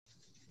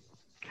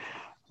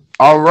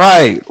All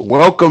right.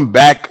 Welcome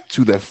back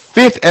to the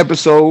fifth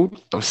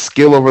episode of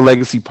Skill Over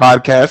Legacy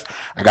podcast.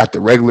 I got the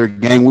regular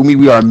gang with me.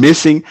 We are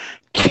missing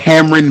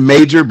Cameron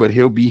Major, but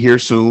he'll be here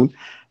soon.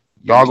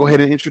 Y'all go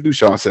ahead and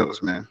introduce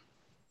yourselves, man.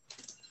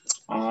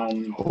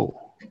 Um, Oh,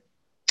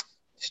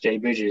 it's Jay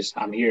Bridges.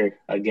 I'm here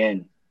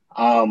again.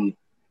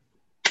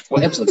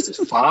 What episode is this?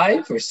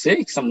 5 or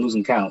 6? I'm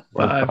losing count.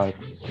 Five.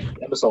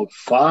 Episode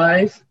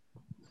 5.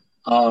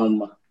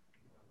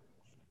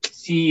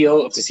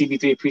 CEO of the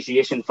CB3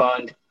 Appreciation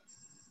Fund,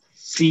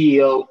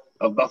 CEO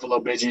of Buffalo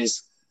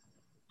Bridges,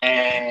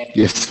 and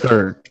yes,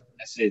 sir.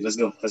 that's it. Let's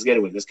go. Let's get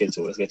to it. Let's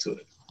get to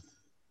it.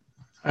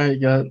 I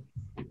got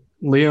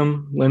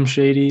Liam, Lim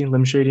Shady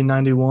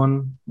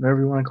 91, whatever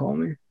you want to call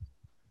me.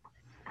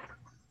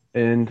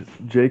 And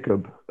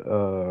Jacob,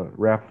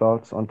 Rap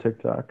Thoughts on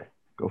TikTok.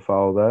 Go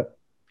follow that.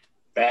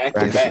 Back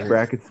to back.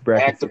 Brackets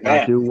Back to did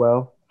back. not do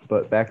well,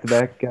 but back to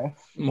back, guys.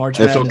 March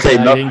That's Madness. okay,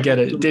 I no-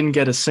 didn't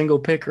get a single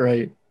pick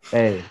right.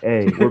 Hey,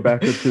 we're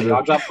back up to I'll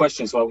the drop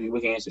questions so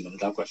we can answer them.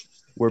 Drop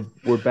questions. we're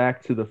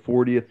back to the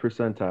 40th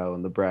percentile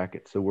in the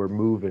bracket, so we're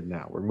moving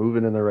now. We're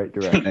moving in the right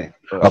direction. Hey,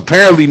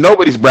 apparently,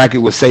 nobody's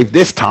bracket was safe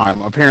this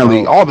time.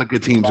 Apparently, all the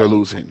good teams are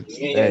losing.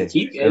 Yeah, Hey,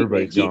 keep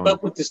everybody's keep gone.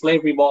 up with the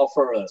slavery ball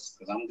for us,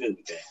 because I'm good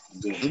with that. I'm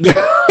good with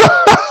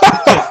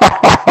that.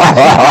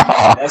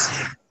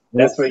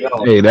 That's for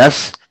y'all. Hey,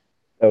 that's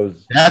Hey, an I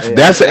made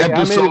a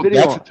episode.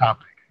 video That's on- a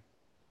topic.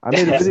 I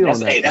made a video on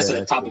that. Hey, that's today,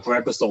 a topic for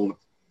episode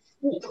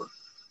 4.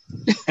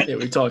 Yeah,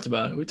 we talked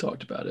about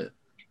it.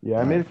 Yeah,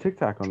 I made a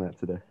TikTok on that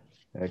today,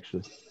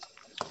 actually.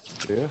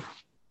 Yeah.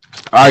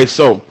 All right,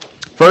 so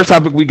first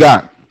topic we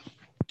got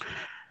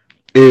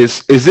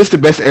is this the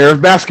best era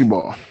of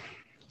basketball?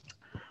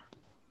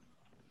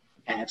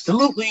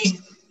 Absolutely.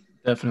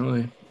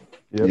 Definitely.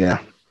 Yep. Yeah,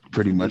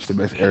 pretty much the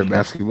best era of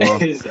basketball.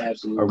 It is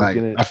absolutely. Are we Like,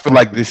 gonna- I feel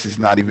like this is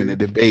not even a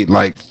debate.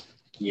 Like,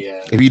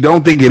 Yeah. if you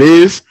don't think it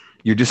is,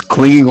 you're just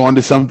clinging on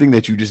to something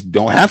that you just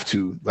don't have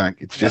to. Like,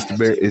 it's just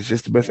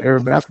the best era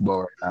of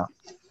basketball right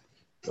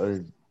now.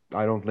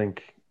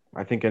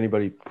 I think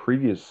anybody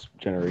previous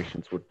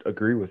generations would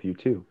agree with you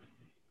too.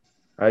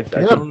 I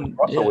think Yeah. Bill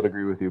Russell would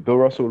agree with you. Bill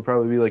Russell would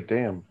probably be like,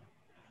 "Damn."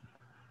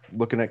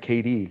 Looking at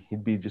KD,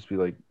 just be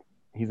like,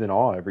 he's in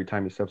awe every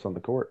time he steps on the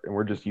court, and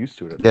we're just used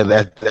to it. Yeah,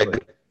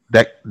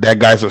 that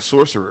guy's a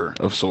sorcerer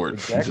of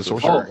sorts. Exactly. He's a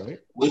sorcerer.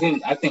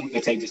 Right? I think we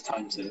could take this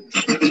time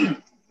to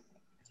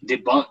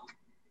debunk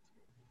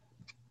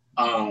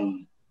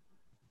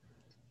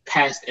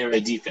past era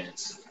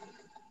defense.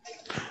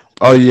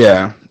 Oh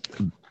yeah.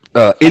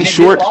 In And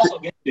short, then also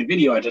get the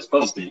video I just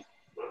posted.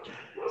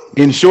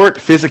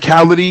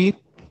 physicality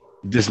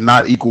does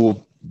not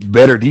equal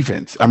better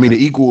defense. I mean, it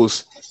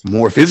equals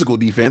more physical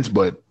defense,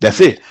 but that's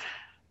it.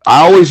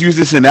 I always use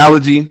this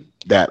analogy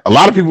that a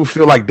lot of people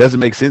feel like doesn't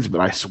make sense,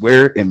 but I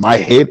swear in my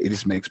head, it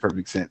just makes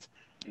perfect sense.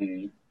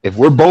 Mhm. If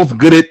we're both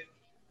good at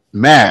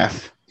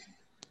math,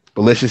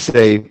 but let's just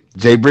say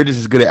Jay Bridges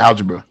is good at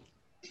algebra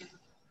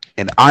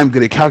and I'm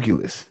good at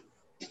calculus,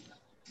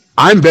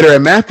 I'm better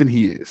at math than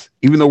he is,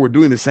 even though we're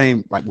doing the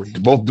same, like we're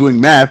both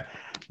doing math,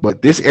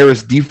 but this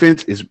era's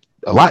defense is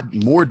a lot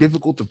more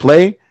difficult to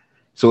play.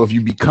 So if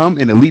you become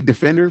an elite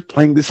defender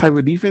playing this type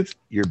of defense,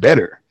 you're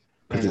better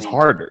because it's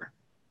harder.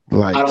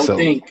 Like, I so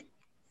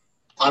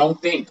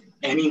don't think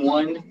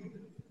anyone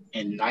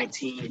in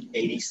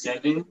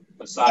 1987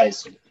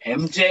 besides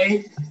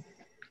MJ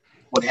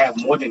would have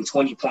more than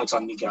 20 points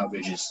on Mikael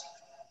Bridges.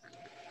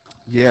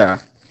 yeah,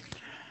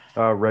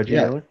 Reggie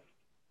Yeah. Miller.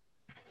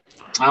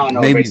 I don't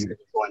know. Maybe. Maybe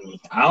 20.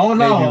 I don't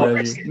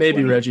know.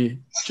 Maybe Reggie.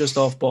 Just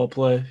off ball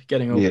play,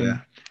 getting open. yeah.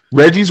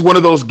 Reggie's one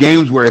of those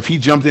games where if he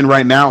jumped in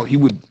right now, he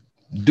would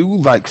do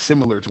like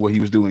similar to what he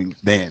was doing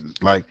then.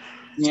 Like,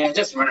 Yeah,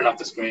 just running off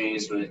the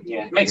screens, but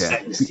yeah, it makes Yeah.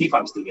 sense. He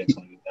probably still get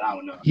 20, but I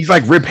don't know. he's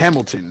like Rip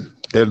Hamilton.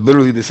 They're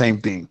literally the same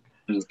thing.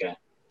 Okay.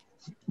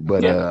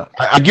 But Yeah.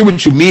 I get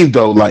what you mean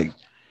though. Like,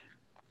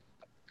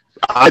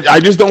 I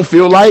just don't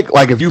feel like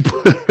if you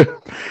put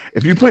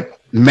if you put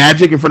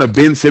Magic in front of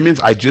Ben Simmons,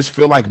 I just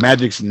feel like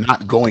Magic's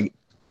not going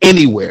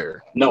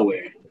anywhere.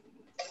 Nowhere.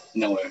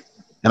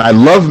 And I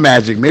love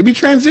Magic. Maybe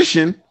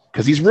transition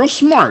because he's real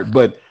smart.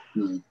 But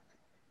Mhm.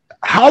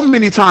 how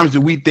many times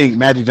do we think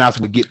Magic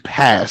Johnson would get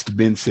past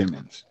Ben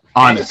Simmons?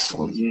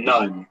 Honestly,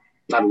 None.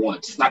 Not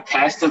once. Not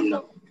past him,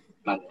 no.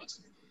 Not once.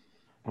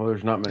 Well,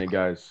 there's not many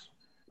guys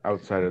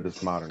outside of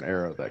this modern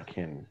era that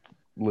can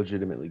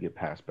legitimately get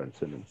past Ben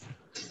Simmons.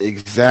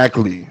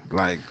 exactly.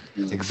 Like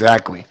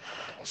exactly.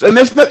 So, and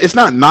it's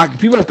not knocking.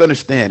 People have to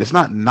understand. It's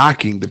not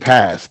knocking the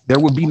past. There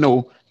would be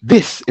no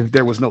this if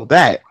there was no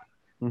that.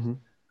 Mm-hmm.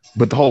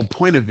 But the whole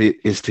point of it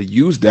is to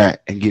use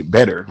that and get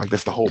better. Like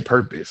that's the whole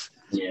purpose.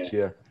 Yeah.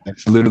 Yeah.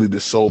 That's literally the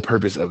sole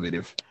purpose of it.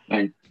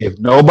 Right. If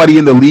nobody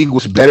in the league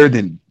was better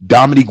than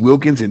Dominique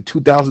Wilkins in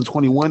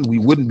 2021, we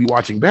wouldn't be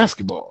watching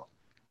basketball.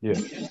 Yeah.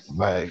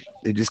 Like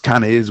it just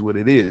kind of is what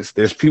it is.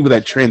 There's people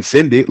that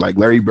transcend it, like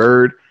Larry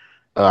Bird.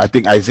 I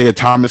think Isaiah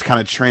Thomas kind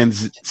of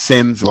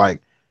transcends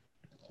like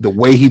the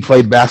way he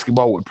played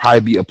basketball would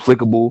probably be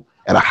applicable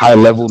at a high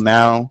level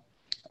now.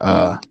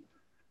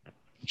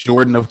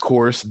 Jordan, of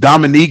course,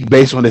 Dominique,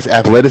 based on his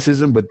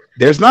athleticism, but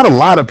there's not a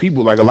lot of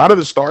people like a lot of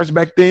the stars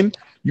back then.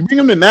 You bring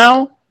them to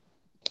now,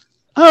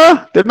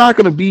 they're not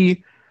going to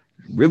be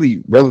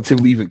really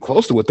relatively even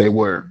close to what they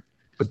were,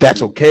 but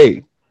that's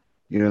okay.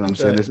 You know what I'm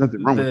saying? There's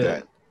nothing wrong with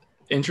that.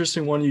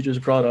 Interesting one you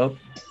just brought up,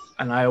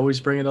 and I always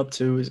bring it up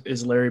too,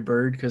 is Larry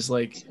Bird, because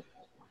like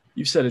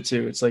you said it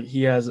too. It's like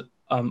he has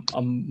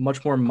a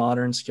much more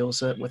modern skill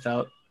set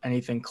without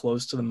anything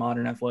close to the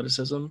modern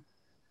athleticism.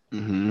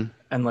 Mm-hmm.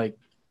 And like,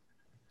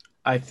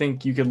 I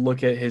think you could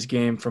look at his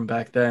game from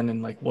back then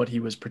and like what he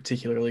was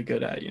particularly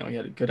good at. You know, he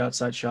had a good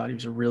outside shot. He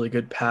was a really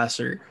good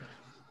passer.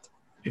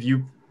 If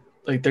you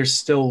like, there's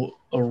still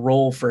a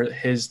role for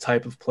his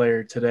type of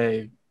player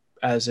today,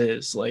 as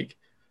is like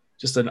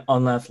just an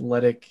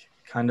unathletic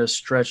kind of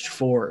stretched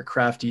four,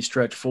 crafty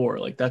stretch four.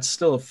 Like that's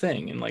still a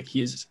thing, and like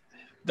he's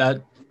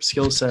that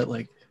skill set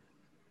like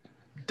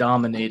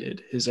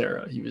dominated his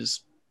era. He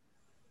was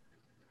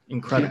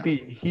incredible.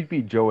 He'd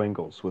be Joe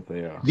Ingles with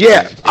a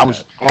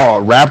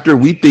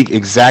Raptor. We think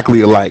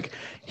exactly alike.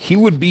 He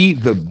would be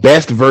the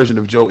best version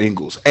of Joe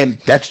Ingles, and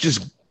that's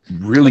just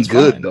really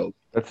good fine. though.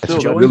 That's still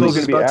Joe really Ingles going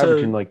is to be about to-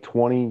 averaging like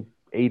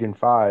 28 and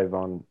 5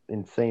 on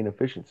insane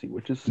efficiency,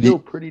 which is still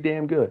pretty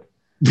damn good.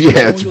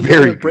 Yeah, it's He'll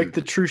very break good.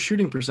 the true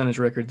shooting percentage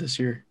record this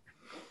year.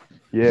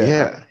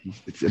 Yeah.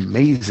 It's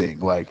amazing.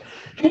 Like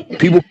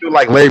people feel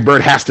like Larry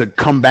Bird has to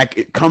come to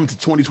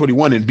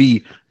 2021 and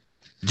be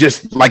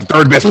just like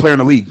third best player in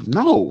the league.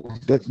 No.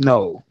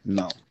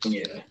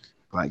 Yeah.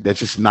 Like that's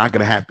just not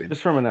gonna happen.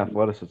 Just from an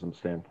athleticism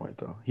standpoint,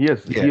 though, he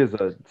has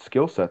a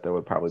skill set that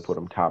would probably put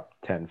him top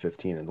 10,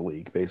 15 in the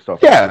league based off.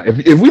 Yeah,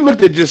 if we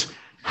looked at just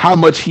how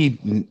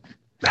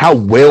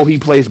well he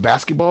plays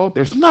basketball,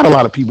 there's not a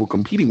lot of people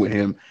competing with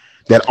him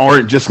that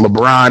aren't just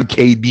LeBron,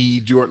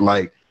 KD, Jordan.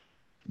 Like,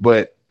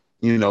 but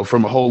you know,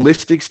 from a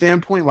holistic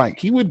standpoint, like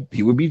he would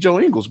be Joe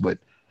Ingles. But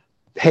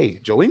hey,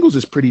 Joe Ingles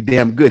is pretty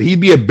damn good.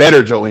 He'd be a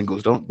better Joe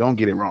Ingles. Don't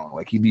get it wrong.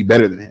 Like he'd be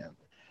better than him.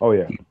 Oh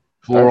yeah. He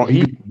ball on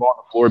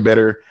the floor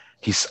better.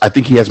 I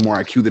think he has more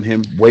IQ than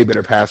him. Way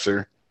better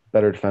passer.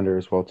 Better defender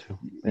as well too.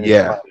 And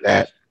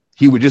that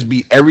he would just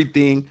be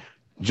everything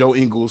Joe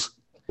Ingles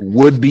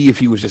would be if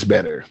he was just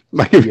better.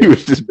 Like if he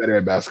was just better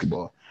at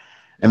basketball,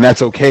 and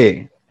that's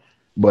okay.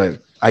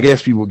 But I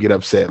guess people get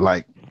upset.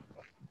 Like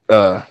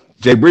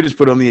Jay Bridges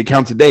put on the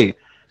account today,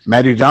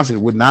 Magic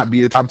Johnson would not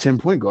be a top 10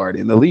 point guard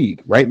in the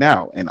league right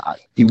now, and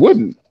he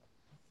wouldn't.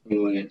 He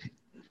wouldn't.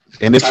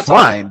 And it's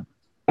fine.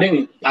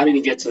 I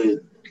didn't get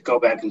to go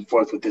back and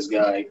forth with this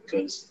guy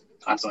because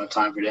I don't have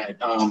time for that.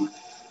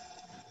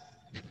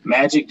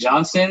 Magic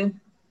Johnson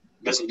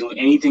doesn't do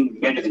anything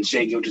better than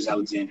Shai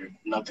Gilgeous-Alexander.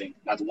 Nothing.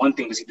 Not one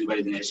thing does he do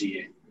better than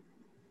SGA.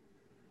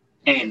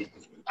 And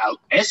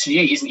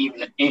SGA isn't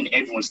even in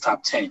everyone's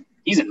top 10.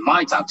 He's in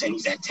my top 10.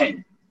 He's at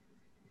 10.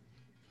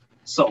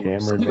 So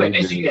some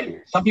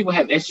people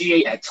have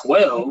SGA at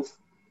 12,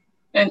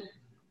 and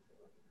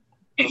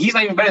he's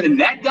not even better than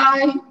that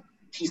guy.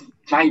 He's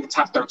not even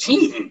top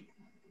 13.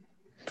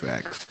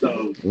 Facts.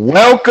 So,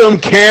 welcome,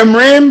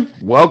 Cameron.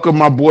 Welcome,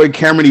 my boy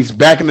Cameron. He's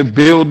back in the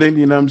building.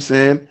 You know what I'm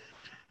saying?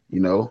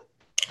 You know,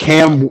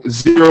 Cam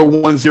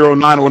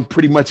 0109 on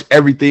pretty much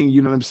everything.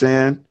 You know what I'm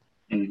saying?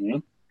 mm-hmm.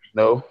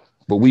 No,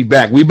 but we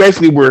back. We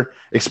basically were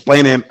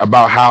explaining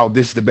about how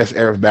this is the best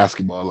era of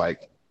basketball,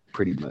 like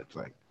pretty much,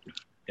 like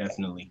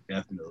definitely,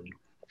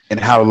 and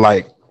how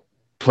like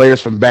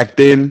players from back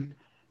then,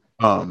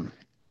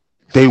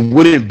 they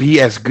wouldn't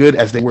be as good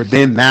as they were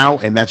then now,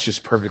 and that's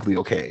just perfectly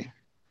okay.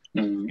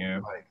 Mm-hmm.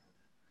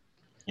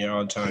 Yeah,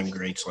 all-time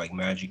greats like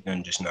Magic,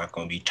 then just not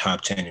going to be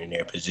top 10 in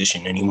their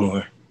position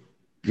anymore.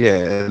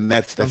 Yeah, and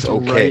that's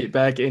okay. Right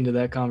back into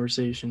that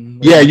conversation.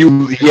 Yeah,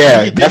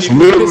 that's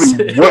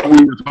literally what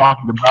we were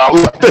talking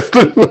about.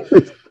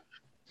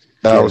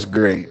 That was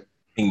great. I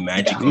think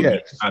Magic will be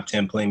a top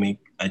 10 playmaker,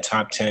 a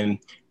top 10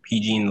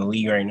 PG in the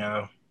league right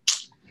now.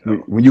 So.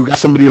 When you got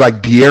somebody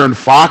like De'Aaron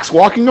Fox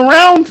walking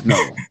around, no.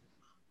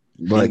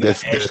 Like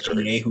that's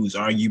SGA, who's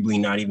arguably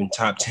not even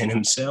top 10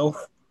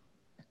 himself.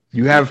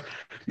 You have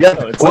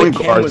point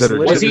guards that are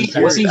was he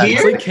here?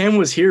 It's like Cam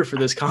was here for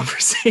this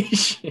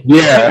conversation.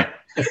 Yeah,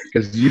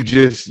 because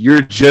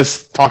you're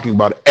just talking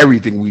about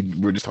everything we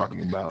were just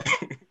talking about.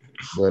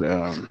 But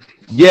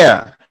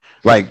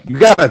like you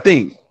gotta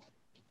think,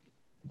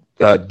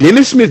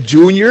 Dennis Smith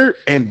Jr.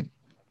 and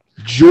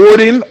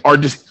Jordan are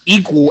just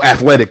equal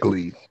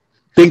athletically.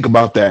 Think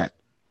about that.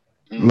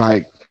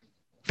 Like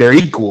they're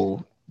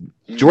equal.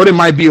 Jordan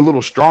might be a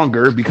little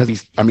stronger because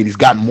he's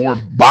got more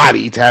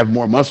body to have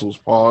more muscles,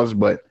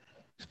 but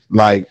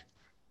like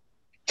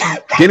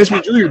Dennis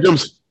Smith Jr.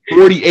 jumps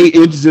 48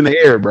 inches in the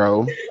air,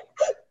 bro.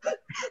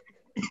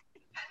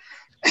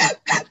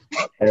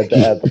 Had to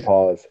add the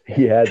pause.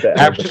 He had to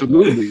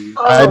absolutely.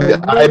 I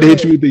had to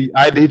hit you with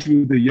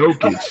the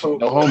Jokic,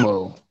 no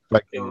homo.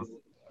 Like,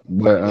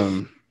 but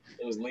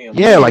it was Liam.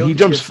 Yeah, like he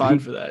jumps.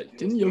 Fined for that.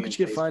 Didn't Jokic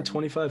get fined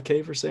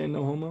 $25,000 for saying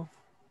no homo?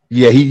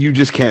 Yeah, you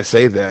just can't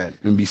say that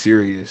and be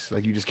serious.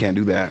 Like you just can't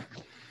do that.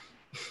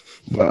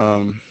 But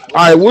all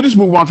right, we'll just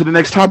move on to the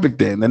next topic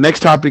then. The next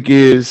topic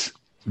is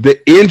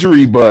The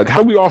injury bug.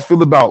 How do we all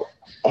feel about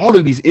all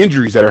of these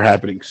injuries that are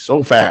happening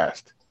so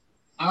fast?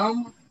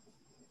 Um,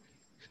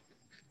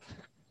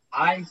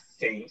 I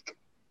think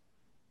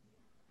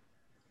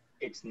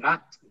it's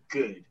not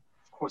good.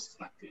 Of course, it's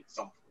not good. It's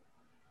awful.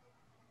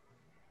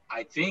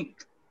 I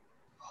think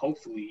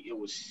hopefully it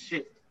will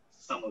shift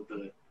some of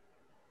the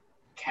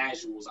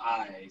casuals'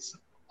 eyes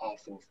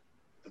off of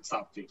the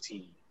top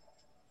 15.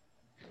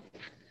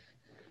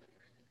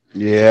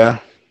 Yeah.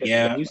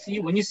 Yeah.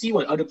 When you see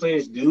what other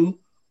players do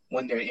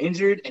when they're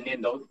injured, and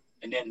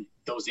then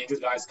those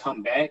injured guys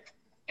come back,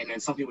 and then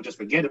some people just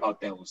forget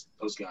about those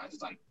guys.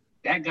 It's like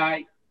that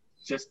guy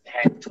just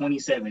had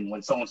 27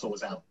 when so and so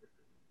was out.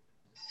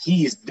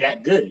 He is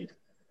that good.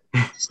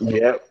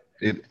 Yep.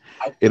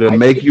 It'll I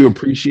make think, you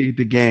appreciate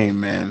the game,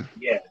 man.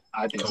 yeah,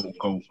 I think so.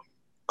 People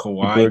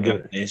are Kawhi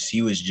good. got this.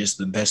 He was just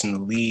the best in the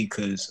league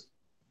because,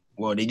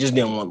 well, they just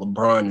didn't want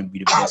LeBron to be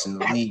the best in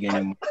the league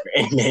anymore,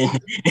 and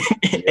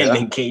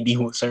then KD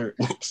was hurt,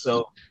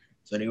 so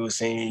they were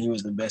saying he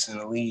was the best in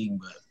the league.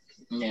 But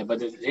Yeah, but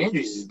the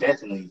injuries is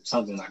definitely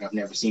something like I've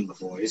never seen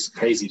before. It's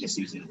crazy this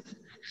season.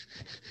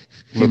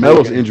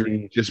 Melo's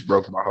injury just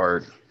broke my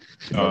heart.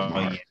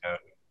 yeah,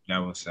 that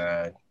was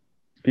sad.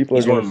 People are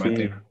He's one going of to my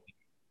see favorite.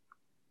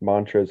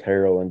 Montrezl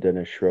Harrell and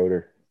Dennis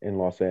Schroeder in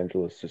Los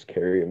Angeles just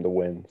carry him to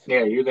wins.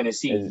 Yeah, you're gonna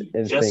see And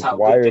just think, how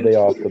why good are they Dennis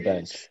off Schroeder the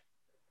bench? is.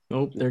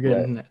 Nope, they're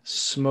getting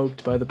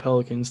smoked by the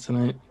Pelicans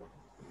tonight.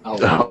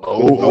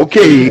 Oh,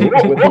 okay.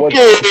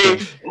 Okay.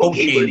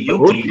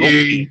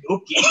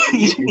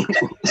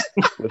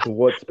 With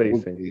what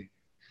spacing?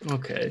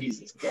 Okay.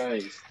 Jesus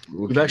Christ.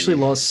 We've actually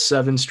lost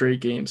 7 straight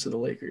games to the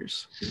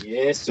Lakers.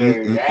 Yes,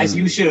 sir. As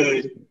you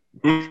should.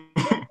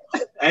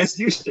 As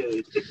you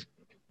should.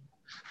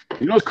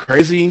 You know what's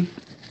crazy?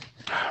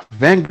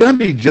 Van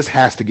Gundy just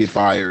has to get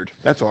fired.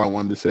 That's all I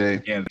wanted to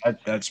say. Yeah,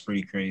 that's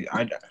pretty crazy.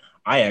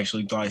 I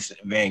actually thought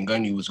Van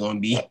Gundy was going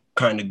to be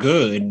kind of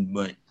good,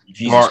 but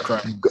Jesus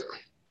Christ,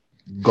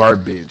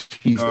 Garbage.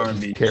 He's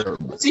Garbage.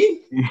 terrible.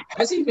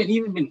 Has he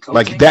even been coaching?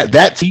 Like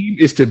that team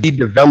is to be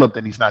developed,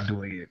 and he's not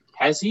doing it.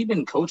 Has he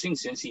been coaching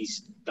since he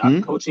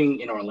stopped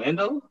coaching in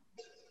Orlando?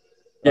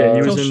 Yeah,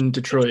 he was in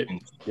Detroit.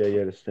 Yeah, he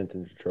had a stint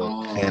in Detroit.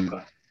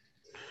 Oh,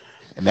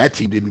 And that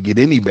team didn't get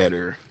any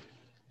better.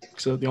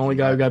 So the only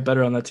guy who got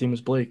better on that team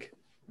was Blake.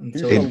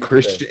 And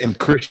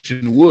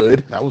Christian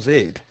Wood, that was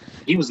it.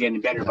 He was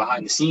getting better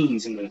behind the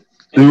scenes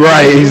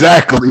Right,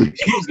 exactly.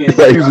 He was getting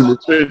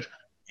better.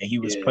 And he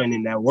was putting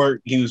in that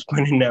work. He was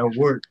putting in that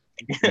work.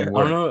 I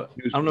don't know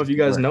if you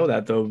guys know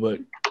that though, but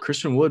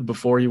Christian Wood,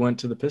 before he went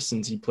to the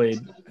Pistons, he played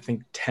I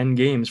think 10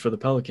 games for the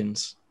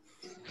Pelicans.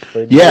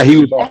 Yeah, he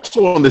was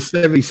also on the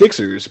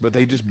 76ers, but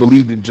they just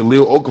believed in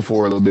Jahlil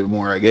Okafor a little bit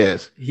more, I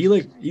guess. He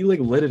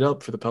lit it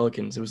up for the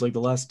Pelicans. It was like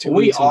the last 2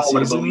 we weeks of the all would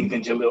have season. believed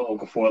in Jahlil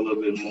Okafor a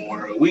little bit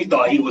more. We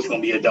thought he was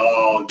going to be a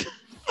dog.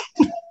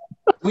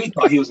 We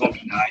thought he was going to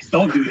be nice.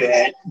 Don't do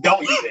that.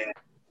 Don't do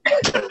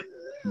that.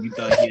 You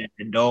thought he had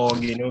the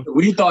dog, you know?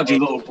 We thought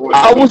Jahlil Okafor.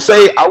 I would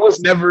say I was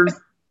never.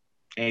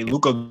 Hey,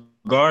 Luka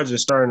guards are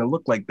starting to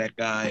look like that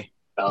guy.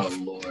 Oh,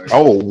 Lord.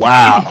 Oh,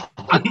 wow.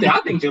 I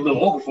think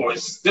Jahlil Okafor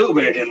is still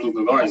better than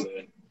Luka Garza.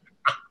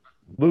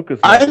 Lucas.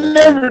 I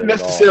never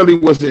necessarily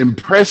was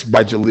impressed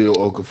by Jahlil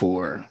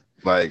Okafor.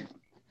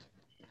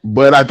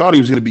 But I thought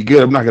he was going to be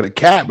good. I'm not going to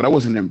cap, but I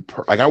wasn't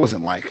I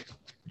wasn't like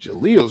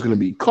Jalil's going to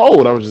be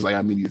cold. I was just like,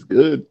 I mean, he's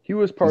good. He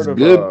was part of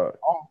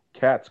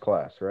Cat's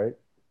class, right?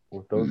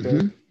 With those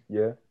guys?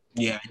 Yeah.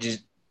 Yeah,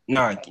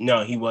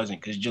 no, he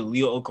wasn't because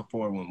Jahlil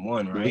Okafor went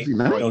 1, right?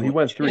 No, he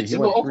went 3. He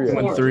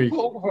went 3.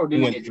 Okafor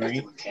didn't get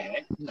drafted with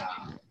Cat. Nah.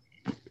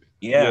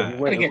 Yeah. He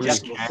went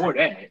drafted before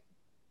that. It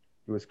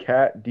was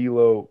Cat,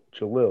 Dlo,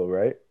 Jahlil,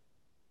 right?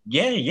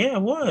 Yeah,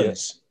 it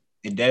was.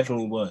 Yeah. It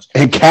definitely was.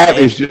 And Cat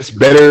is just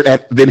better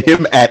than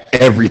him at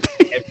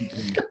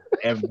everything.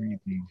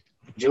 Everything.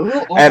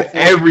 At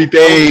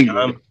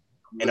everything.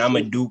 And I'm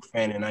a Duke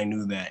fan, and I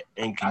knew that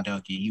in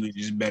Kentucky. He was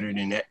just better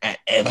than that at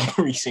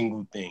every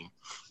single thing.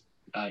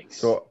 Nice.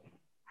 So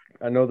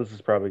I know this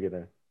is probably going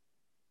to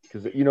 –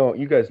 because,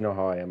 you guys know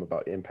how I am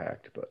about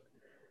impact, but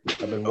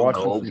I've been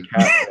watching some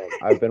Cat film.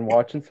 I've been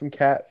watching some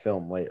Cat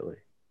film lately.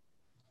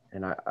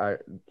 And I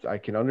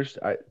can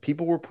understand.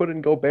 People were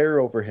putting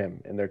Gobert over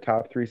him in their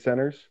top 3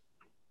 centers,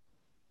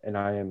 and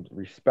I am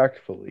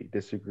respectfully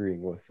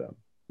disagreeing with them.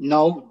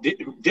 No,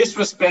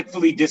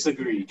 disrespectfully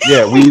disagree.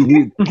 Yeah,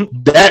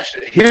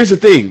 here's the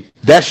thing.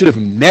 That should have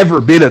never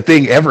been a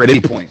thing ever at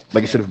any point.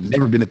 Like, it should have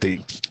never been a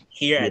thing.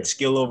 Here at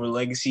Skill Over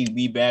Legacy,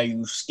 we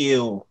value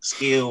skill.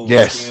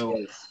 Yes.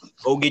 Skill.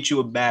 Go get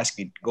you a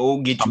basket.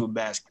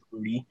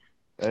 Rudy.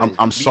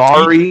 I'm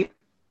sorry.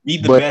 Be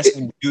the best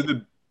and do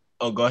the –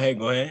 oh, go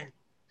ahead.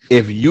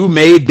 If you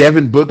made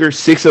Devin Booker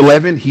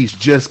 6'11", he's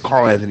just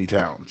Karl Anthony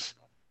Towns.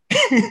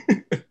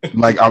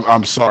 Like,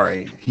 I'm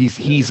sorry.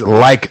 He's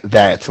like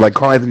that. Like,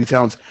 Karl Anthony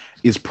Towns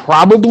is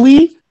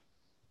probably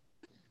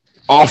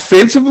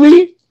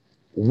offensively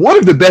one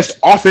of the best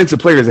offensive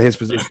players at his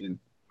position.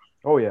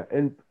 Oh yeah,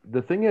 and the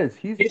thing is,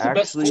 he's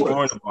actually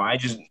scoring the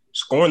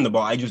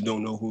ball. I just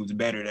don't know who's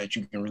better that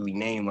you can really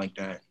name like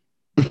that.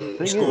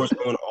 He scores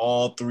on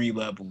all 3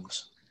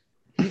 levels.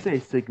 He's a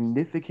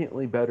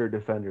significantly better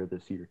defender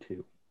this year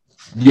too.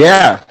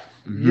 Yeah.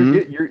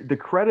 You're the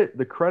credit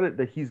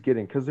that he's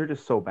getting, because they're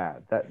just so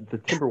bad, that the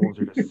Timberwolves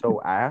are just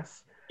so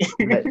ass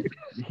that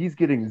he's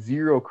getting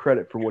zero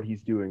credit for what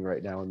he's doing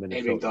right now in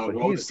Minnesota.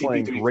 But he's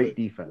playing great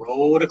defense.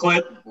 Roll the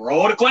clip.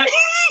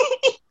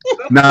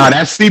 Nah,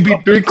 that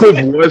CP3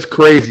 clip was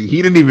crazy.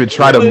 He didn't even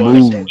try to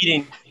move. He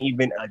didn't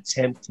even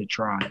attempt to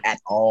try at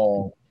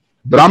all.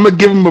 But I'm gonna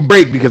give him a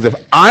break, because if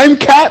I'm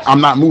Cat, I'm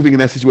not moving in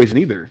that situation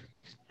either.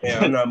 Yeah,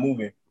 I'm not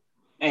moving.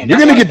 Man, you're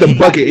gonna get the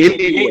bucket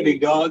anyway,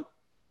 big dog.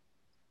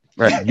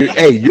 Right.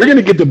 You're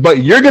gonna get the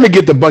bucket. You're gonna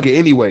get the bucket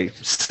anyway.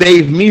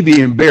 Save me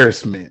the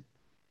embarrassment.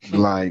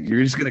 Like,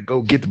 you're just gonna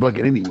go get the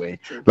bucket anyway.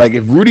 Like,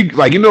 if Rudy,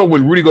 like,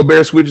 when Rudy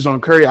Gobert switches on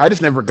Curry, I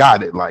just never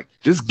got it. Like,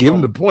 just give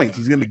him the points.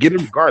 He's gonna get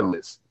it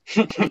regardless.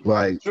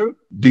 Like,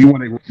 do you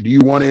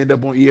want to end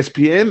up on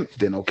ESPN?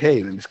 Then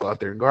okay, then just go out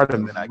there and guard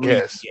him. Then I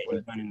guess. Yeah,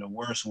 he's done in the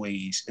worst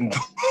ways.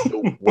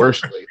 The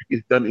worst way.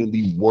 It's done in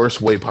the worst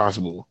way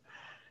possible.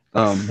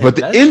 But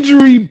the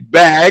injury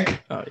bag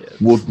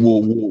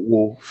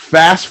will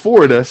fast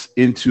forward us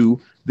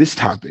into this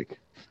topic.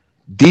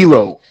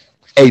 Dlo,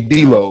 hey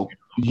Dlo,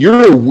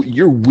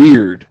 you're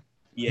weird.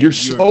 Yeah, you're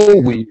so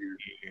weird.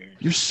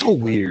 You're so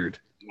weird.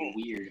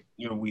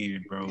 You're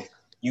weird, bro.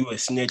 You a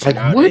snitch. Like,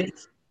 what?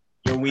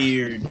 You're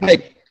weird.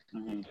 Like,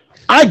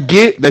 I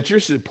get that you're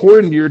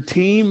supporting your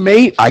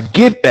teammate. I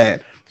get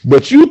that,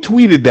 but you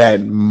tweeted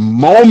that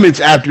moments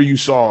after you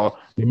saw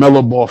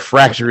Melo Ball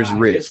fracture his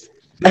wrist.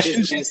 That's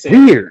just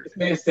weird. This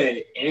man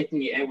said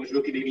Anthony Edwards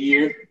Rookie of the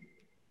Year.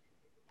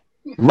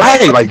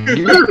 Right, like,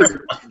 you're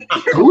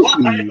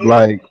goofy.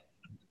 Like,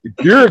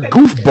 you're a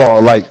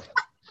goofball. Like,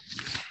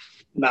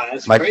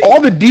 that's like crazy.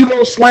 all the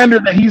Dlo slander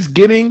that he's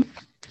getting.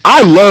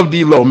 I love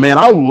Dlo, man.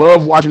 I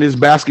love watching his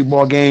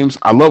basketball games.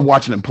 I love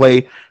watching him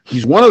play.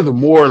 He's one of the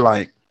more,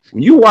 like,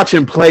 when you watch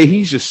him play,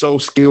 he's just so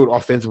skilled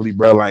offensively,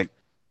 bro. Like,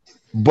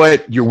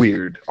 but you're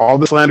weird. All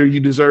the slander you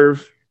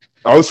deserve.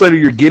 All the slander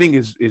you're getting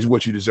is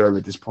what you deserve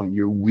at this point.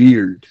 You're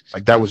weird.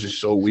 Like, that was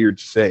just so weird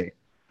to say.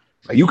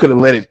 Like, you could have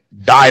let it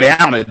die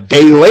down a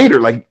day later.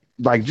 Like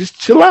just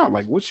chill out.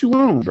 Like, what you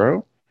on,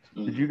 bro?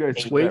 Did you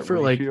guys wait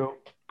for ratio? like?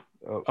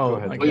 Go my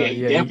ahead. God,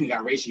 He definitely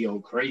got ratio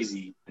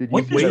crazy.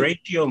 What does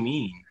ratio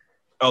mean?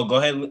 Oh, go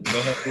ahead.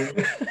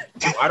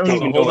 I don't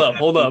even know.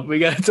 Hold up. We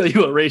gotta tell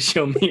you what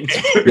ratio means.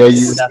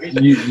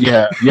 You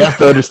have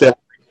to understand.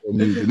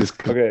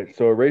 Okay,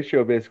 so a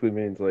ratio basically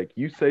means, like,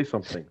 you say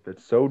something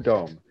that's so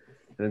dumb,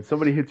 and then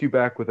somebody hits you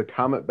back with a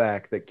comment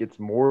back that gets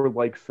more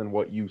likes than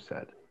what you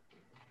said.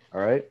 All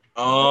right.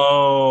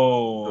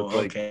 Oh, so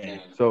okay.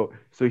 So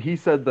he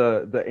said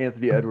the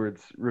Anthony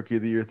Edwards Rookie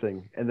of the Year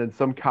thing, and then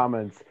some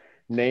comments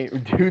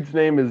dude's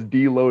name is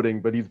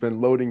deloading, but he's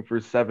been loading for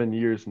 7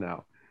 years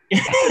now.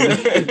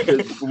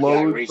 Just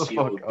blows the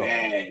fuck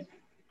bad.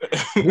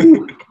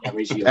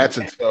 That's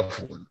a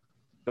tough one.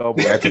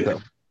 That's a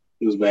tough.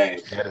 It was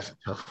bad. That is a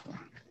tough one.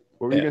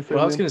 What were you gonna say?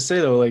 Well, I was gonna say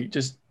though, like,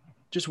 just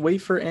wait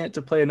for Ant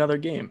to play another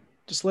game.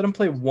 Just let him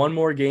play one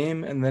more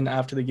game, and then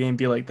after the game,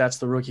 be like, "That's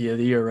the Rookie of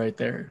the Year right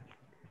there."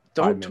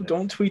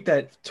 Don't tweet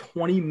that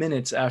 20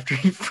 minutes after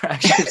he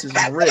fractures his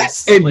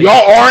wrist. And like,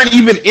 y'all aren't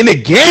even in a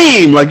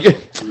game. Like,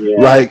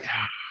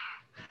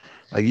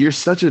 like you're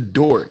such a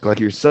dork. Like,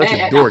 you're such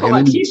a dork. I feel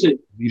like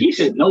he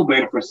should know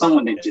better for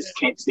someone that just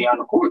can't stay on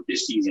the court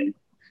this season.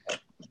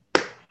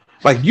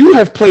 Like, you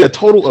have played a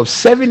total of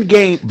 7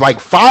 games,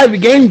 like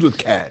 5 games with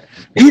Cat.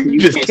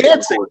 You just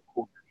can't say.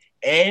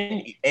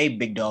 And hey,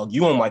 big dog,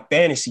 you on my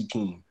fantasy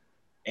team.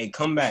 Hey,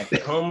 come back.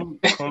 Come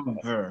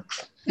over.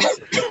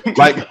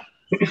 Like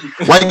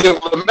if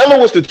LaMelo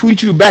was to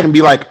tweet you back and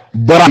be like,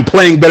 "But I'm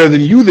playing better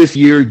than you this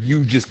year,"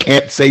 you just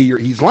can't say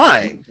he's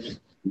lying.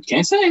 You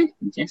can't say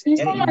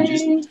he's lying. You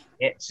just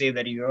can't say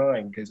that he's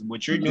lying, because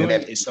what you're doing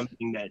is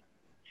something that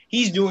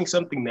he's doing,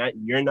 something that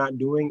you're not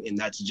doing, and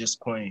that's just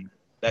playing.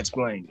 That's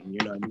playing, and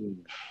you're not doing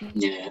it.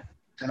 Yeah.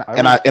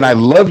 And I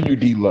love you,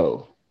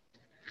 D-Lo.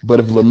 But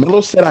if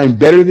LaMelo said I'm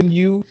better than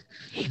you,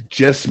 he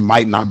just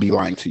might not be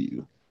lying to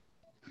you.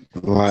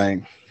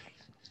 Like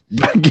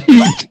he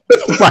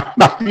just might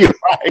not be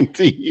lying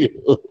to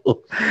you.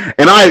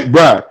 And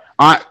bruh,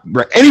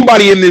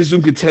 anybody in this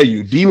Zoom could tell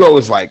you, D-Lo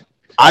is like,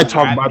 I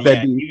talk about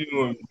that dude.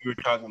 You were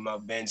talking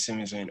about Ben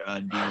Simmons and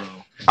D-Lo.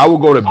 I will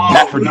go to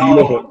bat for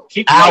D-Lo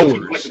for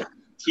hours.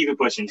 Keep it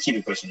pushing,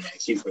 man.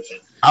 Keep pushing.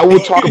 I will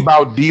talk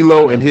about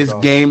Dlo and his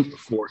game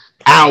for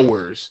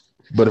hours.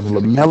 But if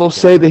LaMelo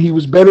said that he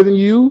was better than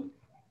you,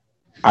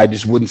 I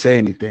just wouldn't say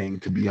anything,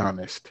 to be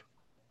honest.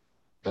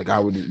 Like, I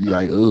would just be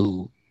like,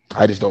 ooh,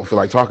 I just don't feel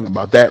like talking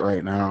about that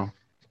right now.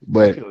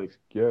 But you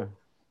can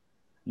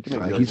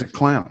he's a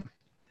clown.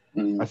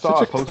 I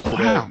saw a post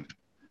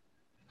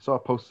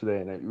today,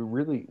 and it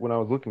really, when I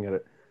was looking at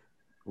it,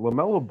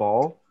 LaMelo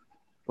Ball,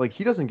 like,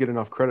 he doesn't get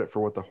enough credit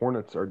for what the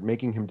Hornets are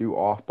making him do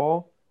off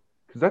ball,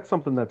 because that's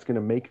something that's going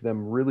to make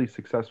them really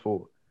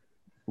successful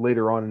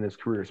later on in his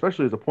career,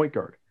 especially as a point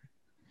guard.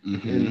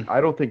 Mm-hmm. And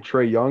I don't think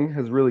Trae Young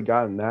has really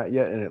gotten that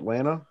yet in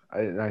Atlanta.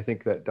 I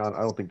think that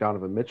I don't think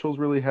Donovan Mitchell's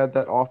really had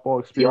that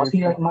off-ball Do y'all experience.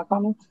 see that in my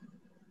comments?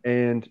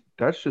 And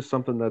that's just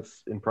something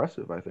that's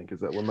impressive, I think, is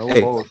that LaMelo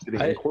Hey, Ball is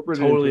getting I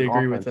incorporated totally into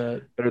agree an with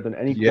offense that. better than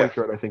any Yeah. point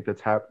guard I think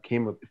that's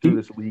came up through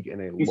this league in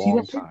a You see long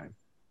that shit? time.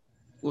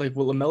 Like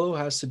what LaMelo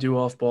has to do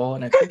off ball,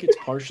 and I think it's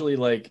partially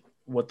like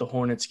what the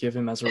Hornets give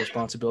him as a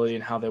responsibility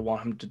and how they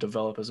want him to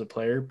develop as a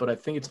player. But I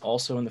think it's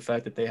also in the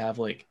fact that they have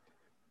like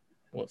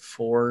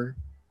 4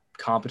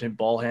 competent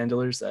ball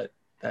handlers that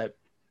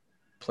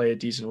play a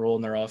decent role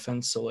in their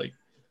offense. So like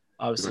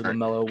obviously Right.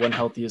 LaMelo, when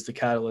healthy, is the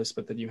catalyst,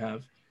 but then you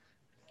have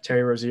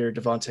Terry Rozier,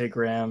 Devontae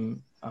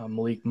Graham,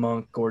 Malik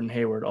Monk, Gordon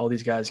Hayward. All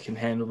these guys can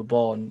handle the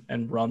ball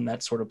and run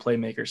that sort of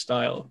playmaker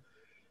style.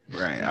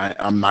 Right.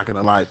 I'm not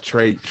gonna lie.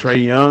 Trey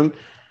Young,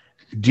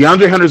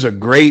 DeAndre Hunter's a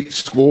great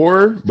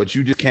scorer, but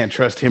you just can't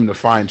trust him to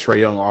find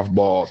Trey Young off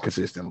ball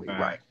consistently.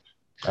 Right.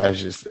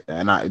 That's just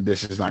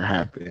this is not gonna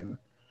happen.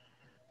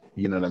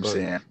 You know what I'm But-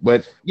 saying?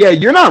 But yeah,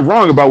 you're not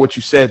wrong about what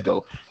you said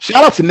though.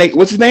 Shout out to Nate.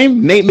 What's his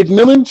name? Nate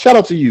McMillan. Shout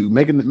out to you,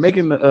 making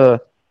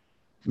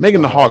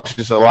the Hawks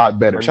just a lot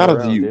better. Turning Shout out to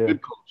around, you. yeah.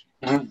 Good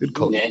coach. Good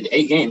coach. And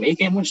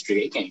 8-game win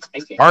streak. 8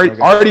 games.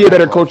 Already a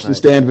better coach than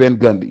Stan Van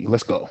Gundy.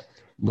 Let's go.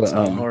 But It's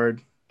not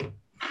hard.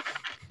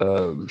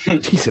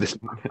 he said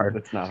it's not hard.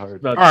 That's not hard.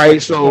 About All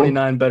right, so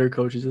 29 better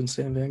coaches than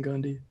Stan Van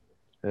Gundy.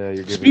 You're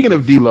giving speaking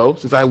of D'Lo,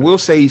 since I will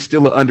say he's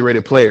still an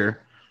underrated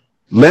player,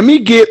 let me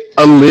get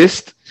a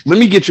list. Let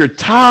me get your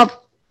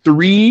top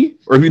 3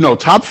 or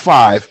top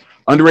 5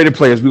 underrated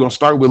players. We're gonna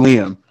start with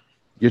Liam.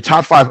 Your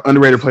top 5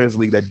 underrated players in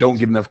the league that don't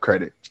get enough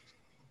credit.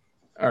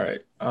 All right.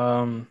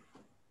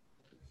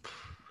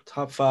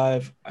 Top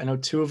 5. I know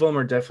 2 of them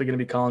are definitely going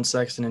to be Colin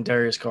Sexton and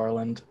Darius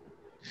Garland.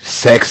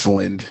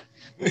 Sexland.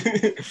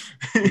 Mhm.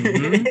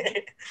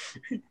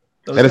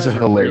 Those That is guys a are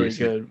hilarious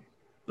really good.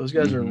 Those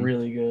guys are Mhm.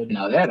 really good.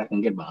 Now that I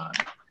can get behind.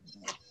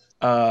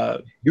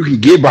 You can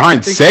get behind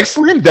I think-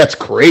 Sexland? That's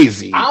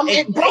crazy. I'm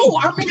in the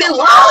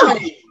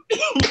line.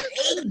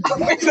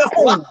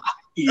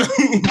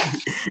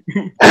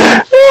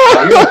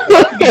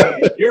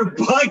 You're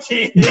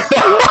bugging. You're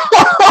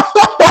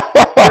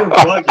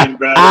bugging,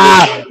 bro.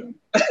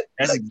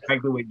 That's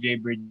exactly what Jay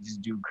Bridges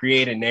do.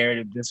 Create a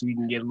narrative just so we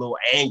can get a little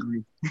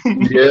angry.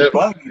 Yeah,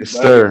 Bugging, yes,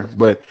 bro. sir.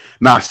 But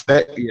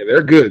yeah,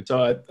 they're good.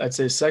 So I'd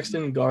say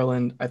Sexton,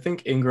 Garland. I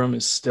think Ingram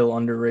is still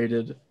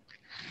underrated.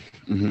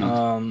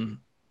 Mhm.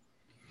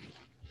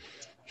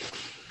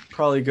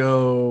 Probably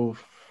go.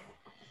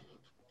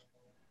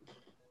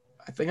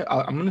 I think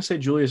I'm going to say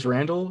Julius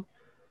Randle.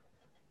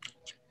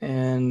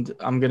 And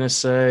I'm going to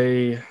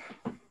say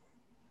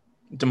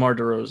DeMar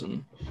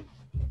DeRozan.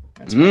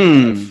 That's my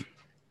Mm. 5.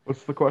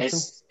 What's the question?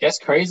 It's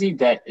crazy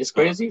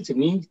to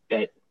me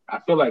that I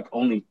feel like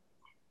only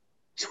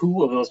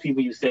 2 of those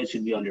people you said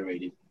should be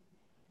underrated.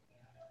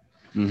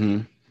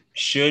 Mhm.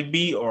 Should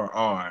be or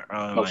are?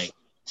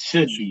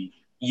 Should be.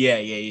 Yeah.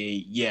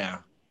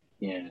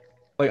 Yeah.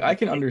 Like I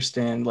can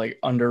understand like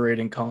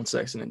underrating Colin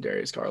Sexton and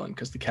Darius Garland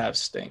because the Cavs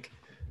stink.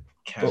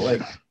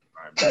 But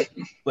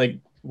like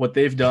what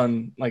they've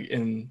done like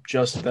in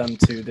just them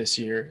 2 this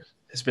year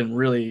has been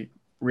really,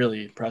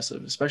 really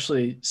impressive,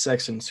 especially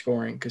Sexton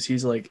scoring because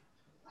he's like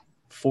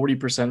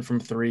 40% from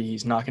 3.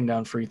 He's knocking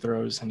down free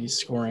throws and he's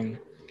scoring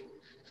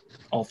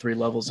all 3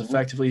 levels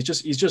effectively.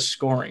 He's just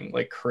scoring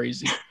like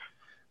crazy.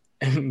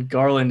 And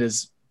Garland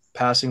is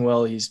passing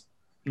well. He's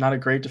not a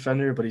great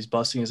defender, but he's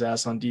busting his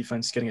ass on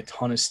defense, getting a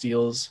ton of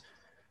steals.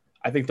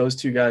 I think those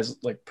 2 guys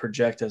like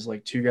project as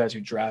like 2 guys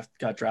who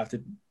got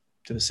drafted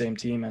to the same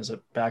team as a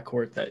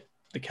backcourt that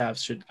the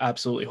Cavs should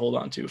absolutely hold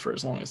on to for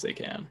as long as they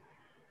can.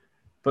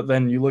 But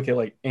then you look at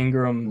like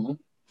Ingram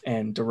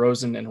and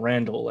DeRozan and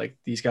Randall, like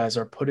these guys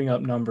are putting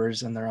up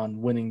numbers and they're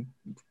on winning,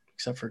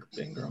 except for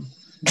Ingram.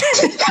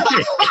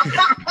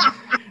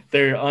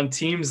 They're on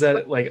teams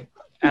that like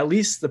at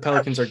least the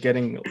Pelicans are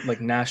getting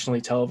like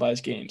nationally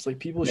televised games. Like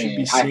people should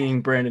be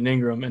seeing Brandon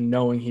Ingram and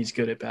knowing he's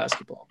good at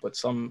basketball, but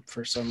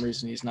for some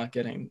reason he's not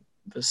getting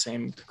the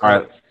same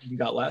credit he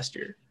got last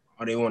year.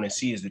 All they want to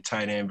see is the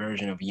tight end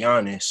version of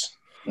Giannis.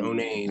 No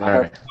name. All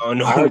right. Oh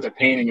no. I heard the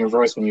pain in your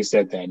voice when you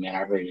said that, man. I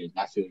heard it.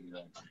 I feel you.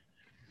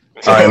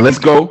 All right, let's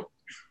go.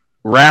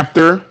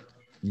 Raptor,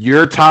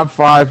 your top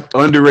 5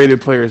 underrated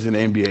players in the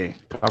NBA.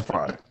 Top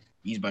 5.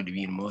 He's about to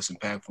be the most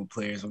impactful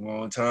players of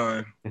all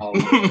time. Oh,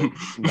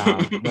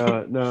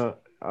 No.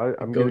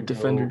 I'm Go gonna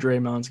defender go,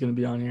 Draymond's going to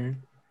be on here.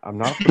 I'm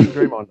not putting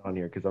Draymond on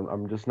here because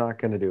I'm just not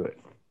going to do it.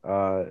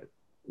 I'm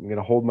going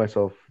to hold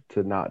myself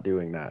to not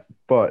doing that.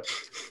 But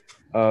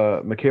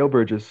Mikal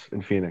Bridges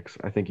in Phoenix,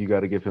 I think you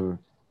got to give him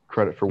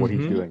credit for what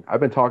he's doing. I've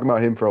been talking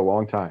about him for a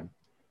long time.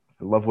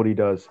 I love what he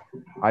does.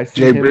 I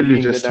see Jay him Bridges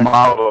being just the next-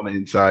 smiled on the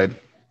inside.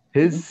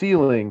 His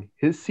ceiling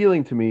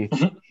to me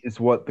is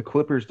what the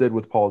Clippers did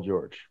with Paul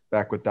George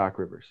back with Doc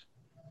Rivers,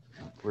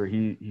 where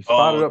he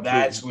spotted up.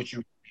 That's what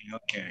you.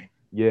 Okay.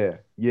 Yeah.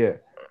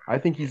 I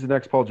think he's the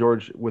next Paul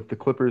George with the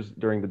Clippers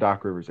during the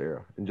Doc Rivers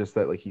era, and just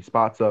that like he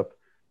spots up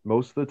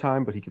most of the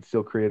time, but he can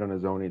still create on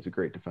his own. He's a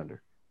great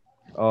defender.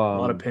 A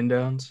lot of pin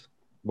downs.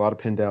 A lot of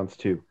pin downs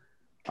too.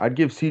 I'd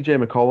give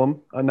CJ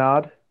McCollum a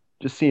nod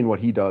just seeing what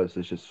he does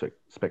is just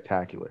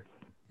spectacular.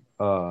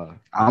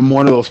 I'm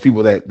one of those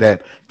people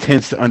that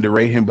tends to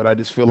underrate him, but I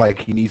just feel like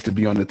he needs to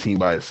be on the team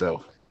by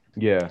himself.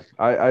 Yeah,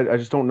 I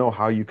just don't know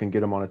how you can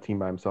get him on a team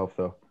by himself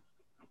though.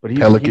 But he's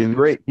Pelicans.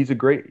 great. He's a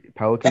great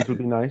Pelicans would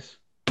be nice.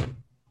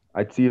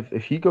 I'd see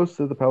if he goes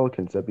to the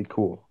Pelicans, that'd be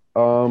cool.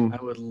 I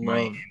would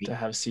love to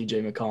have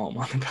CJ McCollum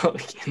on the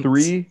Pelicans.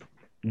 3,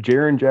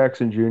 Jaren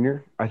Jackson Jr.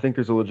 I think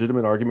there's a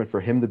legitimate argument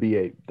for him to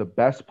be the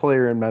best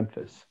player in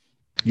Memphis.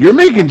 You're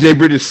making Jay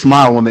Bridges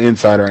smile on the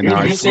inside right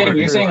now.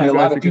 You're saying a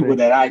lot of people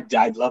that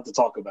I'd love to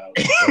talk about.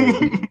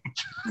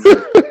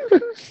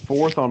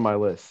 4th on my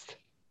list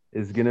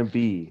is gonna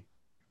be,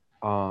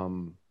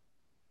 sheesh.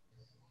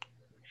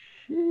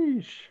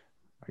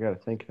 I gotta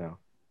think now.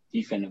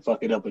 He finna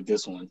fuck it up with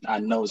this one. I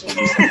know it's gonna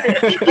be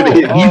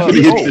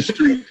He hit the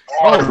street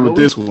hard with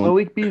this one.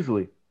 Malik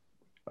Beasley,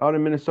 out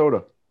in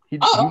Minnesota. He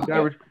was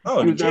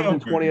averaging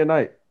 20 a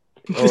night.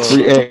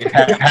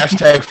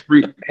 Hashtag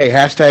free. Hey,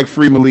 hashtag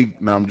free Malik.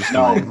 No, I'm just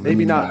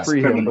maybe not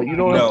free him, but you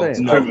know what I'm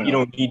saying. No, you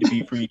don't need to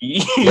be free.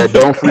 Yeah,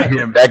 don't free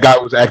him. That guy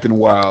was acting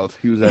wild.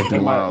 He was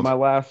acting wild. My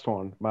last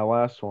one.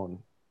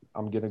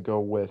 I'm gonna go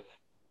with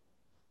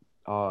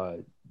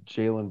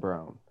Jaylen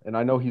Brown, and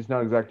I know he's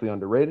not exactly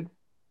underrated.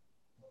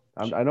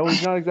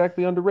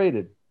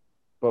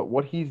 But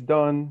what he's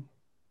done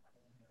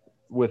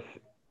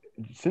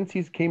since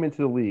he's came into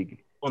the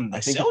league, I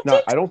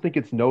don't think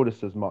it's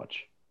noticed as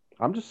much.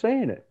 I'm just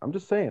saying it. I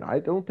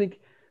don't think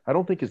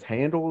his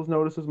handle is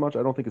noticed as much.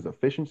 I don't think his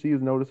efficiency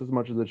is noticed as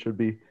much as it should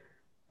be.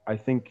 I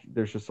think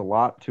there's just a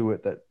lot to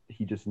it that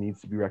he just needs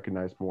to be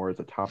recognized more as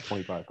a top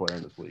 25 player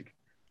in this league.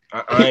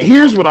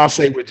 Here's what I'll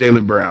say with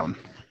Jaylen Brown.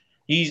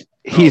 He's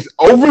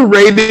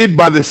overrated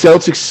by the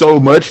Celtics so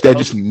much that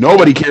just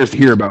nobody cares to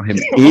hear about him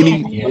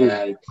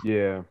anymore.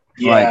 Yeah.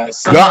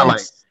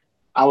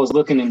 I was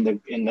looking in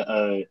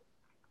the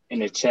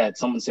chat.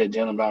 Someone said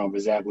Jaylen Brown over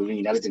Zach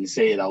LaVine. I just didn't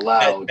say it out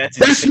loud.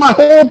 That's my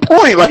whole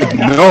point. Like,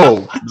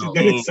 no,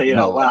 didn't say it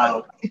out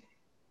loud.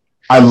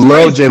 I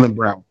love Jaylen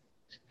Brown.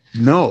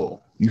 No,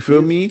 you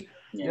feel me?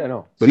 Yeah,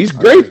 no. But he's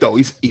great though.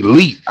 He's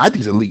elite. I think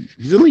he's elite.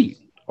 He's elite.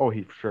 Oh,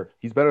 for sure.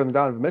 He's better than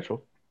Donovan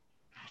Mitchell.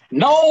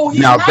 No,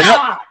 he's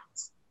not.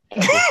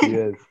 Yes, he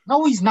is.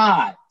 No, he's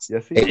not.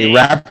 Yes, he is.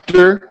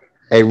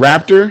 A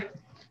Raptor.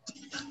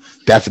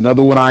 That's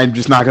another one I'm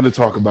just not going to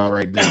talk about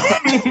right now.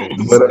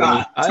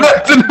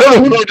 That's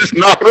another one I'm just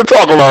not going to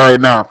talk about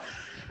right now.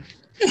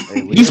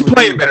 Hey, he's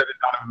playing better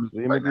than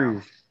Donovan right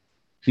now.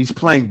 He's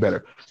playing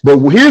better. But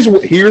here's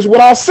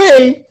what I'll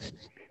say.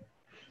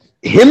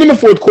 Him in the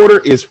fourth quarter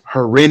is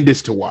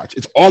horrendous to watch.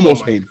 It's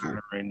almost painful.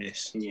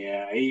 Horrendous.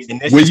 Yeah. When he's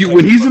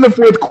in the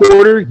fourth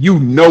quarter, you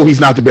know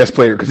he's not the best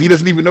player because he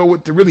doesn't even know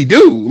what to really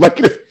do.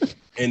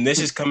 And this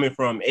is coming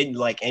from it.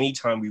 Like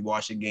anytime we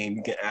watch a game,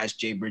 you can ask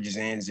Jay Bridges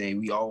and Zay.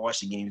 We all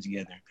watch the games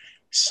together.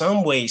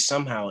 Some way,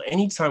 somehow,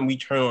 anytime we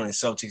turn on a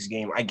Celtics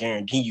game, I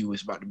guarantee you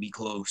it's about to be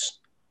close.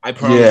 I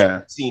promise.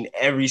 I've seen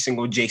every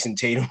single Jason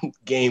Tatum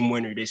game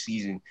winner this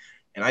season,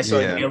 and I saw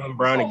Jaylen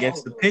Brown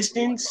against the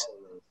Pistons.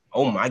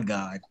 Oh my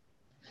God.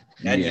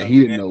 He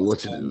didn't know what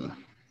to do.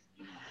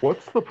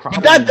 What's the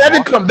problem?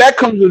 That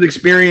comes with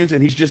experience,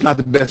 and he's just not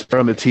the best player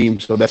on the team.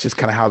 So that's just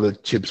kind of how the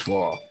chips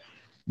fall.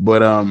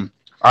 But all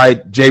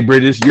right, Jay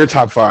Bridges, you're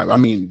top 5. I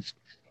mean,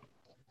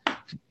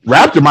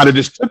 Raptor might have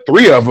just took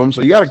 3 of them,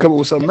 so you got to come up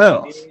with something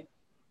else.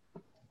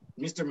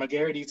 Mr.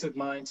 McGarity took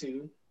mine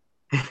too.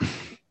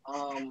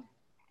 I'm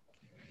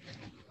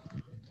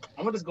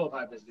gonna just go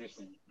by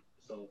position,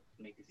 so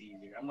make it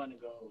easier. I'm gonna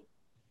go.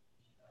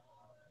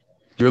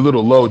 You're a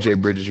little low, Jay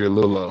Bridges. You're a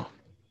little low.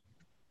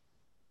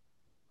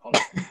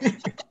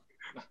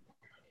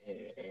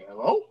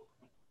 Hello?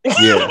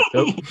 Yeah.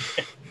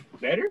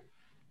 Better?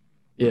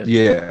 Yeah.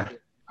 Yeah.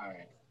 All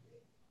right.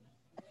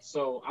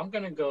 So I'm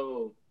going to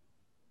go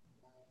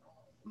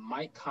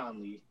Mike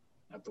Conley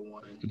at the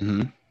 1.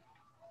 Mm-hmm.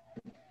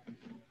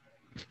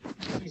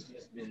 He's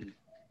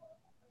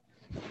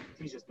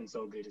just been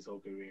so good his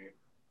whole career.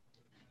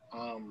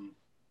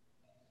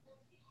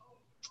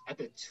 At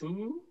the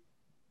 2,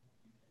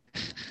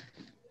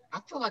 I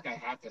feel like I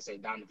have to say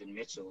Donovan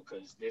Mitchell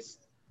because it's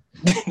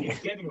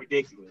getting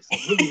ridiculous.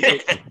 It's really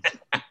ridiculous.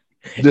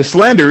 The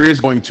slander is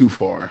going too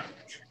far.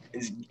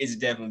 It's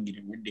definitely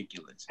getting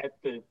ridiculous. At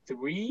the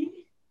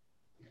 3,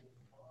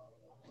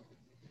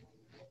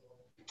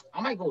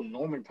 I might go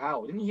Norman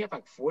Powell. Didn't he have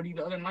like 40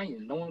 the other night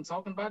and no one's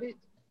talking about it?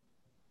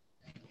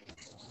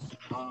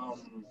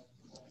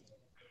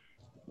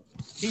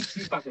 He's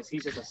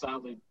just a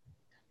solid,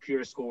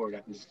 pure scorer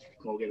that can just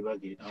go get a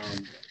bucket.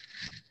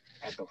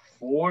 At the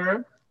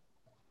 4,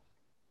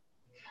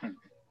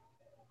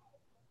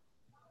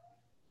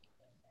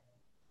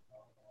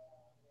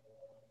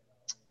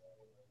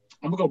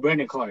 I'm gonna go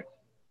Brandon Clark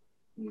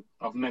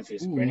of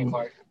Memphis. Ooh. Brandon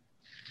Clark.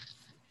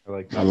 I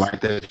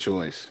like that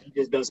choice. He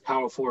just does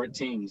power forward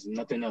teams,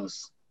 nothing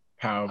else.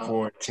 Power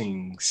forward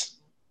teams.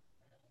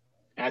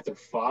 At the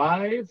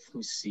 5,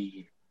 let's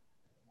see.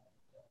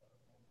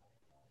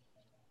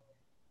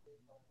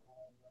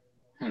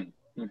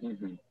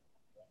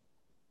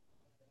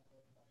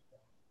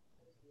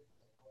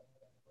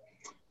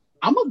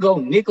 I'm gonna go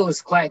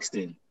Nicholas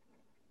Claxton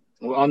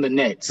on the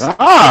Nets.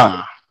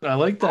 Ah, I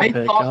like that pick.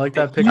 thought I like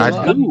that pick he a I was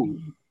lot. gonna do.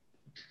 be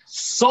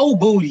so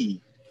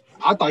booty.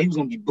 I thought he was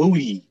gonna be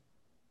booty,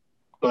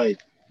 but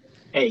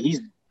hey,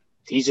 he's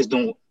just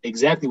doing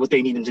exactly what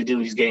they need him to do.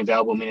 He's getting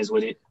valuable minutes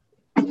with it.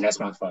 And that's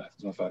my 5.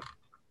 That's my 5.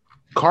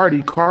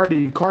 Cardi,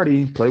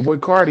 Playboy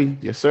Cardi,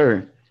 yes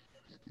sir.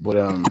 But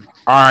all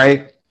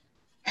right,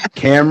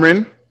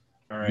 Cameron,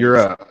 All right. you're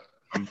up.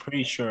 I'm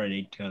pretty sure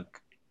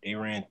they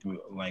ran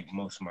through like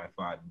most of my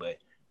 5, but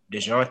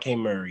DeJounte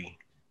Murray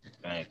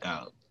back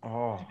out.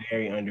 Oh,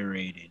 Very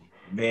underrated.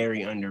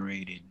 Very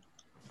underrated.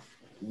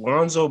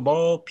 Lonzo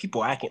Ball,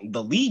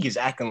 the league is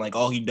acting like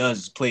all he does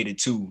is play the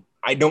 2.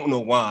 I don't know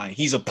why.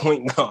 He's a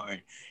point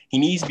guard. He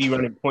needs to be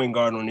running point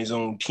guard on his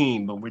own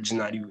team, but we're just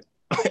not even.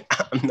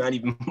 I'm not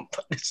even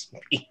about to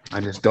speak.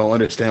 I just don't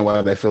understand why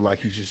they feel like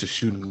he's just a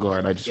shooting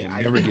guard. I just will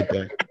never get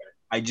that.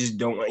 I just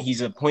don't.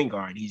 He's a point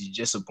guard. He's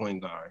just a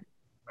point guard.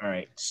 All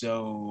right.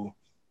 So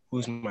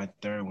who's my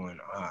third one?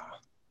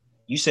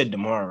 You said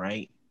DeMar,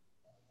 right?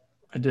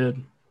 I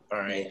did. All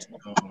right.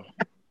 So,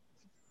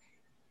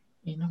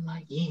 And I'm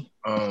like, yeah.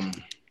 I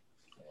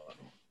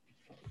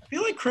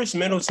feel like Chris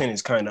Middleton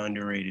is kind of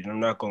underrated. I'm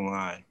not gonna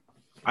lie.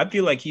 I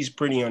feel like he's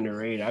pretty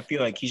underrated. I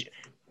feel like he's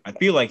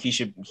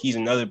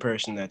another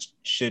person that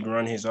should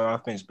run his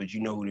offense, but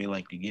you know who they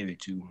like to give it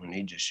to, and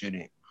they just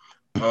shouldn't.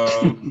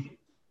 All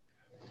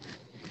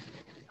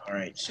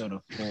right, so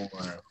the 4.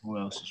 Who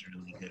else is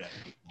really good at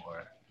the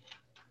 4?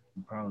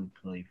 He probably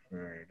play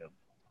for the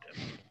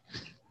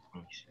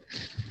let me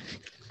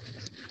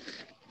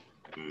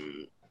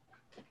see.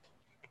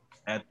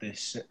 At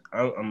this,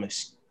 I'm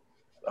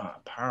a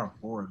power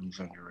forward who's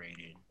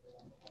underrated.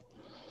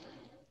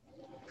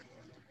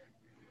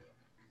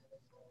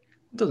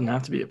 It doesn't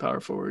have to be a power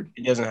forward.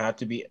 It doesn't have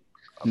to be.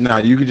 No,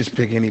 you could just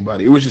pick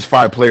anybody. It was just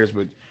 5 players,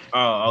 but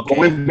Oh, okay.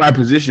 going by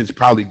position is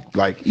probably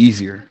like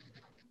easier.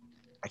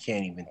 I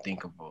can't even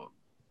think of a.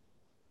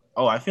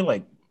 Oh, I feel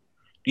like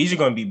these are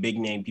going to be big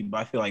name people.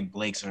 I feel like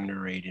Blake's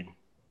underrated.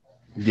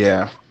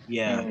 Yeah.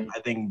 Yeah, I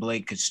think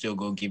Blake could still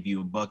go give you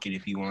a bucket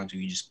if he wanted to.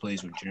 He just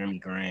plays with Jeremy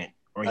Grant.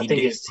 Or I he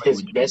think did play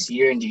his with best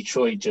year in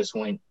Detroit just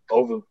went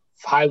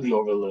highly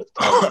overlooked.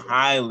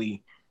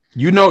 highly.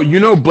 You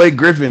know, Blake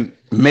Griffin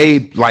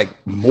made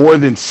like more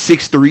than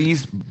 6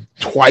 threes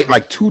twice,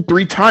 like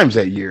 2-3 times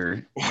that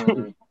year.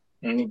 And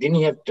didn't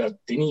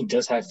he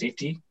just have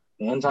 50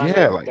 one time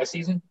that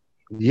season?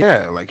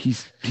 Yeah, like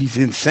he's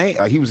insane.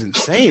 Like he was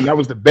insane. That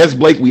was the best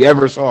Blake we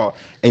ever saw,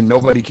 and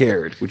nobody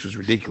cared, which was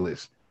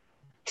ridiculous.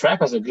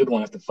 Trap has a good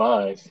one at the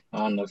 5. I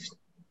don't know.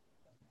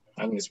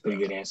 I think it's a pretty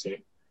good answer.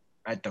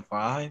 At the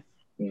 5?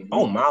 Mm-hmm.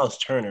 Oh, Miles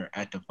Turner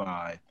at the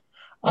 5.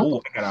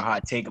 Oh, I got a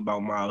hot take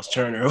about Miles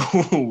Turner.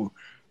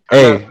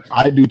 Hey,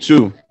 I do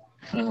too.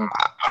 Mm-hmm.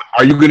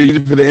 Are you going to use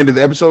it for the end of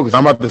the episode? Because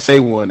I'm about to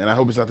say one, and I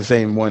hope it's not the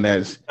same one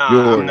as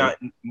yours. I'm not.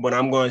 What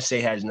I'm going to say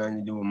has nothing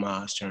to do with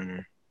Miles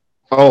Turner.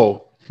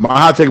 Oh, my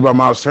hot take about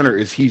Miles Turner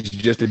is he's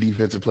just a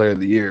defensive player of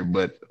the year,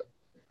 but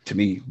to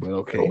me, but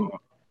okay.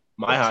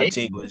 My hot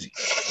take was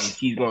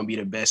he's going to be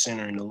the best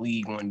center in the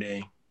league one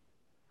day.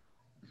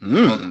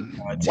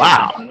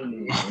 Wow.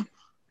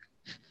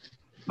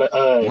 But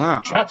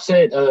Trap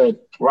said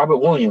Robert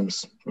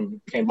Williams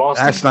from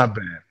Boston. That's not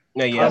bad.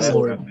 No, yeah, that's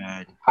not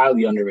bad.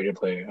 Highly underrated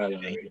player.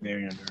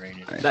 Very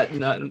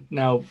underrated.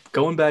 Now,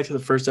 going back to the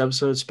first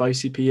episode,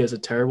 Spicy P has a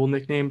terrible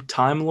nickname.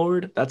 Time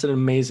Lord, that's an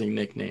amazing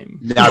nickname.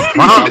 I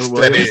promise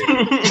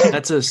that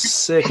that's a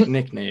sick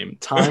nickname.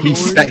 Time Lord.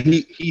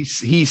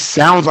 He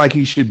sounds like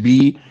he should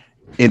be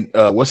in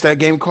what's that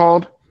game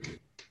called?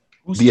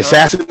 The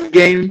Assassin's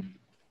game.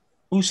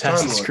 Who's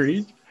Assassin's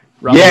Creed?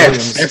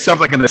 Yes, that sounds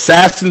like an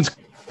Assassin's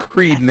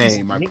Creed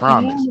name. I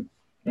promise.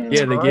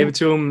 Yeah, they gave it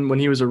to him when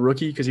he was a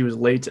rookie because he was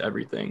late to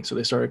everything. So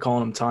they started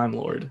calling him Time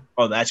Lord.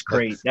 Oh, that's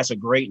great. That's a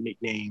great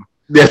nickname.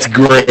 That's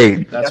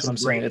great. That's what I'm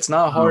saying. It's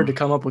not hard to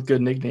come up with good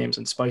nicknames,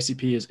 and Spicy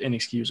P is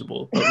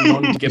inexcusable. But we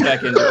wanted to get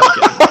back into it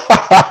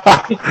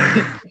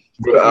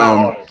again.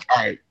 All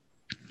right.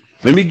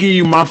 Let me give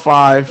you my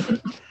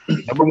 5.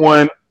 Number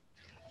 1,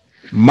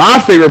 my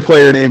favorite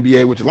player in the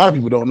NBA, which a lot of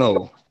people don't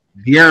know,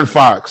 De'Aaron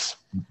Fox.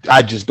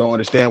 I just don't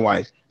understand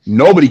why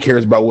nobody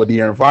cares about what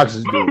De'Aaron Fox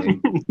is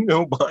doing.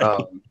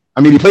 Nobody.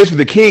 I mean, he plays for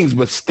the Kings,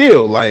 but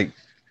still, like,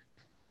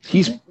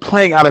 he's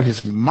playing out of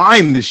his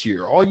mind this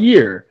year, all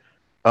year.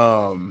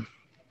 I'm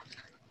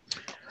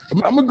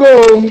gonna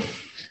go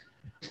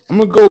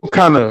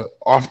kind of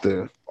off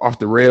the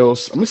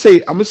rails.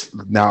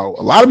 Now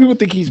a lot of people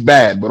think he's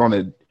bad, but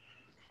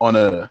on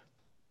a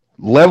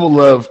level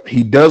of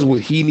he does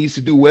what he needs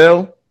to do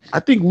well, I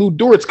think Lou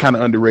Dort's kind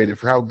of underrated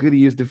for how good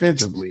he is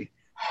defensively.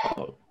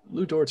 Oh,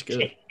 Lou Dort's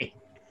good.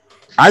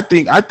 I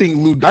think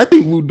Lou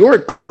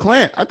Dort,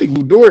 Clint. I think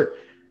Lou Dort.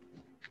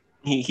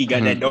 He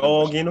got that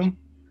dog in him.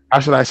 How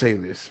should I say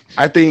this?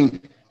 I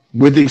think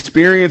with the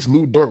experience,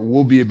 Lou Dort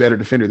will be a better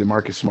defender than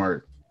Marcus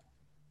Smart.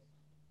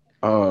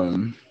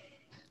 At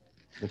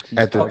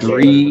the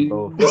 3.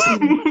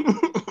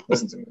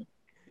 Listen to me.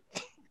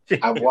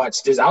 I've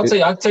watched this. I'll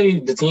tell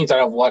you the teams that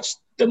I've watched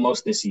the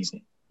most this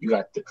season.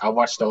 I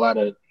watched a lot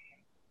of.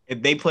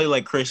 If they play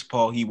like Chris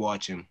Paul, he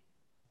watch him.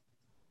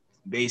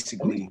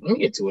 Basically, Let me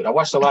get to it. I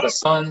watched a lot of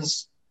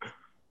Suns,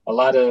 a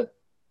lot of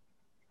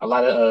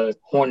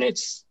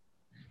Hornets.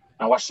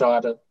 I watched a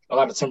lot of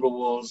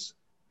Timberwolves,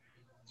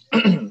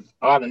 a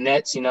lot of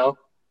Nets, and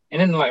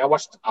then I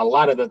watched a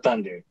lot of the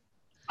Thunder.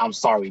 I'm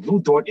sorry, Lou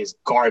Dort is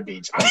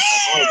garbage. I'm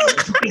sorry,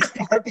 he's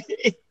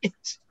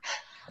garbage.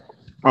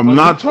 I'm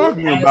not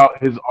talking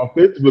about his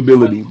offensive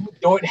ability. Lou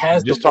Dort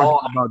has the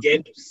ball.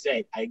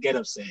 I get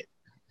upset.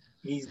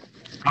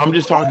 I'm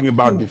just talking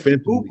about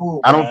defensively.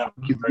 I don't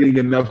think he's getting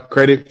enough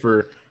credit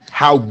for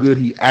how good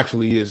he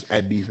actually is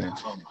at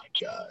defense. Oh my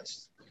gosh.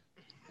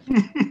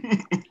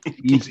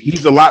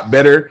 He's a lot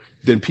better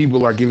than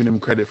people are giving him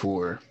credit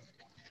for.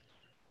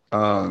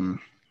 At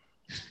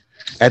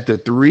the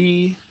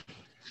 3,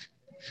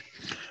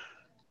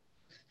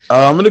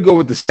 I'm going to go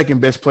with the second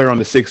best player on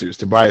the Sixers,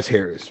 Tobias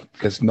Harris,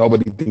 because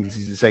nobody thinks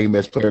he's the second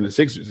best player on the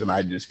Sixers, and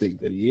I just think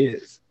that he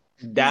is.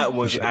 That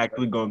was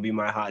actually going to be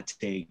my hot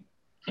take.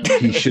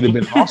 He should have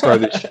been an all-star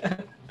this year.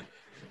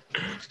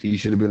 He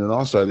should have been an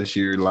all-star this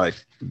year. Like,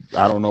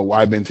 I don't know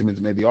why Ben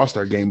Simmons made the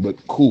all-star game, but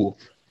cool.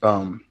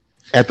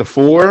 At the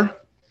 4,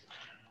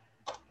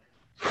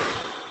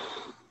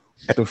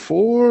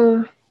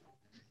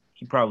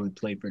 he probably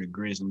played for the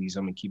Grizzlies.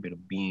 I'm gonna keep it a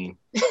bean.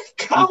 He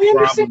probably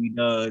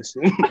does.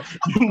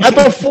 At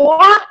the 4,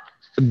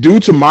 due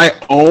to my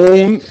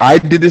own, I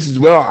did this as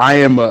well.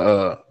 I'm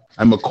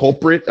a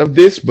culprit of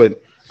this,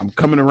 but I'm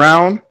coming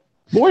around.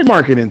 Boy,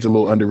 Markkanen's a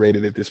little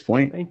underrated at this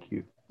point. Thank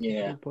you.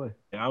 Yeah.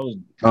 I was.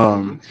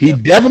 He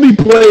definitely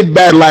played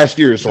bad last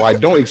year, so I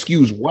don't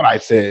excuse what I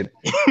said.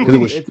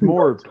 It's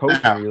more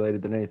coaching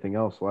related than anything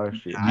else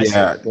last year.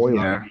 Yeah.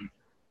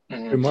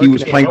 Mm-hmm. He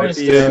was playing at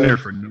center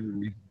for no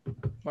reason.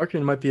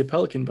 Markkanen might be a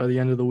Pelican by the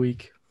end of the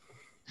week.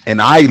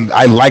 And I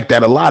like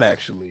that a lot,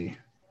 actually.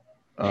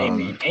 Hey,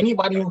 man,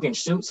 anybody who can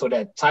shoot so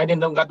that tight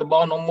end don't got the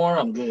ball no more,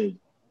 I'm good.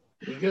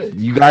 You're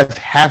good. You guys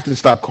have to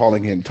stop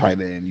calling him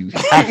tight end. You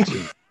have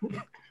to.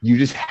 You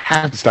just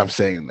have to stop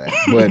saying that.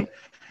 But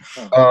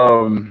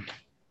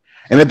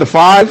and at the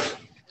 5,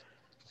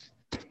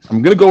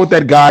 I'm gonna go with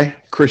that guy,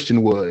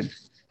 Christian Wood.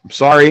 I'm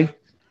sorry.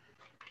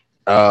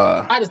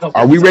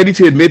 Are we ready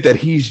to admit that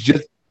he's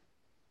just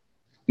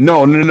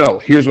No.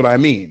 Here's what I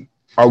mean.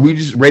 Are we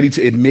just ready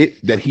to admit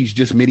that he's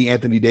just mini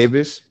Anthony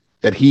Davis?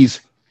 That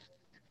is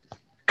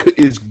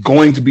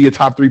going to be a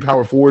top 3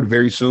 power forward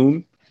very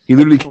soon? He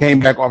literally came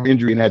back off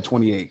injury and had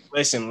 28.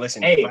 Listen.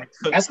 Hey,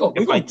 let's go.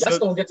 Let's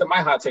go get to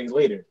my hot takes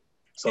later.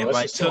 So if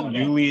I took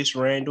Julius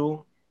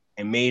Randle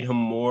and made him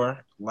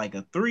more like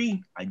a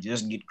 3, I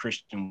just get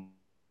Christian.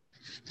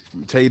 I'm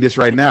gonna tell you this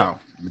right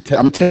now.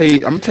 I'm gonna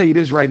tell you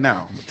this right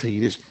now.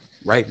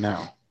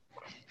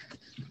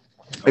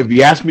 If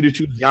you ask me to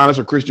choose Giannis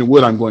or Christian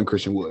Wood, I'm going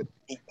Christian Wood.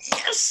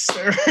 Yes,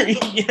 sir.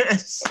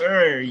 Yes,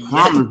 sir. Yes,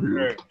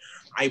 sir.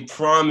 I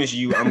promise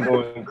you, I'm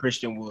going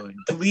Christian Wood.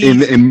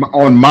 Please.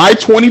 On my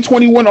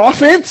 2021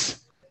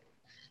 offense,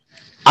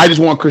 I just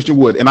want Christian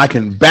Wood, and I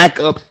can back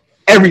up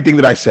everything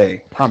that I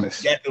say.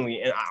 Promise.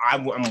 Definitely, and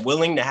I'm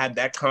willing to have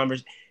that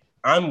conversation.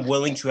 I'm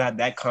willing to have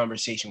that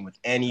conversation with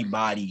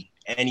anybody.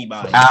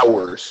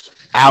 Hours.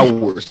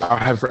 I'll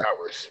have for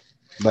hours.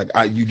 Like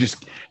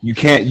you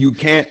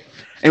can't.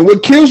 And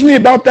what kills me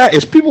about that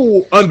is people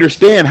will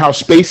understand how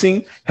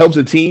spacing helps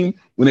a team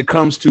when it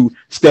comes to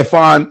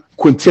Stephon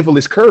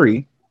Quintiferous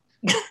Curry.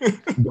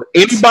 But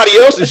anybody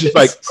else is just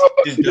like,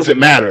 it doesn't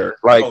matter.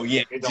 Like,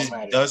 it just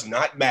does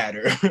not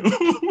matter.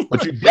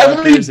 But you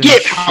definitely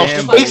get how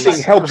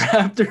spacing helps.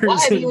 Why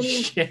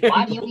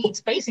do you need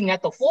spacing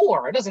at the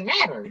 4? It doesn't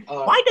matter.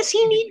 Why does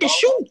he need to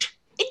shoot?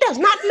 It does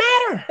not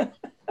matter.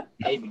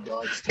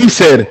 He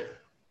said,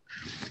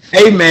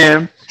 "Hey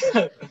man,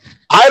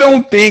 I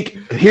don't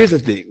think. Here's the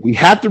thing: we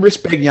have to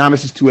respect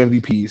Giannis's 2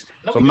 MVPs.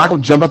 So I'm not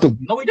gonna jump out the.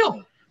 No, we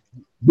don't.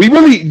 We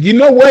really, you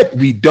know what?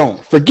 We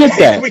don't. Forget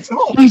that.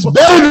 He's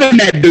better than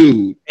that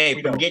dude.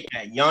 Hey, forget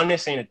that.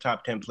 Giannis ain't a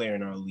top 10 player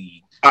in our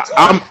league.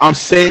 I'm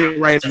saying it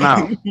right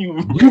now.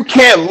 You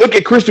can't look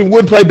at Christian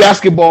Wood play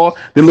basketball,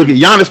 then look at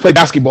Giannis play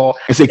basketball,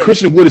 and say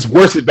Christian Wood is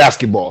worse at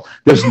basketball.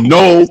 There's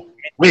no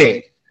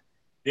way.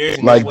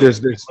 There's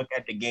look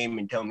at the game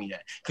and tell me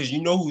that. Because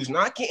you know who's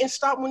not getting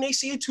stopped when they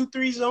see a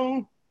 2-3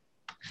 zone?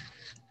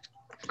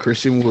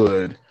 Christian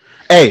Wood.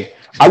 Hey,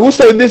 I will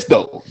say this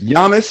though.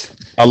 Giannis,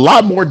 a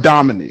lot more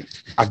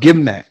dominant. I'll give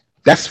him that.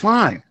 That's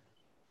fine.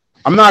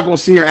 I'm not going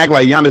to sit here and act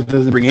like Giannis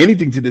doesn't bring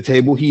anything to the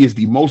table. He is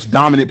the most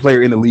dominant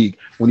player in the league.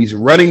 When he's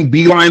running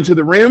beeline to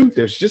the rim,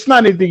 there's just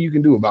not anything you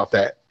can do about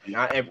that.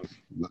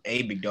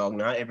 Big dog,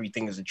 not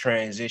everything is a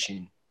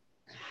transition.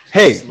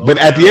 Hey, but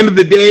at the end of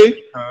the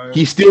day,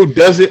 he still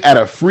does it at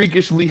a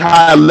freakishly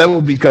high level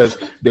because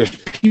there's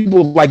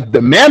people like the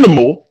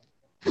Manimal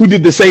who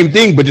did the same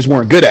thing but just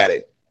weren't good at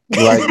it.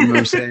 Like, you know what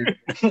I'm saying?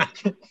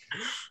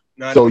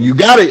 So you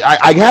got it.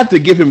 I have to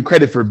give him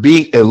credit for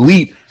being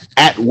elite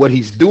at what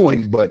he's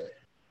doing, but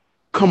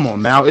come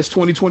on now, it's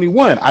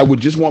 2021. I would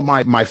just want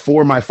my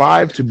 4, my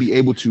 5 to be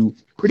able to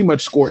pretty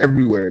much score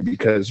everywhere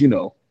because, you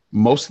know,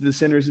 most of the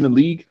centers in the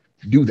league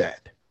do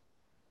that.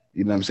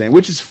 You know what I'm saying?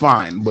 Which is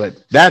fine,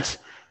 but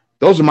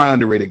those are my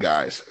underrated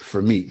guys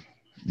for me.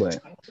 But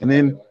and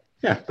then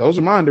those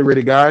are my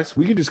underrated guys.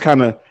 We can just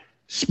kind of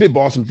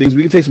spitball some things.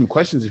 We can take some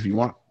questions if you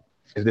want.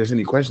 If there's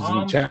any questions in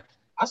the chat.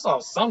 I saw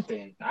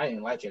something. I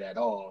didn't like it at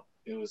all.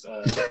 It was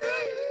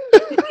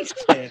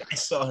I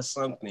saw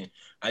something.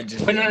 I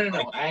just. But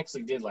no. I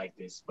actually did like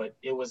this, but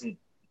it wasn't.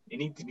 It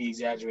needed to be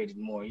exaggerated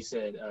more. He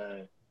said,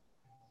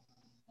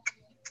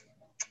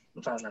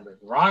 I'm trying to remember.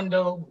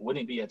 Rondo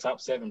wouldn't be a top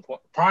 7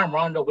 point. Prime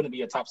Rondo wouldn't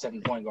be a top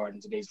 7 point guard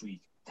in today's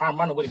league. Prime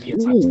Rondo wouldn't be a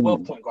top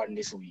 12 point guard in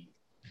this league.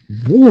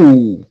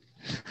 Woo.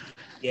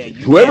 Yeah.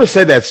 Whoever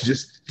said that's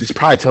just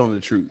probably telling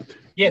the truth.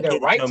 Yeah, they're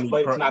right,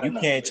 but it's not you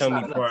enough. Can't tell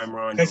me Prime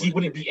Rondo because he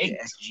wouldn't be 8.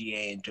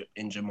 SGA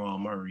and Jamal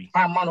Murray.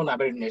 Prime Rondo not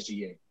better than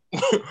SGA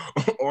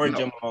or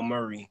Jamal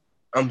Murray.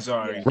 I'm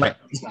sorry. Right.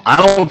 I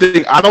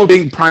don't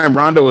think Prime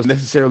Rondo is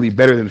necessarily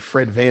better than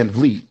Fred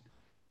VanVleet.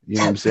 You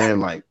know what I'm saying?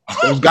 Like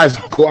those guys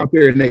go out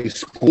there and they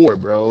score,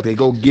 bro. They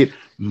go get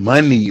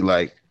money.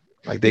 Like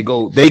they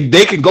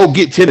can go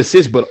get 10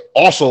 assists, but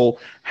also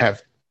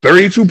have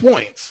 32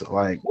 points.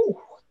 Like,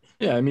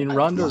 yeah, I mean,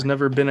 Rondo's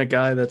never been a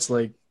guy that's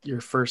like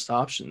your first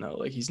option though.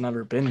 Like he's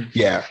never been.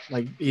 Yeah.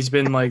 Like he's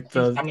been like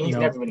he's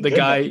never been the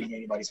guy.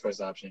 Anybody's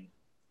first option.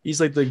 He's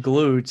like the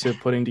glue to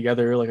putting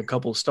together like a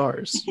couple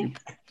stars.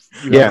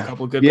 You have a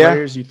couple good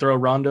players. You throw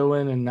Rondo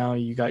in, and now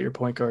you got your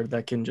point guard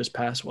that can just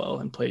pass well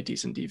and play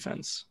decent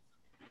defense.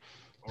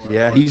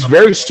 He's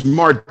very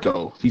smart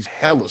though. He's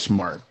hella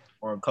smart.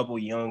 Or a couple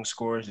young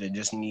scorers that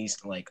just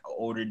needs like an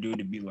older dude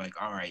to be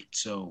like, all right,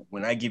 so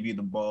when I give you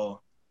the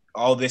ball,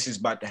 all this is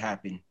about to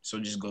happen. So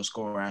just go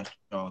score after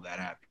all that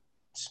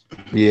happens.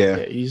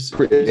 Yeah, he's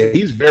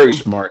very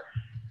smart.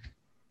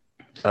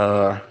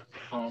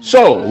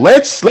 So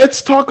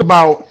let's talk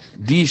about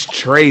these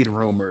trade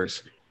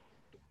rumors,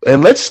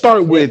 and let's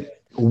start with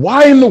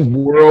why in the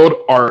world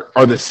are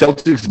the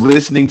Celtics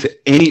listening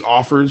to any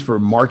offers for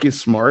Marcus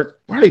Smart?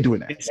 Why are they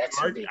doing that?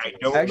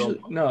 I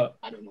don't know.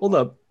 Hold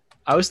up.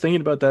 I was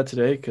thinking about that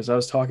today because I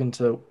was talking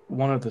to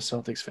one of the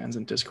Celtics fans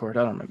in Discord.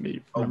 I don't remember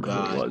who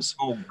it was.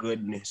 Oh,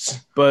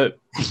 goodness. But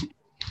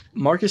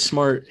Marcus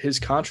Smart, his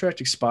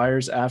contract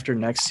expires after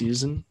next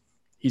season.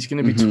 He's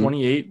going to be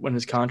 28 when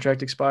his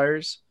contract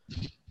expires.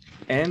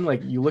 And,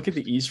 like, you look at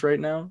the East right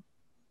now,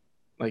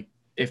 like,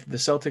 if the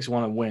Celtics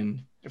want to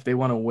win, if they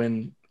want to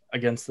win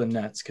against the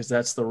Nets, because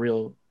that's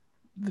the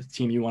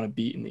team you want to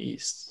beat in the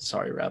East.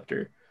 Sorry,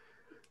 Raptor.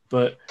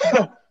 But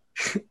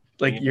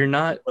like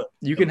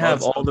you can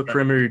have all the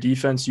perimeter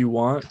defense you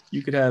want.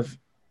 You could have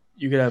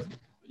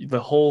the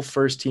whole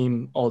first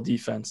team all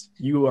defense.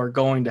 You are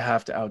going to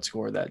have to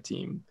outscore that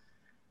team.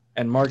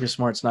 And Marcus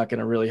Smart's not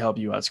going to really help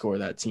you outscore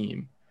that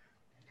team.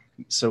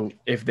 So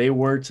if they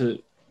were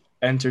to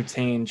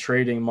entertain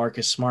trading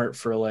Marcus Smart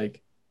for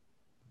like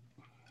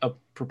a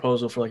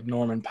proposal for like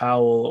Norman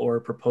Powell or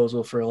a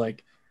proposal for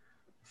like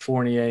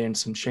Fournier and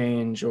some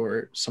change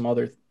or some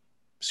other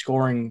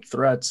scoring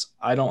threats,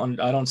 I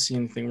don't see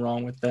anything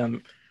wrong with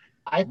them.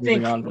 I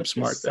think on from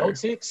Smart the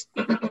Celtics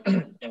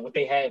and what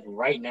they have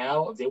right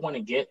now, if they want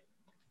to get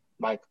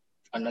like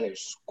another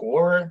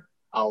scorer,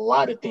 a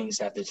lot of things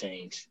have to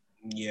change.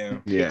 Yeah.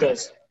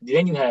 Because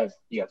then you have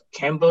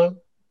Kemba,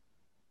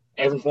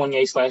 Evan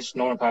Fournier /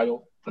 Norman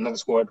Powell, another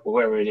scorer,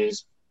 whoever it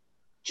is,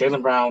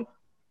 Jaylen Brown,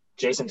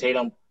 Jason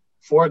Tatum,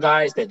 4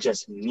 guys that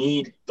just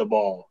need the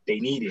ball. They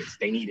need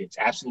it.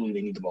 Absolutely,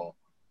 they need the ball.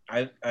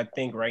 I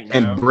think right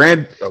now. And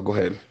go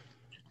ahead.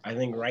 I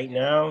think right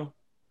now,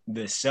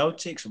 the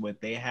Celtics,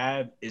 what they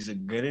have is a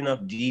good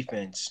enough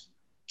defense.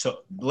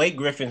 So Blake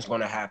Griffin's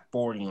going to have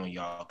 40 on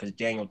y'all because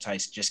Daniel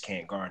Tice just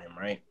can't guard him,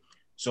 right?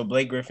 So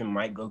Blake Griffin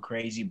might go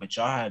crazy, but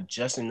y'all have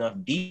just enough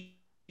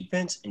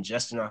defense and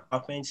just enough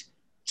offense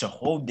to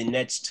hold the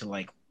Nets to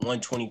like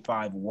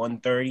 125,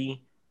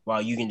 130,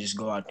 while you can just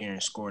go out there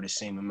and score the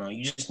same amount.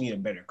 You just need a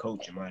better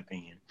coach, in my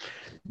opinion.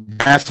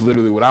 That's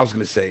literally what I was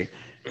going to say.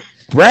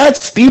 Brad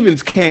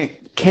Stevens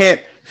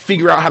can't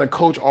figure out how to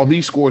coach all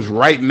these scores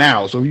right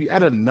now. So if you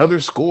add another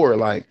score,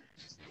 like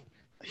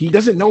he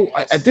doesn't know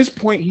at this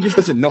point, he just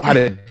doesn't know how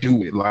to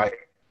do it.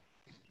 Like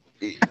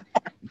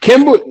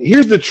Kemba,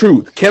 here's the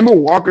truth. Kemba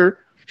Walker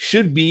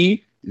should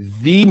be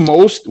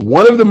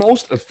one of the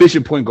most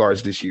efficient point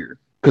guards this year.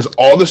 Because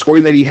all the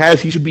scoring that he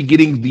has, he should be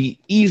getting the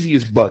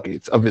easiest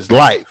buckets of his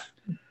life.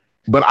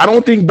 But I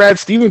don't think Brad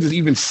Stevens is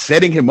even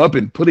setting him up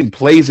and putting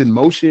plays in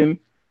motion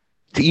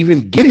to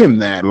even get him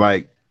that.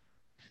 Like,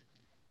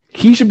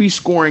 he should be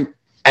scoring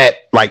at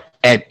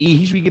E.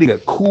 He should be getting a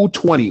cool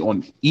 20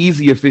 on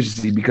easy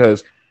efficiency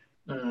because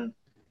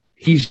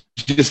he's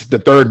just the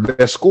third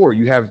best scorer.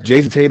 You have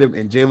Jason Tatum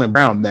and Jaylen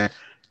Brown that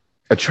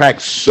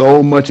attract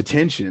so much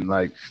attention.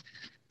 Like,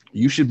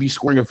 you should be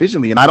scoring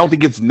efficiently. And I don't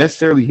think it's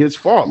necessarily his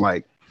fault.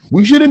 Like,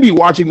 we shouldn't be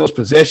watching those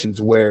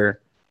possessions where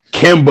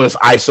Kemba's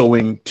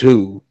ISOing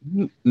too,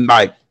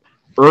 like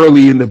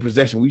early in the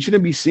possession. We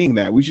shouldn't be seeing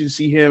that. We should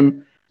see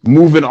him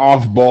moving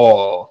off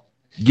ball,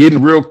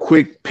 getting real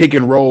quick pick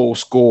and roll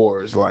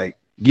scores, like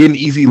getting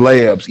easy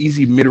layups,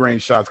 easy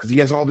mid-range shots because he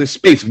has all this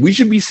space. We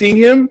should be seeing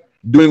him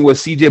doing what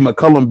CJ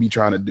McCollum be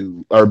trying to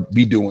do or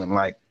be doing,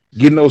 like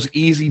getting those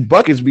easy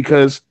buckets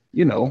because,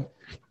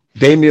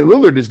 Damian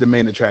Lillard is the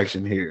main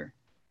attraction here.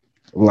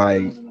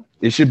 Like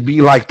it should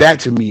be like that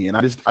to me. And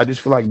I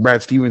just feel like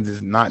Brad Stevens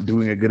is not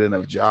doing a good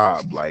enough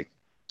job. Like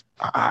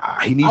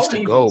he needs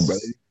to go, bro.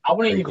 I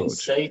wouldn't Great even coach.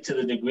 say to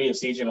the degree of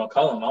CJ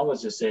McCollum. I would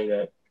just say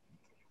that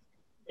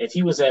if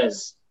he was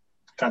as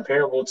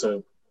comparable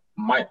to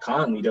Mike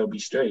Conley, they'll be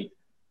straight.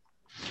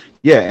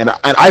 Yeah, and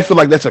I feel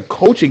like that's a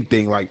coaching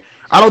thing. Like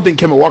I don't think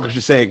Kemba Walker's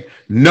just saying,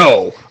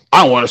 no,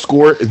 I want to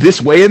score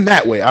this way and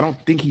that way. I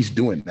don't think he's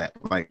doing that.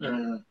 Like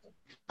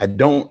I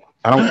don't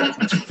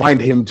find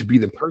him to be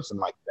the person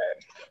like that.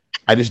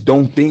 I just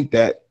don't think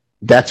that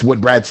that's what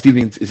Brad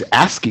Stevens is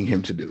asking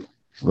him to do.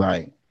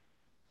 Like,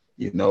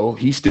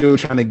 he's still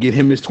trying to get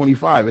him his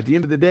 25. At the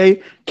end of the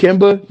day,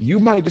 Kemba, you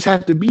might just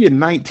have to be a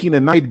 19 a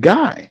night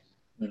guy.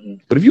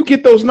 But if you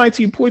get those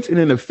 19 points in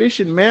an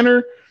efficient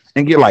manner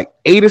and get like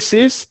 8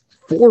 assists,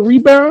 4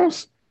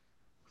 rebounds,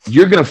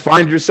 you're going to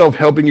find yourself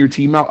helping your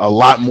team out a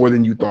lot more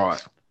than you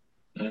thought.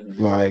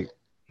 Like,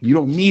 you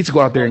don't need to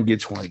go out there and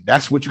get 20.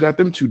 That's what you got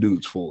them 2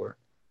 dudes for.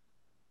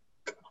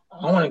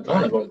 I want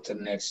to go to the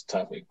next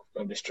topic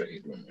of the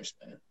trade rumors,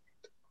 man.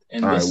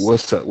 And all right,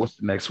 what's the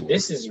next one?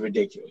 This is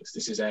ridiculous.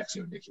 This is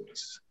actually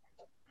ridiculous.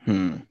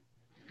 In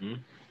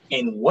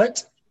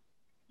what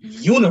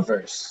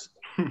universe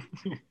do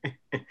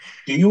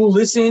you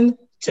listen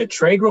to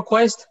trade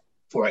requests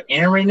for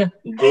Aaron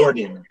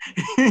Gordon?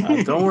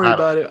 Don't worry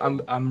about it.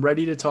 I'm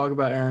ready to talk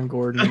about Aaron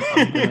Gordon.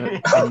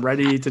 I'm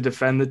ready to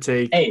defend the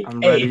take. Hey,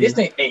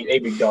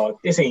 big dog.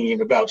 This ain't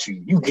even about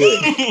you. You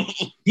good?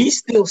 He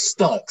still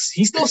sucks.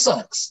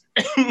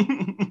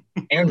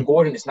 Aaron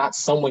Gordon is not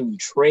someone you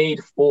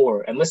trade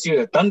for unless you're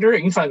the Thunder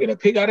and you trying to get a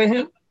pick out of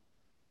him.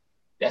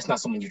 That's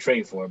not someone you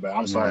trade for, bro.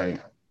 I'm sorry.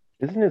 Right.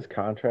 Isn't his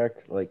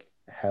contract like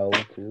hell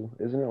too?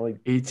 Isn't it like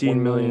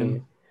 18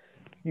 million?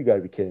 You gotta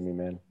be kidding me,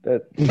 man.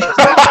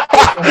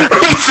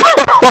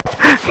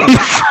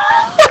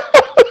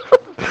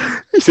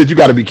 He said, "You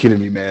got to be kidding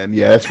me, man."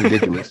 Yeah, that's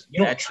ridiculous.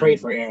 You don't trade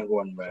for Aaron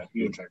Gordon, bro.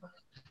 You don't trade for him.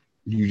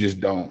 You just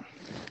don't.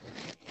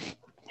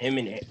 Him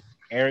and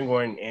Aaron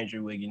Gordon and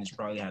Andrew Wiggins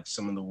probably have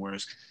some of the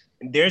worst.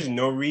 There's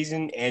no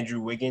reason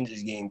Andrew Wiggins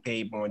is getting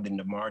paid more than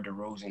DeMar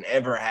DeRozan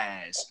ever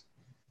has.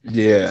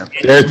 Yeah,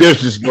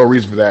 there's just no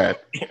reason for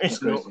that.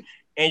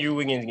 Andrew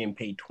Wiggins getting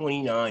paid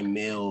 $29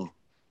 million.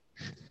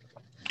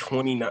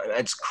 29.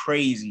 That's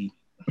crazy.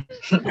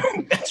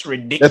 That's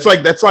ridiculous.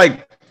 That's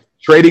like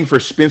trading for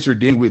Spencer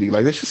Dinwiddie.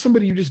 Like that's just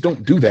somebody you just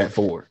don't do that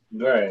for.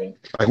 Right.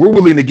 Like we're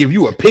willing to give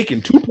you a pick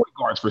and 2 point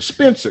guards for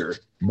Spencer.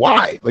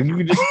 Why? Like you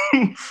can just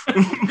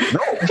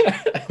no.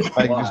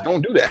 Like just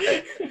don't do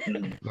that.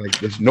 Like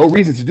there's no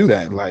reason to do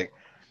that. Like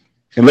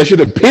unless you're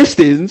the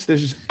Pistons,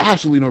 there's just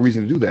absolutely no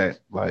reason to do that.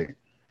 Like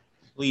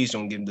please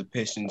don't give the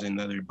Pistons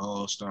another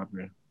ball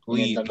stopper.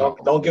 Please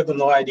don't give them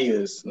no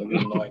ideas. Don't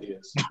give them no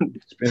ideas.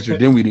 Spencer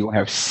Dinwiddie will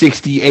have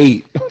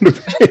 68 on the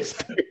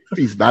Pistons.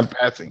 He's not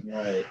passing.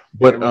 Right.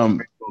 But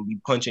gonna be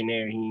punching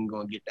there. He ain't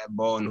gonna get that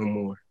ball no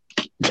more.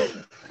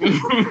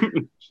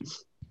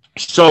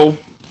 So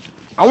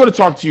I want to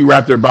talk to you,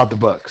 Raptor, about the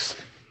Bucks.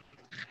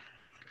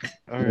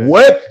 Right.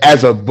 What,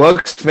 as a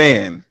Bucks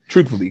fan,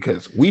 truthfully,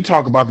 because we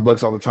talk about the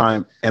Bucks all the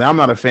time, and I'm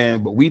not a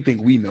fan, but we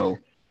think we know.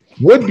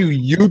 What do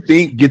you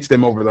think gets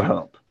them over the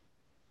hump?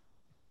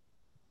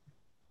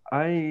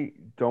 I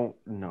don't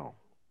know.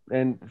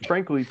 And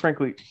frankly,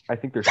 I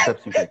think there's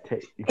steps you can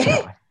take.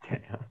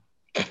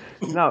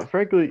 No,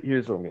 frankly,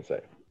 here's what I'm going to say.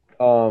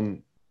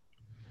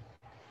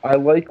 I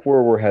like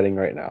where we're heading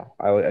right now.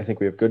 I think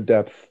we have good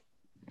depth.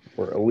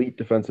 We're elite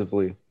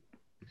defensively.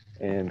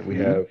 And we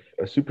have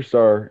a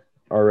superstar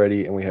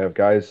already, and we have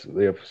guys,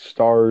 they have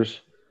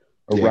stars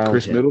around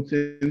Chris him.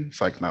 Middleton. It's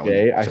like, not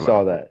okay, I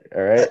saw that.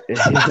 All right.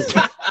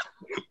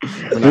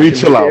 Let me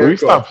chill out. Let me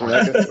stop. We're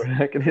not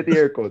going to hit the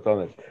air quotes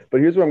on this. But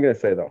here's what I'm going to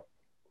say, though.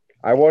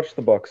 I watched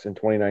the Bucks in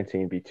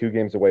 2019 be 2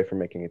 games away from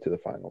making it to the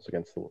finals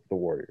against the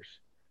Warriors.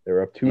 They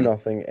were up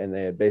 2-0, and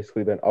they had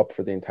basically been up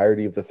for the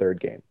entirety of the third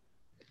game.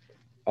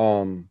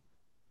 And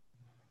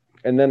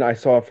then I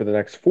saw for the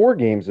next 4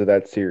 games of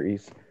that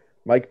series,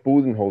 Mike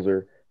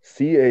Budenholzer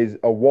see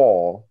a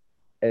wall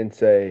and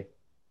say,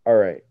 all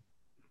right,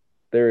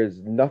 there is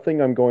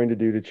nothing I'm going to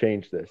do to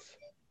change this.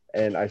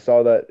 And I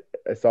saw that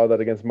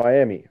against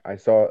Miami. I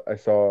saw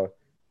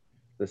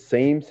the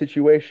same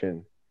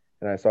situation,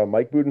 and I saw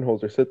Mike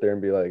Budenholzer sit there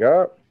and be like,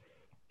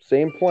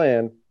 same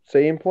plan.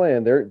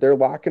 They're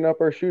locking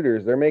up our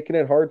shooters. They're making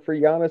it hard for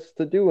Giannis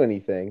to do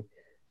anything.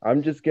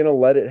 I'm just gonna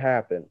let it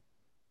happen.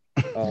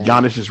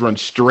 Giannis just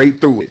runs straight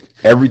through it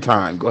every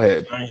time. Go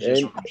ahead. Giannis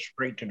just runs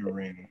straight to the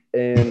rim.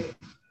 And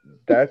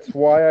that's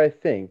why I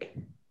think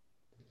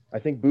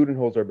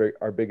Budenholzer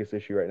our biggest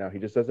issue right now. He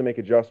just doesn't make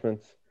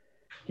adjustments.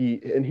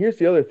 And here's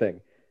the other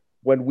thing.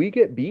 When we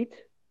get beat,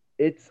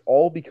 it's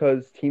all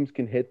because teams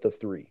can hit the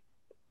 3.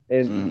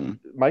 And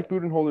Mike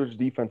Budenholzer's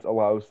defense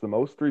allows the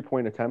most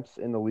 3-point attempts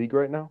in the league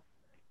right now.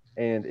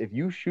 And if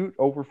you shoot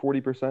over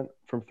 40%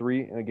 from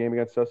 3 in a game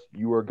against us,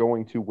 you are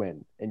going to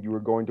win. And you are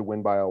going to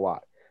win by a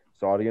lot.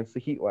 Saw it against the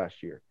Heat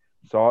last year.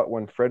 Saw it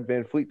when Fred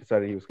VanVleet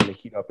decided he was going to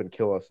heat up and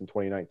kill us in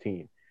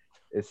 2019.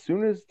 As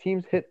soon as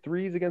teams hit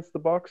threes against the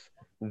Bucks,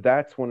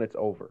 that's when it's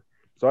over.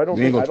 So I don't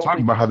We ain't think gonna talk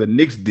about how the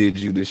Knicks did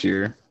you this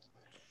year.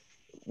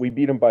 we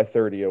beat them by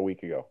 30 a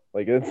week ago.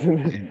 Like it's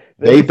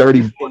They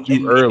 30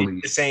 you early.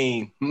 The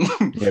same. Yeah,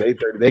 they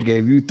 30. They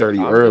gave you 30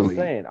 I'm early.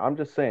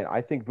 just saying.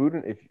 I think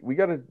if you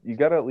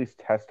gotta at least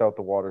test out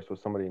the waters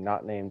with somebody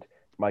not named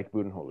Mike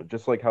Budenholzer,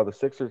 just like how the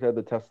Sixers had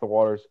to test the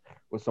waters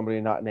with somebody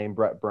not named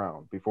Brett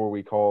Brown before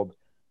we called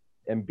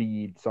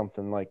Embiid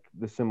something like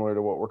similar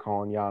to what we're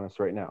calling Giannis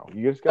right now.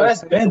 You just got.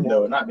 That's Ben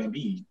though, not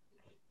Embiid.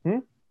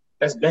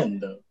 That's Ben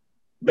though.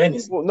 Ben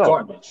is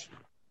garbage.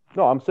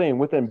 No, I'm saying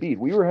with Embiid,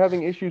 we were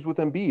having issues with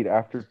Embiid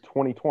after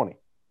 2020.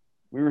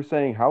 We were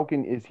saying,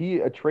 is he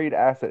a trade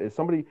asset? Is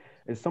somebody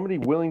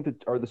willing to?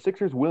 Are the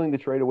Sixers willing to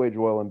trade away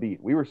Joel Embiid?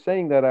 We were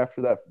saying that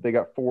after that they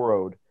got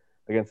 4-0'd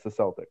against the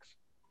Celtics.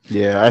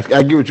 Yeah,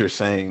 I get what you're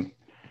saying.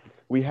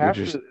 We have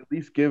to at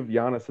least give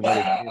Giannis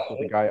another chance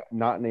with a guy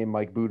not named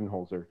Mike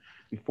Budenholzer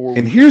before.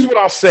 And here's what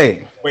I'll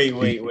say.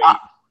 Wait.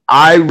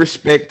 I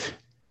respect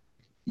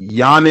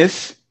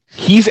Giannis.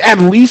 He's at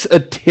least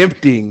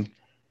attempting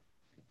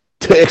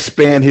to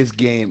expand his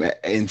game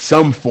in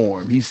some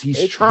form. He's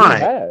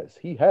trying.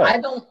 He has. I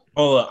don't.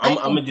 Hold on.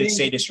 I'm gonna just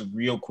say this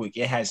real quick.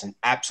 It has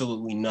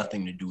absolutely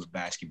nothing to do with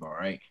basketball,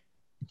 right?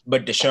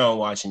 But Deshaun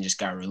Watson just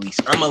got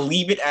released. I'm gonna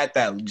leave it at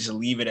that. Just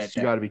leave it at that.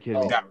 You gotta be kidding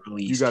me. He got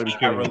released. You gotta be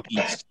kidding me.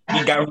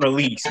 He got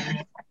released.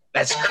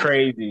 That's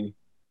crazy.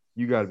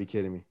 You gotta be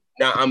kidding me.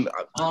 Now I'm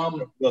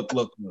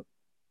look.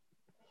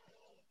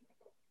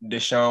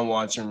 Deshaun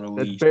Watson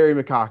released. That's Barry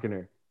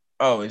McCockiner.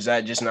 Oh, is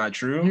that just not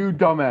true? You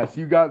dumbass.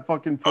 You got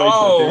fucking played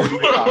by Barry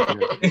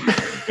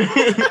McCockiner.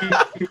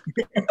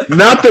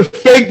 Not the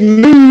fake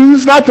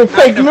news. Not the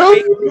fake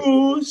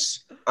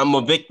news. I'm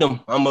a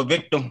victim.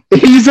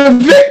 He's a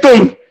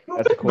victim.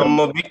 That's a clip. I'm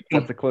a victim.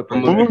 That's a clip.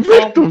 I'm a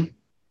victim.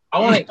 I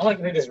want to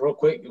say this real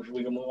quick if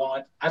we can move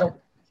on. I don't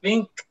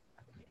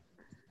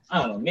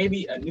know.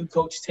 Maybe a new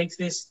coach takes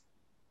this.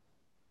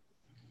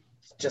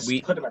 Just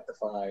put him at the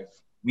 5.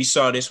 We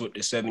saw this with the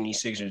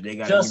 76ers. They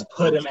got just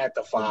put him at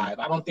the 5.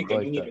 I don't think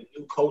that you need a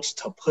new coach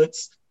to put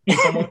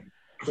someone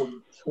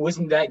who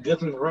isn't that good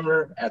from the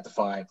perimeter at the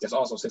 5. That's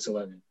also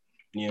 6'11".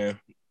 Yeah.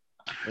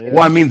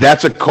 Well, I mean,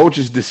 that's a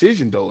coach's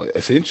decision, though.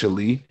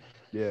 Essentially,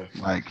 yeah.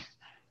 Like,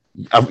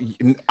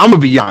 I'm gonna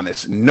be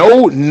honest.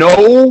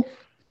 No.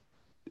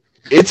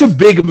 It's a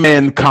big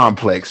man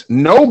complex.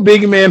 No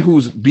big man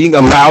who's being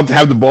allowed to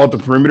have the ball at the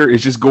perimeter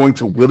is just going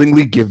to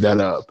willingly give that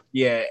up.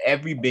 Yeah,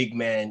 every big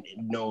man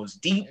knows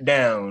deep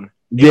down.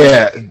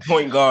 Yeah.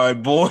 Point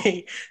guard,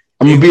 boy.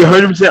 I'm going to be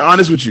 100%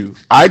 honest with you.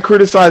 I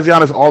criticize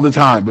Giannis all the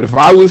time, but if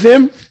I was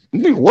him,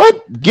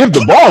 what? Give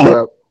the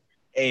ball up.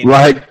 Hey,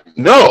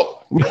 no.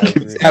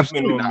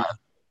 Absolutely not.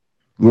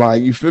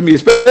 Like, you feel me?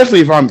 Especially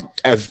if I'm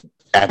as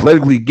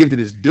athletically gifted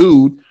as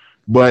dude.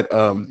 But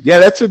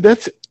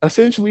that's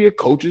essentially a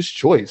coach's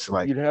choice.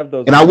 Like, you'd have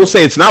those. And I will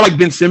say it's not like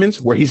Ben Simmons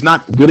where he's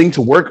not willing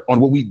to work on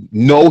what we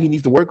know he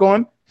needs to work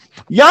on.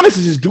 Giannis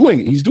is just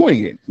doing it. He's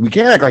doing it. We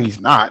can't act like he's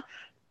not.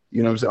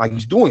 You know what I'm saying? Like,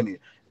 he's doing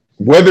it.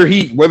 Whether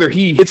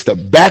he hits the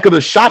back of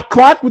the shot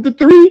clock with the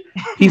 3,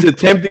 he's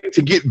attempting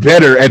to get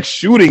better at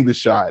shooting the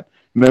shot.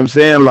 You know what I'm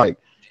saying? Like,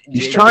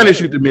 he's trying to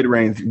shoot the mid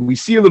range. We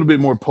see a little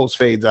bit more post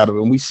fades out of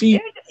him. We see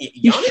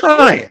he's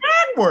trying.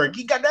 Work.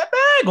 He got that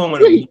bag on.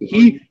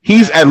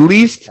 He's at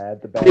least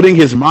putting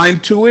his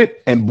mind to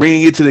it and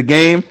bringing it to the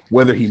game,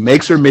 whether he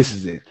makes or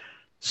misses it.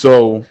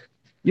 So,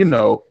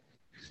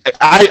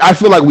 I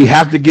feel like we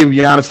have to give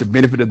Giannis the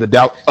benefit of the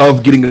doubt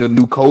of getting a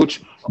new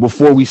coach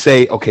before we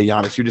say, okay,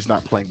 Giannis, you're just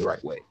not playing the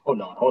right way.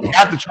 Hold on. We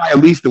have to try at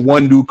least the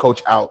one new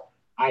coach out.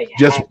 I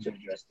have to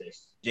address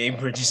this. Jay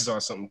Bridges saw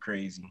something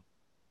crazy.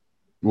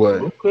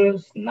 What?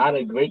 Luka's not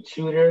a great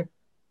shooter.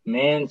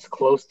 Man's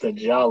close to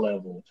jaw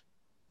level.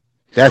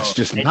 That's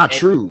just not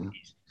true.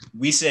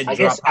 We said I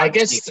guess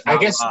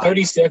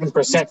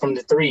 37% from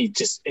the 3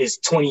 just is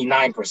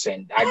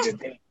 29%. I just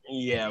think.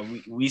 Yeah,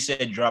 we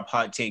said drop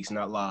hot takes,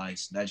 not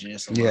lies. That's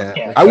just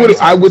I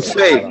would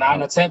say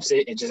 9 attempts.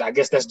 I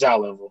guess that's jaw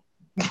level.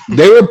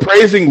 They were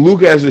praising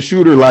Luka as a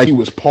shooter like he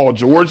was Paul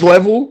George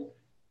level,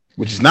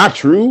 which is not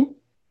true.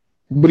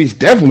 But he's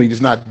definitely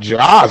just not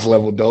Ja's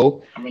level,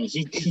 though. I mean,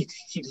 he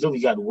literally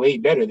got way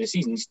better this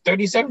season. He's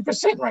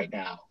 37% right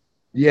now.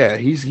 Yeah,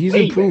 he's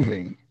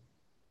improving. Better.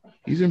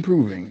 He's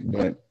improving,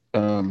 but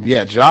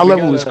Ja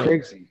level is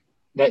crazy.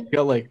 You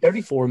got like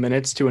 34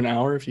 minutes to an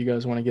hour if you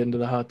guys want to get into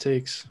the hot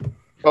takes.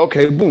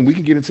 Okay, boom. We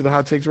can get into the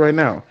hot takes right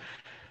now.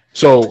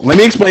 So let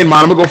me explain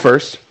mine. I'm going to go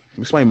first.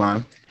 Explain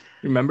mine.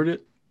 Remembered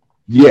it?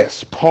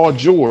 Yes, Paul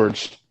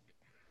George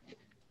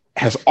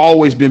has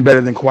always been better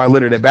than Kawhi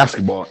Leonard at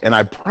basketball, and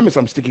I promise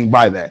I'm sticking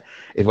by that.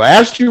 If I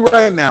asked you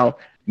right now,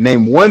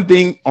 name one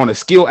thing on a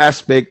skill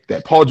aspect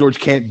that Paul George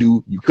can't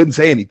do, you couldn't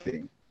say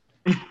anything.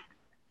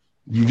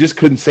 You just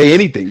couldn't say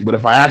anything. But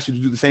if I asked you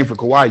to do the same for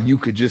Kawhi, you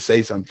could just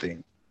say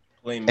something.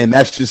 And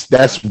that's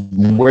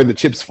where the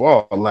chips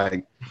fall.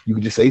 Like, you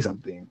could just say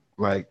something.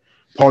 Like,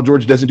 Paul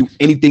George doesn't do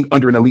anything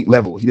under an elite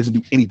level. He doesn't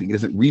do anything. He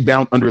doesn't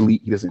rebound under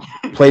elite. He doesn't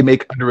play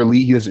make under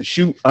elite. He doesn't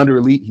shoot under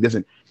elite. He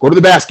doesn't go to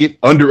the basket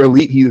under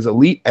elite. He is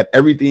elite at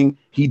everything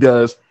he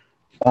does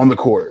on the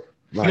court.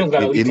 Like, he don't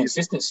got elite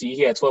consistency.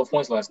 He had 12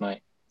 points last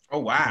night. Oh,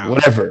 wow.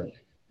 Whatever.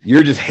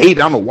 You're just hating.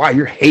 I don't know why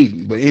you're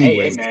hating, but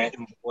anyway. Hey, man.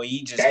 Boy,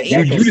 you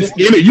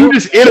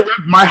just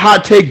interrupt my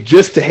hot take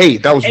just to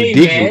hate. That was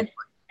ridiculous.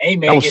 Hey,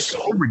 man. That was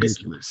so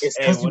ridiculous. It's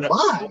because you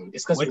lied.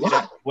 It's because you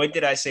lied. What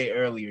did I say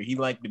earlier? He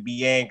liked to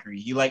be angry.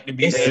 He liked to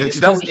be angry.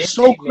 That was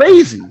so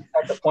crazy. You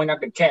have to point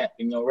out the cap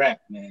in your rap,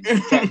 man.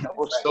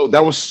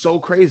 That was so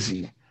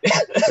crazy.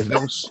 That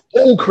was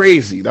so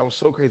crazy. That was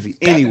so crazy.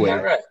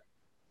 Anyway.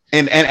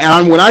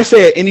 And when I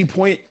say at any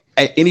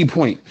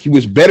point, he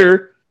was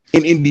better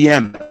in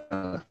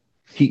Indiana.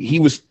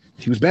 He was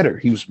better.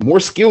 He was more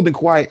skilled than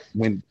Kawhi.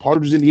 When Paul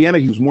was in Indiana,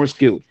 he was more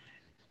skilled.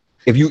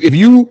 If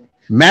you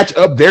match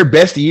up their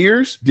best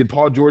years, did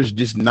Paul George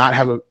just not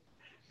have a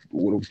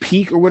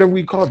peak or whatever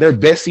we call it, their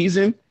best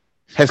season?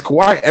 Has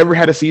Kawhi ever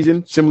had a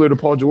season similar to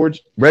Paul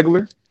George,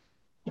 regular?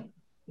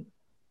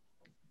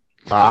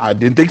 I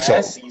didn't think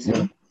so.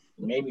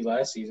 Maybe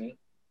last season.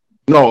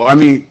 No, I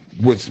mean,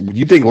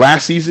 you think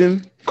last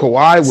season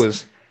Kawhi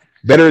was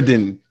better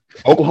than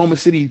Oklahoma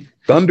City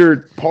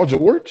Thunder Paul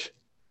George?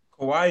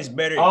 Kawhi's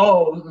better.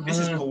 This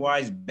is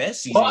Kawhi's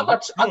best season. Well, I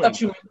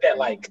thought you meant that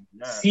like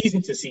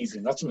season to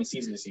season. I thought you meant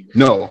season to season.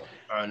 No.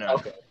 No.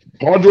 Okay.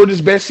 Paul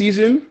George's best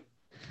season,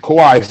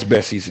 Kawhi's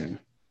best season.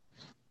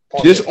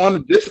 Just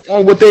on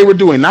what they were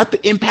doing, not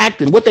the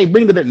impact and what they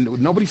bring to that.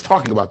 Nobody's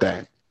talking about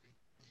that.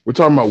 We're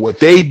talking about what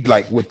they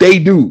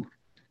do.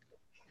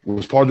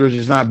 Was Paul George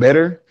just not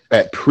better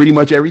at pretty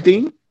much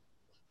everything?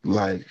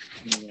 I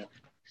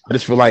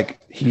just feel like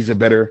he's a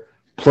better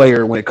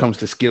player when it comes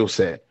to skill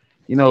set.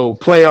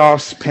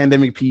 Playoffs,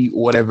 pandemic P,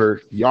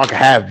 whatever, y'all can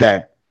have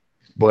that.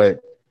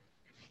 But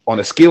on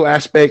a skill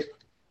aspect,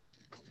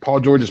 Paul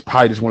George is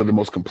probably just one of the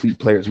most complete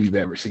players we've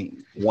ever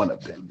seen. One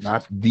of them.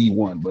 Not the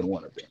one, but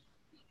one of them.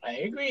 I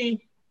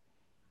agree.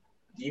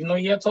 Even though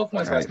you had 12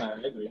 points last night,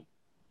 I agree.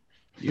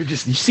 You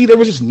see, there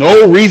was just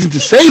no reason to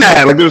say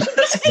that. Like, there was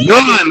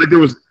none. Like, there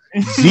was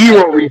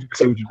zero reason to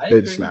say what you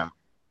said just now.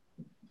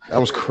 That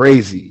was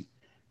crazy.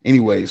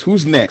 Anyways,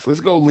 who's next? Let's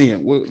go,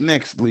 Liam.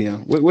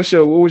 Liam? What was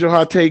your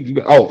hot take?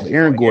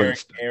 Aaron Gordon.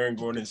 Aaron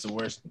Gordon's the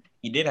worst.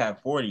 He did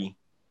have 40.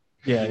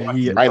 Yeah,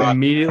 he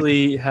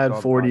immediately had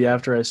 40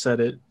 after I said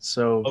it.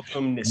 So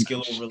welcome to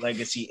Skill Over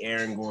Legacy,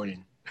 Aaron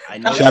Gordon. I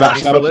know shout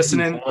out for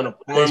listening.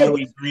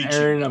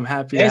 Aaron, I'm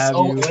happy to have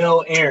you.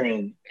 SOL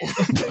Aaron.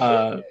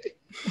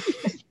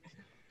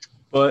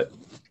 But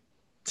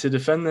to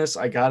defend this,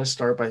 I got to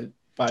start by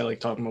like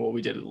talking about what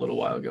we did a little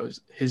while ago.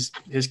 His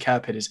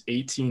cap hit is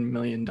 $18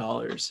 million.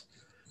 That's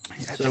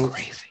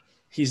crazy.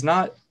 He's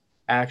not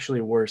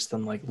actually worse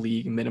than like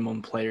league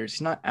minimum players.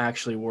 He's not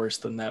actually worse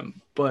than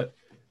them. But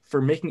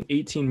for making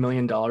 $18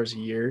 million a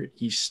year,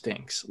 he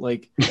stinks.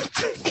 Like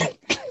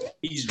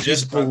he's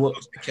just below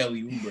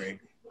Kelly Oubre.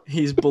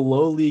 He's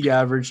below league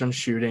average on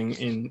shooting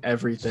in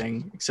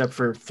everything except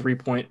for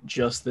 3-point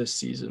just this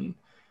season.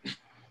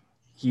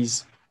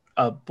 He's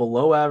a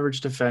below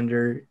average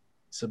defender.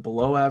 He's a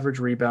below average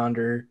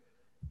rebounder.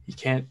 He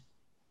can't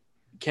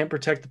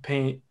protect the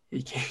paint.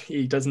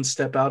 He doesn't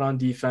step out on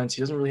defense.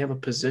 He doesn't really have a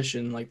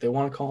position. Like, they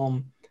want to call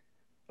him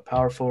a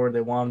power forward.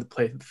 They want him to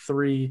play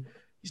three.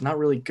 He's not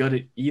really good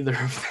at either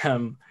of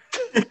them.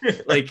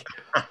 Like,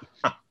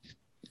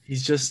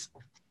 if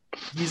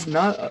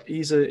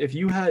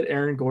you had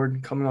Aaron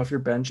Gordon coming off your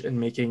bench and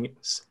making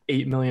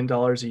 $8 million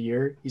a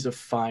year, he's a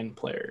fine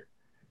player.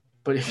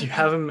 But if you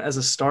have him as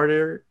a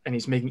starter and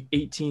he's making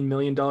 $18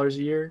 million a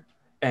year,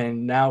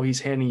 and now he's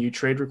handing you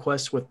trade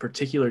requests with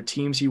particular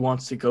teams he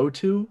wants to go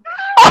to.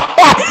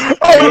 Yeah,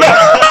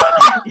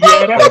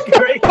 that's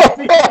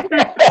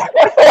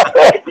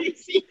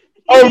crazy.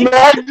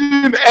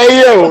 Imagine,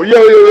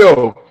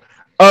 yo.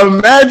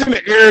 Imagine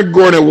Aaron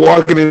Gordon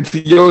walking into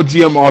your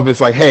GM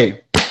office like, hey,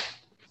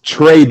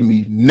 trade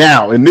me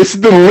now. And this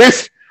is the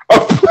list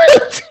of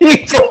players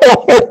he's going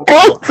to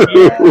go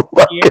to.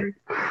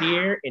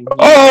 Here.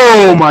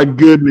 Oh, my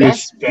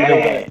goodness. That's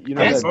bad.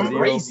 That's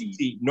crazy.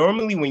 See,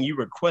 normally when you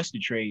request a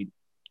trade,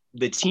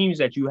 the teams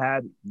that you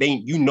have,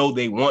 they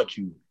want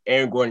you.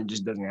 Aaron Gordon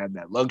just doesn't have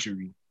that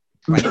luxury.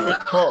 Like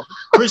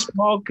Chris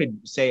Paul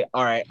could say,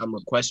 all right, I'm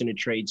requesting a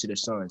trade to the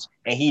Suns,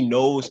 and he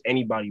knows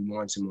anybody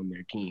wants him on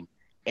their team.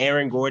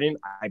 Aaron Gordon,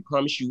 I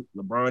promise you,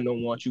 LeBron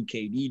don't want you,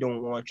 KD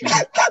don't want you,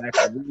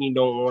 Green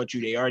don't want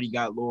you. They already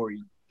got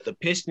Laurie. The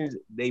Pistons,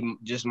 they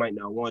just might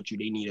not want you.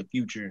 They need a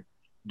future.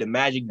 The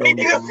Magic don't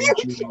even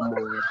want you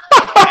anymore.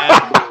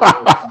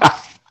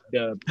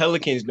 The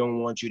Pelicans don't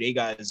want you. They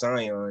got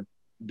Zion.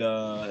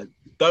 The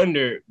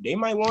Thunder, they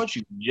might want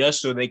you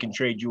just so they can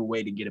trade you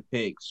away to get a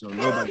pick. So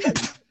nobody.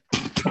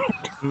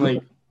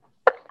 Like,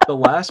 the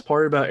last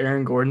part about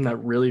Aaron Gordon that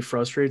really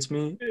frustrates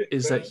me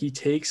is that he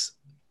takes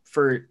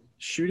for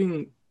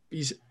shooting.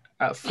 He's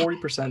at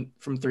 40%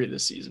 from three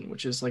this season,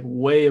 which is like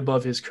way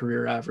above his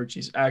career average.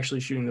 He's actually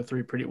shooting the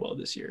three pretty well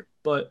this year,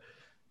 but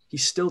he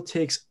still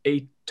takes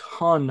a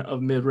ton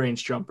of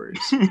mid-range jumpers.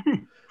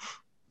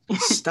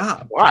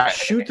 Stop. Why?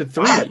 Shoot the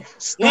three.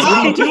 What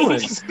are you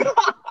doing?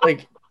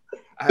 Like,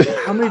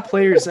 how many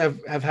players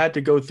have had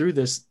to go through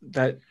this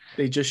that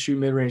they just shoot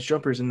mid-range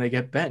jumpers and they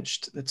get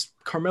benched? That's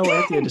Carmelo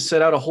Anthony had to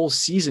sit out a whole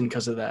season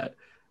because of that.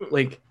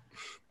 Like,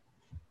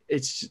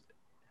 it's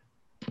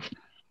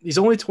he's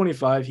only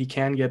 25. He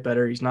can get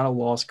better. He's not a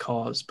lost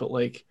cause, but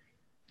like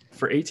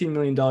for $18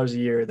 million a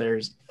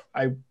year,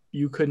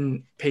 you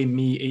couldn't pay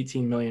me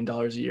 $18 million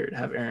a year to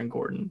have Aaron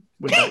Gordon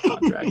with that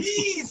contract.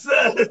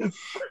 Jesus.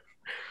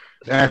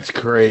 That's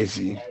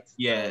crazy.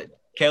 Yeah,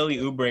 Kelly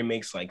Oubre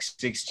makes like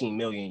 $16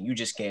 million. You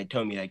just can't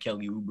tell me that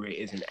Kelly Oubre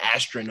isn't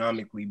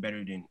astronomically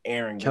better than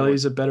Aaron Gordon.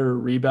 Kelly's a better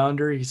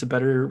rebounder. He's a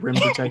better rim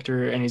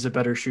protector, and he's a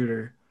better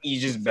shooter.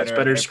 He's just That's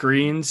better. better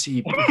screens.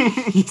 He's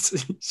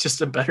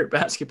just a better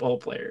basketball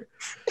player.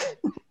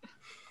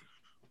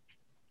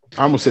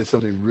 I almost said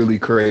something really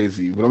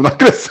crazy, but I'm not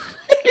gonna say.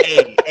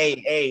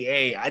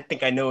 Hey! I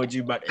think I know what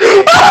you about to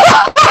say.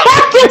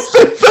 I just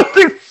said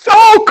something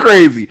so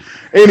crazy.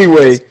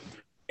 Anyway,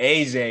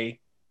 AJ,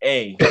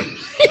 he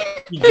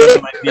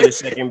just might be the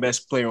second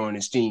best player on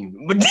his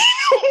team. But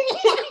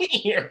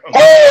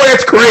oh,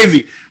 that's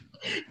crazy!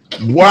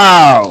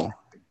 Wow.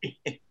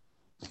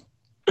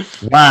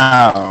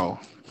 All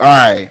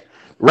right,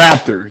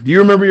 Raptor. Do you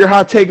remember your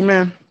hot take,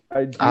 man?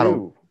 I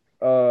do.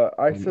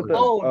 I said that.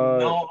 Oh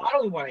no, I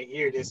don't want to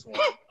hear this one.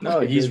 No,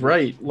 he's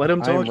right. Let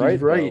him talk. I'm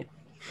He's right.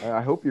 though.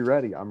 I hope you're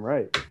ready. I'm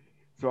right.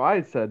 So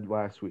I said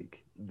last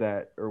week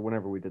that, or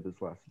whenever we did this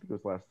I think it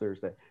was last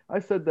Thursday, I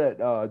said that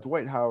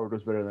Dwight Howard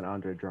was better than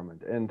Andre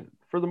Drummond, and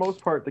for the most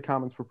part, the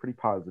comments were pretty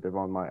positive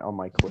on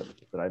my clip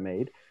that I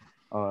made.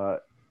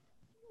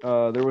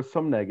 There was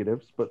some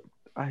negatives, but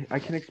I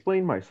can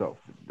explain myself.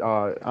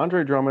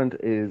 Andre Drummond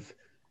is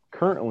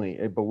currently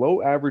a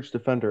below average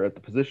defender at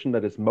the position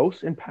that is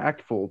most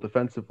impactful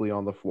defensively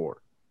on the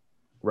floor,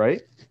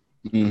 right?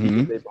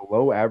 Mm-hmm. He is a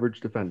below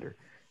average defender.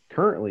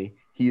 Currently,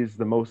 he is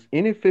the most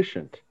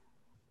inefficient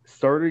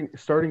starting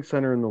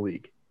center in the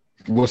league.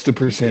 What's the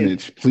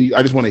percentage? Please,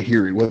 I just want to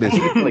hear it. What is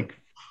it? Like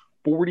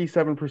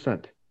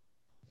 47%.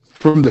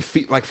 From the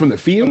field? From the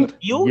field?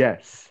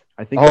 Yes.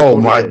 I think. Oh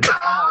my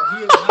God.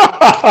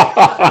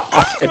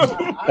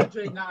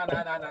 Andre, nah.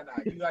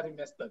 You got him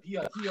messed up. He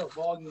a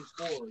volume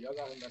scorer. Y'all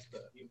got him messed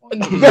up.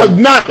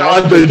 Not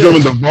Andre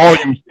Drummond, the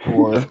volume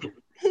scorer.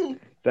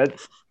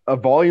 That's a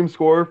volume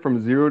score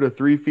from 0 to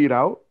 3 feet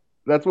out.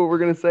 That's what we're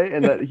going to say.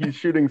 And that he's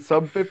shooting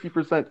sub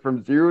 50%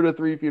 from 0 to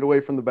 3 feet away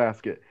from the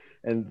basket.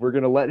 And we're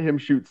going to let him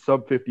shoot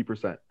sub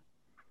 50%.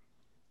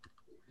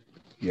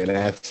 Yeah,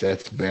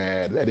 that's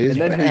bad. That is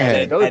And then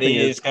bad. That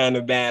is kind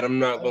of bad. I'm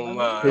not going to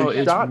lie. Oh,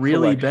 it's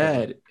really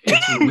bad.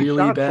 It's really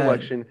shot bad.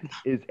 selection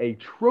is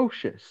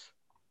atrocious.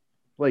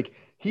 Like,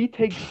 he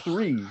takes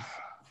threes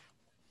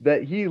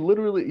that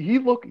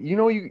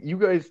you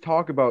guys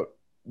talk about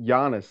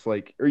Giannis,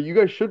 like, or you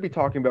guys should be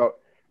talking about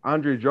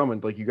Andre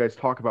Drummond, like you guys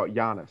talk about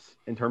Giannis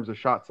in terms of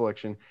shot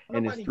selection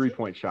and his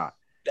 3-point shot.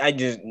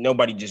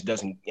 Nobody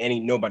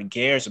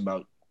cares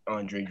about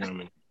Andre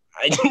Drummond.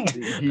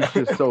 He's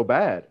just so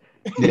bad.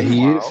 Yeah,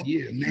 he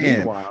is, man.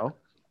 Meanwhile,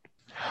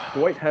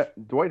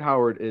 Dwight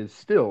Howard is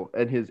still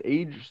at his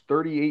age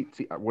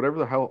 38, whatever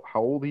the hell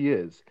how old he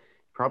is.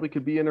 Probably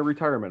could be in a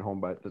retirement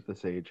home at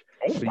this age.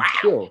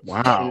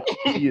 Wow.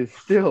 He is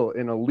still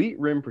an elite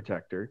rim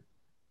protector,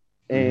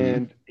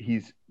 and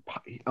he's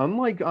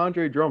unlike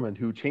Andre Drummond,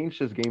 who changed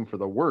his game for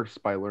the worse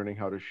by learning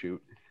how to shoot.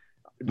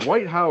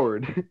 Dwight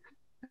Howard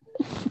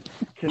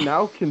can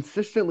now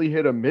consistently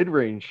hit a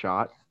mid-range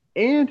shot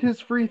and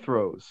his free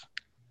throws.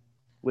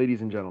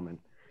 Ladies and gentlemen,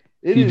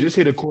 he just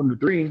hit a corner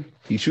three.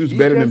 He shoots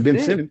better than Ben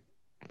Simmons.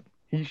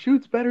 He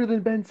shoots better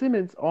than Ben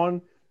Simmons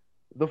on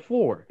the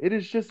floor. It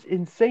is just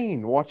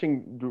insane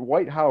watching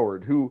Dwight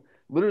Howard, who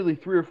literally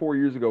 3 or 4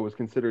 years ago was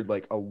considered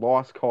like a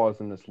lost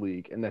cause in this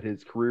league and that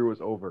his career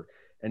was over.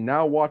 And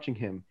now watching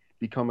him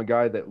become a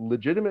guy that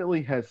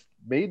legitimately has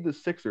made the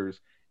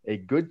Sixers a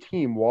good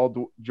team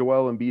while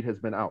Joel Embiid has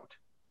been out.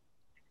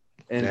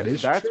 And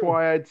that's true.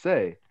 Why I'd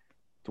say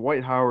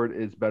Dwight Howard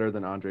is better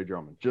than Andre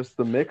Drummond. Just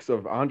the mix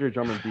of Andre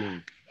Drummond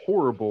being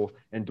horrible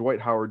and Dwight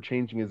Howard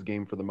changing his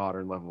game for the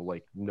modern level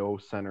like no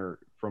center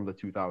from the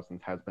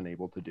 2000s has been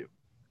able to do.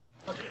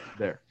 Okay.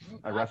 There.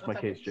 I rest my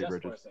case, Jay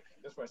Bridges.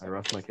 Just for a second. I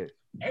rest my case.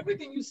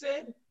 Everything you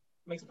said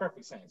makes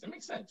perfect sense. It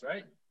makes sense,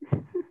 right?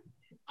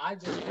 I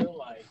just feel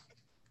like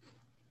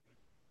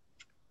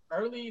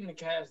early in the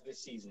Cavs this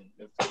season,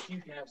 the few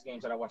Cavs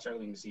games that I watched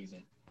early in the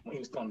season when he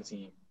was on the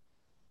team,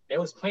 they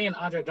was playing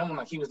Andre Drummond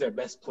like he was their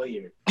best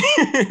player.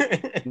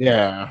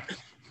 Yeah.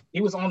 He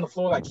was on the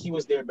floor like he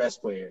was their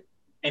best player.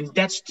 And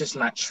that's just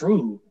not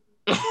true.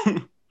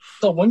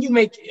 So when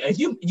if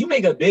you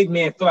make a big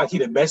man feel like he's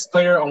the best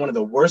player on one of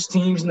the worst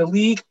teams in the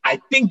league, I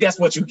think that's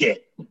what you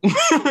get.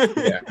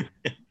 Yeah.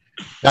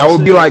 That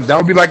would be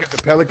like if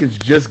the Pelicans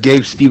just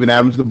gave Steven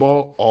Adams the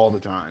ball all the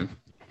time.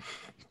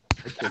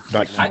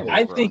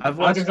 I think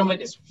Andre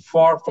Drummond is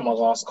far from a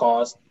lost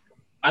cause.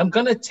 I'm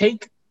gonna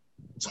take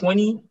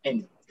 20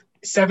 and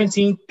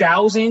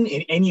 17,000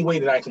 in any way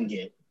that I can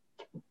get.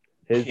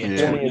 His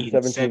Yeah, 20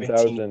 and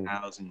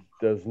 17,000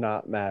 does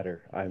not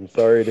matter. I'm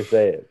sorry to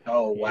say it.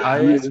 Oh wow!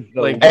 I- He is the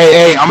like-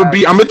 Hey, I'm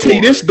gonna tell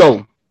you this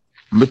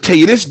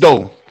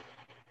though.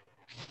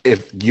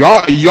 If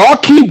y'all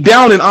keep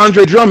downing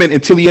Andre Drummond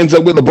until he ends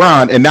up with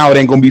LeBron, and now it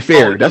ain't gonna be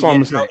fair. That's all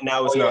I'm saying.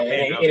 Now it's Oh, not yeah,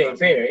 fair. it ain't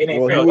fair. It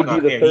ain't Well, fair. he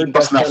would be the third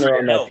best not center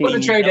on that What's the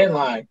team. trade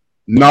deadline?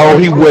 No,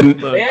 he wouldn't.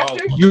 Look, Day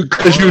after?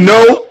 Because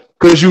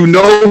you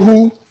know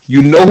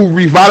who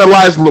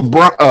revitalized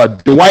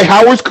LeBron, Dwight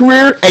Howard's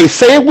career. Hey,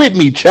 say it with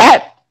me,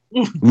 chat.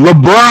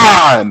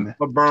 LeBron.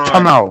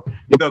 Come out.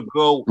 The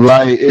GOAT.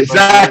 Like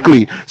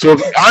exactly. So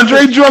if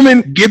Andre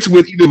Drummond gets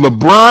with either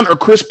LeBron or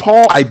Chris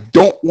Paul, I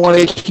don't want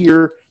to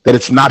hear that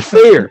it's not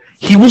fair.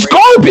 He was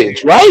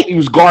garbage, right? He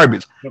was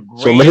garbage.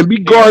 So let him be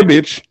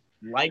garbage.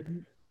 Like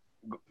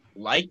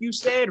you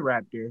said,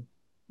 Raptor,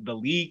 the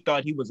league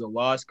thought he was a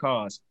lost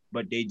cause,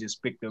 but they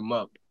just picked him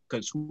up.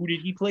 Because who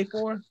did he play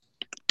for?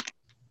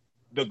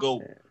 The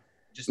GOAT.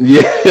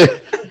 Yeah.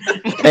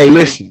 Hey,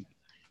 listen.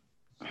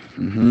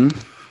 Mm-hmm.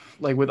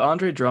 Like with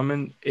Andre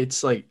Drummond,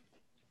 it's like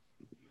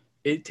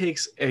it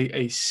takes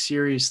a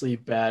seriously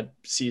bad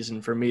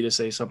season for me to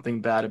say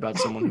something bad about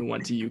someone who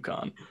went to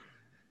UConn.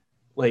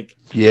 Like,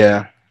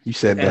 yeah, you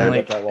said And that. Sorry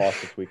like- about that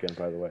loss this weekend,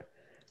 by the way.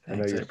 I know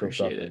thanks, you're still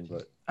appreciate suffering, it.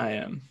 but I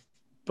am.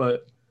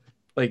 But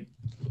like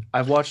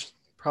I've watched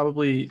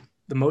probably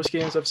the most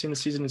games I've seen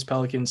this season is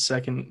Pelicans,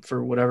 second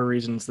for whatever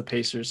reason is the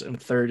Pacers, and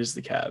third is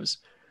the Cavs.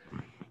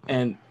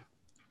 And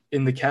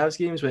in the Cavs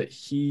games, but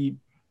he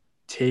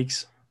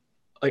takes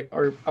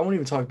or I won't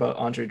even talk about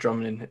Andre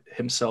Drummond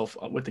himself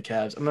with the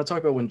Cavs. I'm going to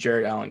talk about when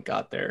Jarrett Allen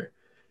got there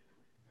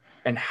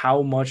and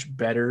how much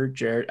better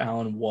Jarrett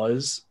Allen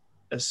was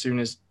as soon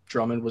as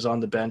Drummond was on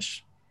the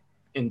bench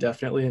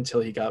indefinitely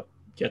until he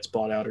gets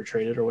bought out or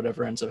traded or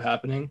whatever ends up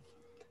happening.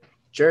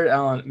 Jarrett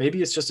Allen,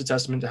 maybe it's just a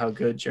testament to how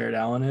good Jarrett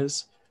Allen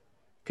is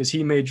because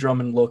he made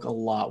Drummond look a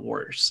lot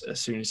worse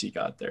as soon as he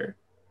got there.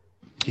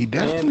 He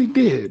definitely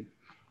did.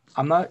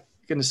 I'm not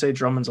going to say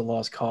Drummond's a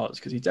lost cause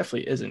because he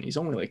definitely isn't. He's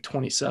only like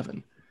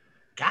 27.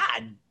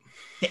 God.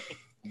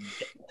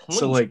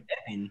 So, like,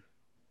 27.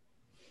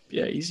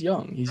 yeah, he's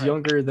young. He's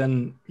younger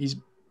than he's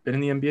been in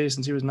the NBA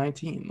since he was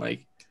 19.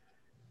 Like,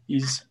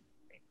 he's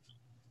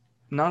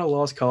not a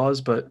lost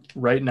cause, but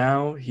right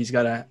now he's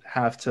got to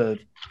have to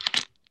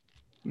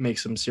make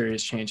some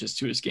serious changes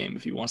to his game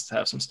if he wants to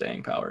have some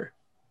staying power.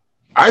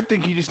 I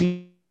think he just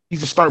needs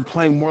to start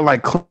playing more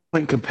like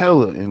Clint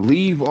Capella and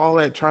leave all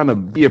that trying to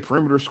be a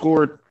perimeter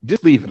scorer.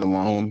 Just leave it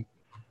alone.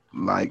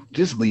 Like,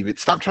 just leave it.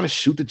 Stop trying to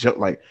shoot the jump.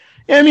 Like,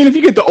 yeah, I mean, if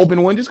you get the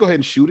open one, just go ahead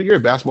and shoot it. You're a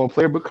basketball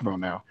player, but come on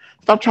now.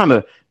 Stop trying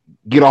to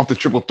get off the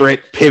triple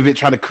threat, pivot,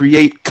 try to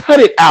create. Cut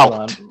it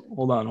out.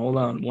 Hold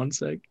on. 1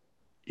 sec.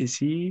 Is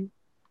he?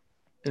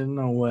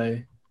 No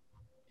way.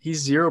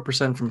 He's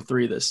 0% from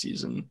 3 this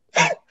season.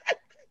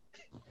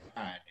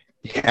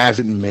 He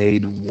hasn't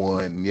made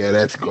one. Yeah,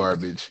 that's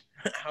garbage.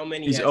 How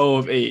many? He's 0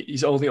 of 8.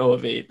 He's only 0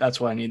 of 8. That's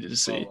what I needed to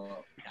see. God.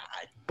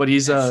 But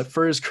he's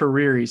for his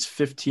career, he's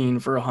 15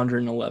 for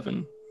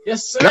 111.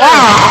 Yes, sir.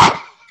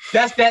 Ah!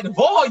 That's that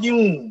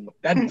volume.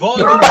 That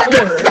volume.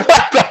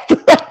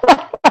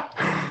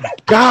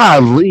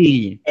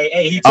 Golly.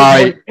 Hey, he took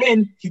more than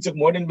Ben. He took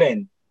more than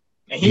Ben.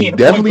 And He ain't a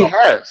definitely point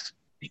guard. has.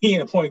 He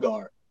ain't a point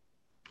guard.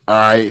 All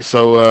right.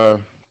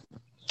 So,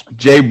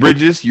 Jay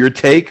Bridges, your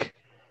take?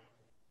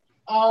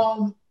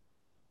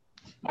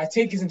 My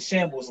take is in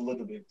shambles a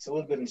little bit. It's a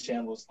little bit in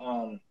shambles.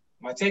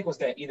 My take was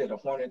that either the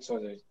Hornets or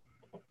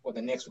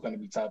the Knicks were going to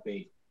be top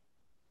 8.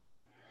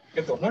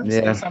 If the Hornets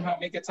can somehow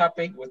make it top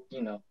 8 with,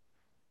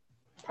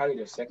 probably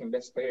their second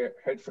best player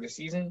hurt for the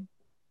season,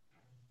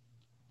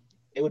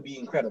 it would be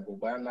incredible,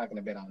 but I'm not going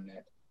to bet on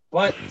that.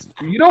 But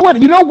You know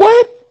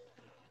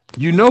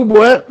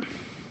what?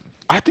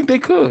 I think they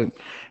could.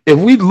 If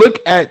we look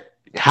at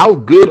how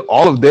good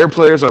all of their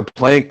players are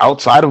playing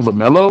outside of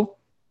LaMelo,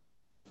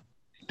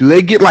 do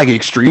they get like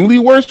extremely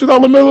worse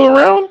without LaMelo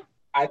around?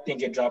 I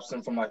think it drops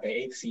them from like the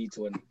 8th seed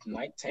to a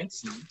 9th, 10th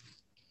seed.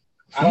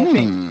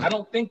 I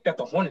don't think that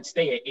the Hornets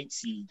stay at 8th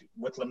seed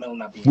with LaMelo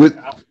not being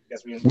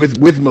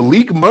with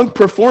Malik Monk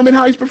performing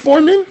how he's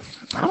performing.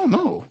 I don't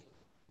know.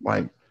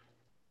 Like,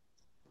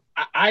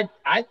 I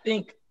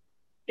think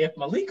if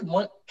Malik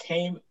Monk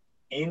came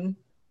in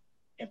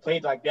and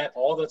played like that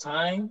all the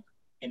time,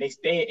 and they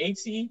stay at 8th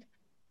seed,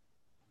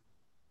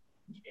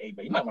 hey,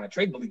 but you might want to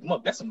trade Malik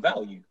Monk. That's some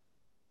value.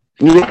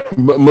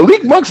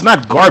 Malik Monk's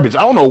not garbage.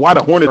 I don't know why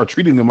the Hornets are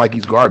treating him like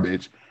he's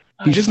garbage.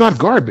 He's just not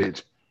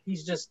garbage.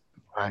 He's just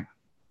right.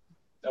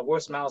 The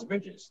worst Miles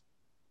Bridges.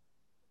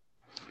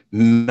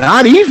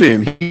 Not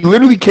even. He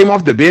literally came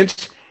off the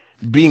bench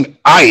being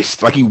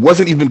iced. Like he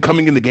wasn't even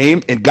coming in the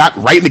game and got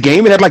right in the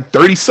game and had like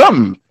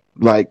 30-something.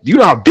 Like, do you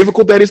know how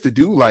difficult that is to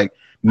do? Like,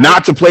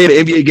 not to play an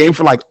NBA game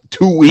for like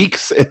 2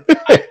 weeks.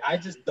 I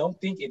just don't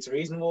think it's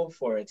reasonable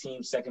for a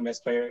team's second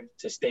best player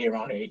to stay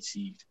around the 8th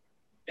seed,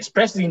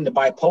 especially in the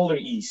bipolar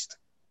East.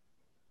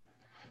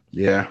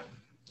 Yeah.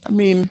 I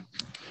mean,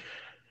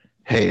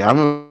 hey, I'm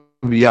going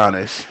to be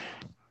honest.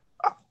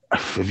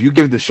 if you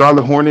give the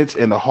Charlotte Hornets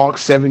and the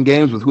Hawks 7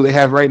 games with who they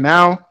have right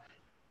now,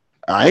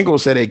 I ain't gonna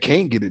say they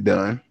can't get it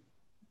done.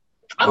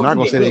 I I'm don't not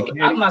gonna think say they they will.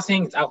 can't. I'm not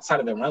saying it's outside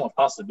of the realm of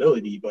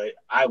possibility, but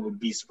I would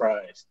be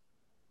surprised.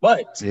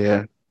 But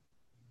Yeah,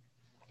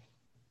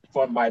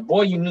 for my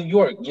boy in New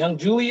York, young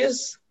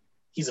Julius,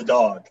 he's a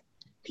dog.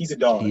 He's a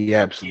dog. he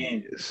absolutely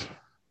And is.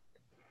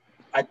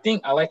 I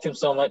think I like him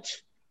so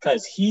much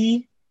because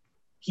he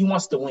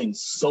wants to win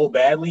so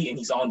badly, and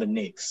he's on the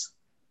Knicks.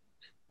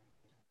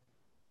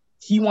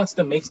 He wants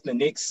to make the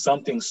Knicks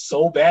something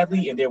so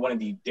badly, and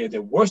they're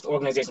the worst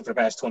organization for the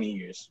past 20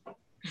 years.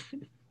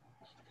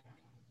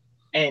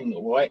 And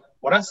what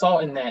I saw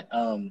in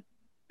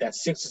that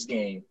Sixers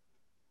game,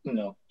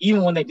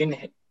 even when they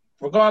didn't,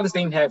 regardless,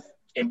 they didn't have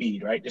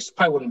Embiid, right? This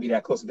probably wouldn't be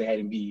that close if they had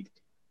Embiid.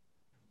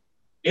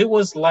 It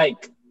was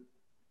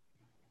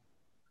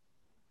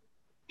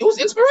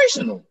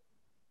inspirational.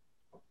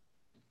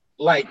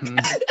 Like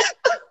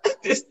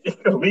this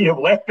Liam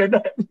laughing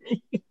at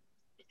me.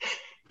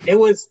 It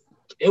was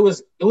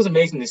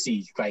amazing to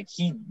see. Like,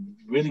 he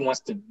really wants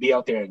to be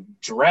out there and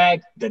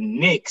drag the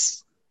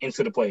Knicks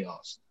into the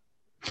playoffs.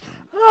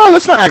 Oh,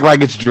 let's not act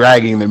like it's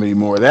dragging them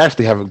anymore. They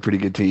actually have a pretty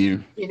good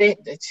team. Yeah,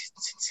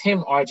 it's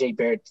him, RJ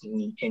Barrett,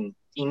 and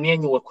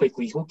Emmanuel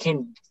quickly, who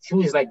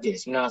is like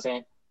this, you know what I'm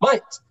saying?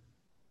 But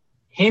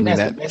him as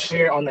the best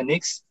player on the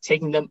Knicks,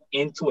 taking them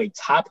into a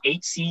top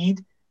 8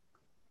 seed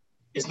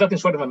is nothing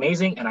short of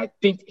amazing, and I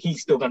think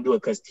he's still gonna do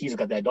it because he's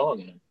got that dog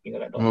in him.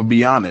 I'm gonna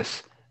be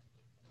honest.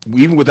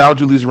 Even without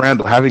Julius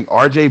Randle, having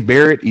RJ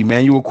Barrett,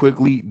 Emmanuel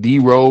Quickly, D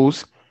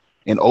Rose,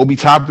 and Obi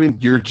Toppin,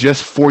 you're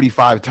just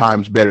 45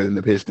 times better than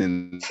the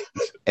Pistons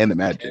and the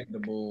Magic. And the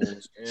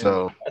Bulls.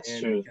 So that's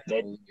true.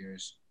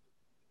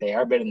 They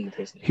are better than the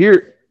Pistons.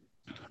 Here,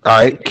 all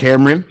right,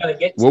 Cameron.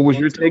 What was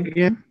your take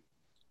again?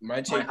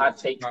 My hot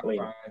take: top 5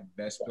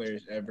 best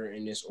players ever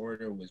in this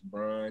order was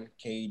Bron,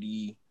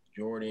 KD,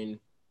 Jordan,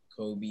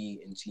 Kobe,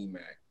 and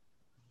T-Mac.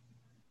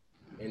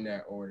 In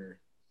that order.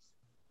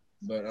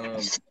 But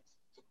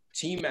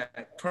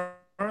T-Mac,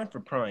 prime for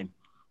prime.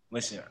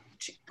 Listen,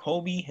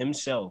 Kobe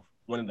himself,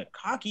 one of the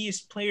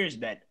cockiest players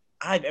that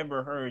I've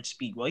ever heard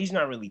speak. Well, he's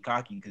not really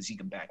cocky because he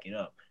can back it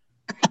up.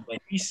 But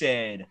he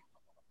said,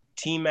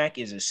 T-Mac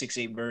is a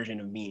 6'8" version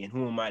of me, and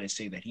who am I to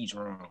say that he's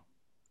wrong?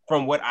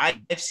 From what I've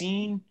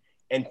seen,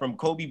 and from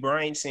Kobe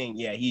Bryant saying,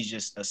 yeah, he's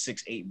just a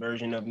 6'8"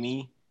 version of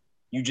me,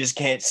 you just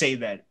can't say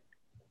that.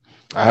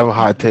 I have a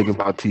hot take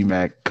about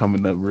T-Mac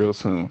coming up real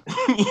soon.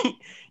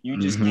 You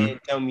just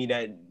can't tell me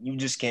that. You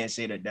just can't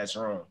say that that's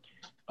wrong.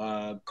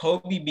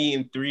 Kobe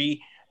being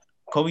 3,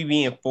 Kobe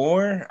being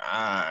 4,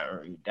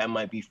 that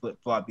might be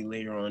flip-floppy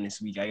later on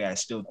this week. I got to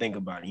still think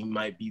about it. He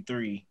might be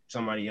 3.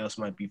 Somebody else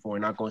might be 4.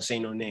 Not going to say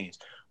no names.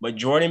 But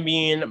Jordan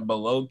being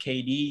below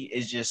KD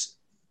is just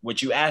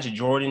what you ask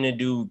Jordan to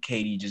do,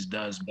 KD just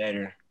does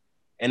better.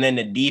 And then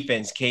the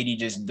defense, KD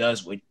just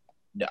does with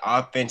the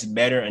offense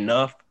better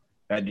enough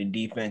that the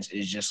defense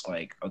is just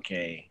like,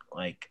 okay,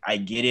 like I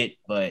get it,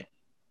 but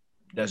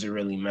does it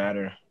really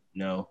matter?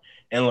 No.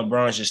 And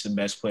LeBron's just the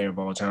best player of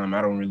all time.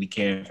 I don't really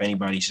care if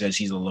anybody says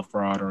he's a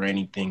LaFraud or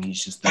anything.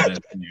 He's just the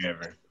best player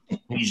ever.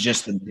 He's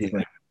just the best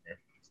player ever.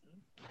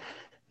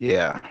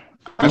 Yeah.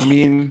 I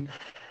mean,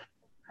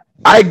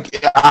 I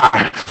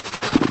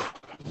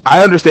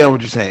understand what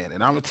you're saying,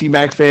 and I'm a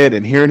T-Mac fan,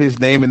 and hearing his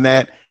name in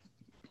that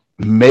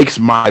makes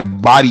my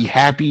body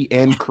happy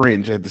and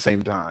cringe at the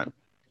same time.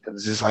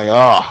 It's just like,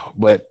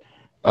 but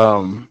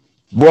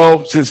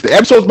well, since the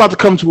episode's about to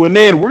come to an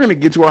end, we're gonna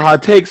get to our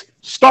hot takes,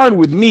 starting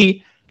with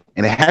me,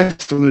 and it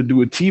has something to do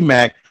with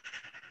T-Mac.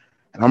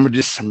 And I'm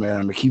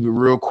gonna keep it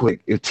real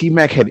quick. If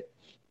T-Mac had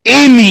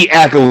any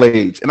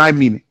accolades, and I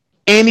mean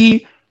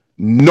any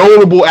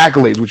notable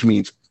accolades, which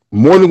means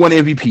more than one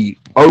MVP,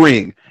 a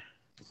ring,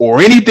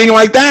 or anything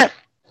like that,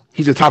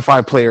 he's a top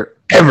 5 player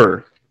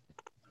ever.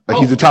 Like,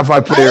 he's a top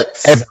 5 player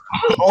ever.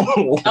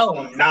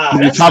 Nah,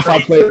 he's a top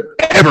 5 player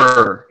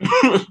ever.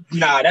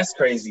 Nah, that's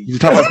crazy. He's a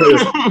top 5 player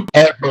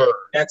ever.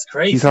 That's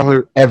crazy. He's a top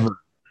 5 player ever.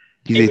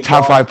 He's a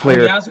top 5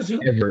 player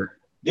ever.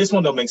 This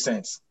one don't make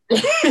sense.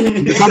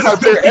 He's a top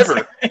 5 player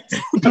ever.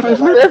 Top 5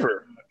 player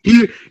ever.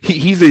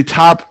 He's a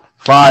top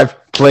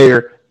 5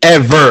 player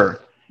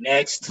ever.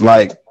 Next.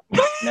 Top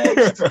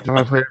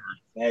 5 player ever.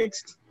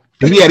 Next.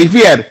 If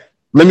he had,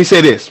 let me say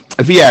this.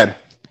 If he had,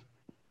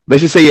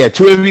 let's just say he had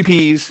 2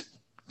 MVPs,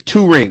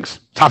 2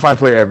 rings, top 5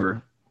 player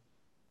ever.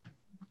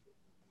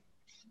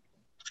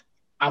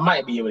 I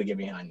might be able to get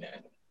behind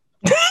that.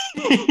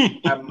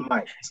 I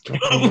might.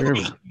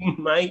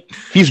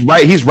 He's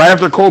right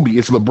after Kobe.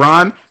 It's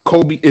LeBron,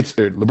 Kobe. It's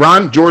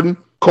LeBron, Jordan,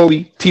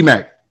 Kobe,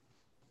 T-Mac.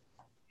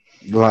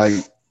 Like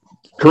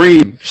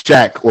Kareem,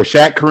 Shaq, or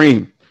Shaq,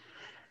 Kareem.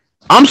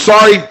 I'm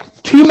sorry,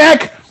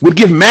 T-Mac would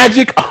give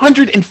Magic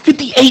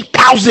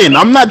 158,000.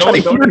 I'm not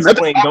trying to hear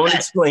nothing.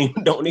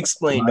 Don't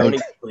explain.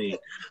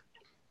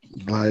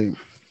 Like,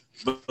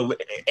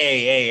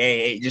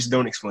 hey, just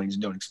don't explain.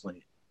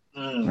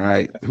 All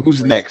right,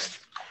 who's next?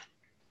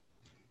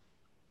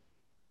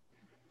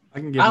 I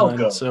can give I'll mine.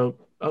 go. So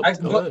go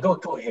ahead. Go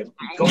ahead.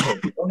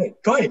 All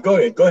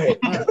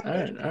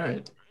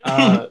right.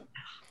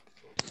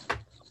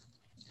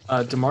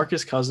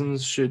 DeMarcus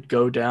Cousins should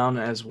go down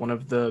as one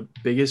of the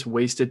biggest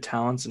wasted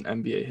talents in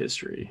NBA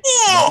history.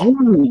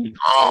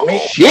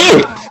 Oh,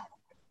 shit.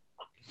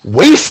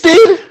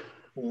 Wasted?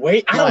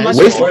 Wait, I don't No,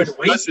 like it's the word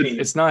wasted.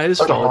 It's not his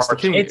fault. It's the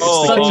King. It's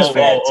It's the such King's a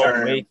bad fault.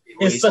 term.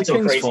 It's such a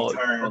King's crazy fault.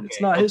 term.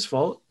 It's not his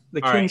fault.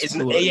 The All right, King's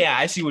fault. yeah,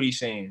 I see what he's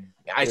saying.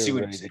 I see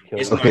what he's saying.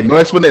 It's Okay, not- no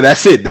explanation.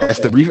 That's it. That's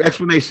the brief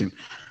explanation.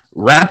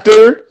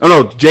 Raptor. Oh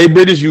no, Jay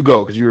Bridges, you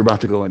go because you were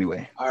about to go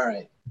anyway. All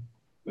right.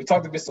 We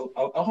talked a bit.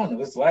 I don't know.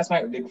 This was last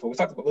night or the day before. We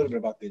talked a little bit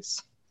about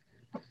this.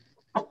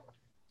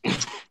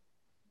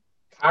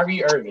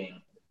 Kyrie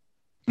Irving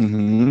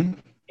Mm-hmm.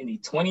 in the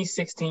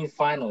 2016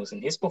 finals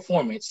in his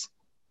performance,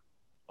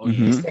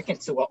 Mhm. the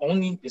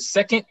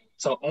second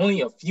to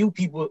only a few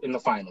people in the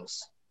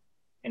finals,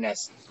 and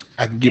that's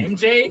I can give.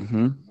 MJ,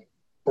 Mm-hmm.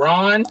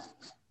 Bron,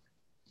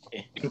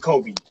 and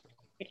Kobe.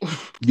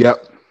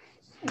 Yep.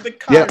 The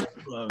Kyrie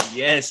love.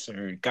 Yes,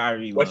 sir.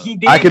 Kyrie What love. he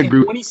did I can in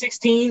agree.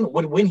 2016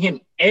 would win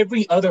him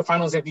every other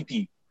Finals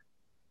MVP.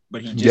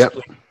 But he just Yep.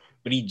 played,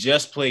 but he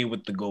just played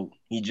with the GOAT.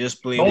 He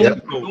just played Don't- with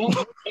the GOAT.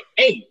 don't-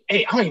 hey, I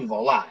ain't even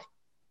gonna lie.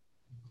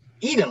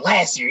 Even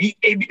last year,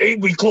 he'd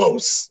be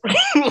close.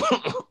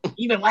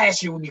 Even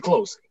last year would be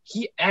close.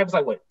 He averaged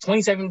like what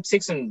 27,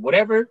 6, and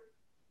whatever.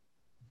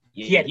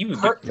 Yeah, He had he was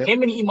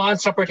him and Iman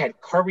Shumpert had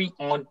Curry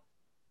on.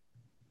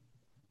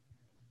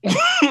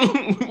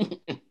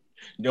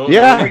 Don't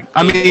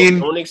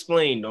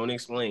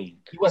explain.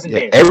 He wasn't Yeah,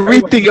 there.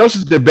 everything else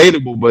is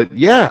debatable, but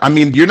yeah, I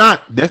mean, you're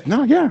not. That's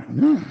no, yeah,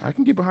 no, I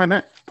can get behind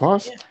that.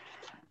 Pause. Yeah. All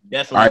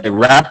right, Definitely.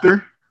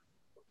 Raptor,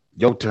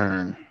 your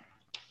turn.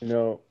 You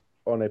know,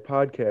 on a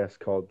podcast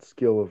called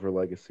Skill Over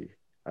Legacy,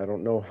 I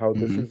don't know how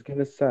this Mhm. is going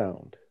to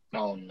sound.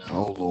 Oh no.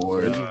 Oh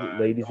Lord.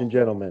 Ladies and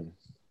gentlemen,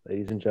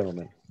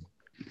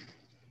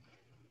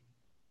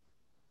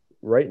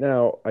 right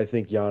now, I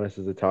think Giannis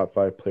is a top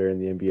 5 player in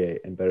the NBA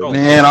and better than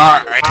Man,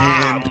 all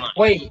right.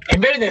 Wait,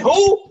 and better than who?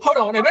 Hold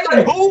on, and better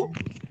than who?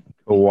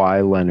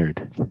 Kawhi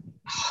Leonard. Have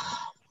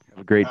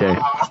a great day.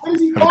 Ah, What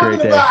is he Have a great talking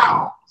day.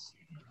 about?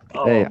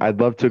 oh, Hey, I'd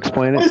love to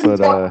explain What it, is he but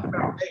talking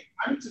about? Hey,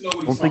 I need to know what I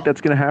he's don't think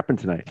that's going to happen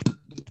tonight.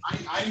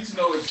 I need to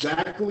know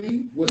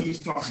exactly what he's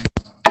talking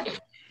about.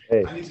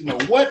 Hey, I need to know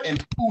what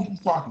and who he's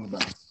talking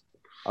about.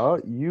 oh,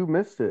 you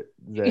missed it,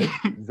 Zay.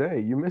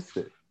 Zay, you missed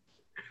it.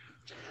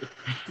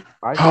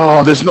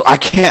 Oh, there's no. I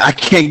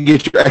can't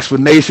get your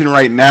explanation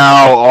right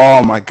now.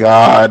 Oh my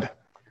God.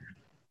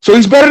 So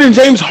he's better than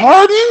James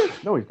Harden?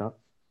 No, he's not.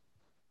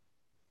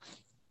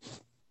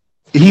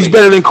 He's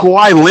better than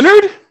Kawhi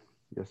Leonard?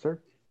 Yes, sir.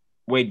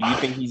 Wait, do you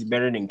think he's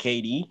better than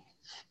KD?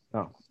 No,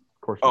 of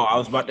course Oh, not. I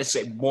was about to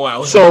say,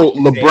 boy. So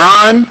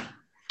LeBron,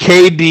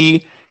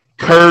 KD,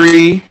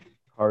 Curry,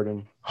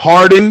 Harden.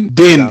 Harden,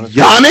 then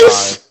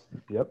Giannis?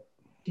 Yep.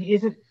 he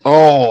isn't.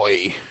 Oh,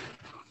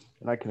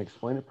 And I can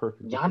explain it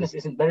perfectly. Giannis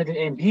isn't better than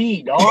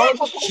Embiid, dog.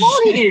 What's going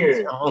on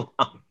here?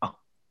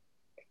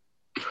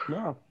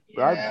 No.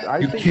 Yeah. I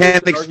You think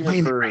can't there's an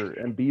explain argument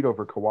for Embiid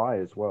over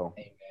Kawhi as well.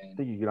 Hey, I man.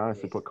 think you could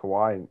honestly put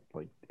Kawhi in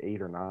like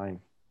 8 or 9.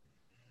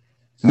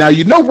 now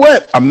you know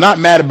what? I'm not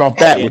mad about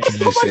that, what you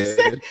just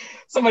said.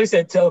 Somebody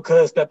said, "Tell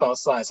Cuz step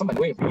outside."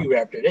 Somebody waiting for you,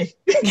 Raptor.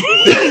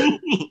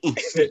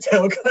 They said,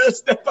 "Tell Cuz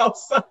step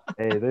outside."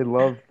 Hey, they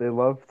love to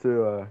love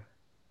to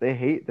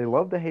hate on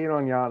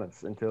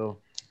Giannis until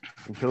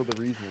the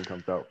reasoning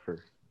comes out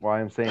for why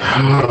I'm saying it.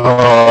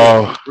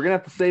 Oh, We're gonna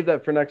have to save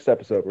that for next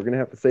episode. We're gonna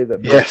have to save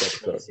that for Yes.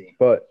 next episode.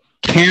 But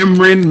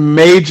Cameron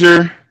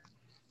Major,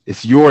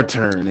 it's your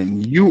turn,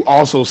 and you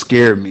also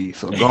scared me.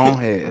 So go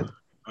ahead.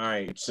 All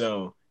right,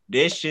 so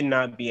this should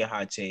not be a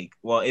hot take.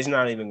 Well, it's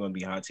not even going to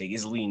be a hot take.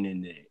 It's leaning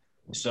into it.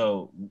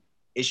 So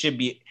it should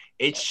be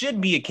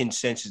a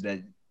consensus that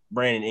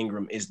Brandon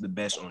Ingram is the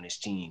best on his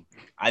team.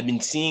 I've been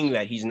seeing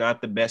that he's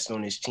not the best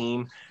on his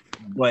team,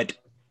 but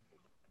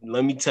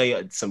let me tell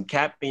you, some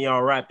cap in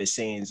y'all rap is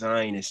saying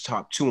Zion is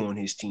top 2 on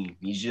his team.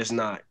 He's just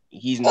not.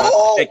 He's not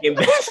the second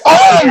best.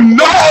 Oh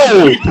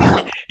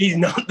no! He's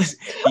not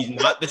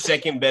the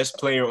second best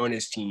player on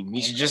his team.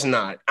 He's just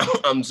not.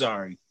 I'm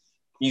sorry.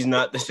 He's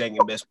not the second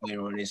best player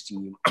on his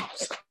team.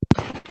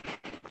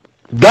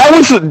 That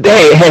was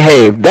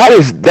hey.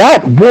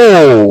 That.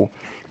 Whoa!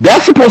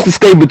 That's supposed to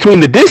stay between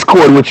the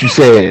Discord. What you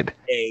said?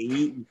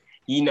 Hey,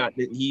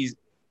 he's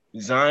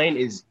Zion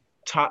is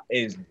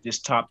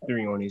just top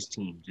 3 on his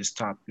team. Just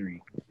top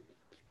 3.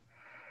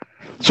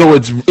 So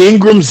it's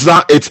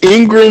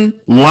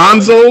Ingram,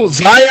 Lonzo,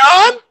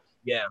 Zion.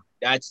 Yeah,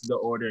 that's the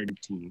order of the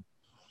team.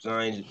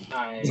 Zion.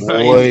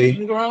 Boy.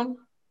 Ingram,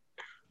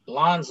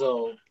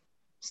 Lonzo,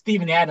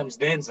 Steven Adams,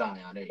 then Zion.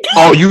 There you go.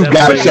 Oh, you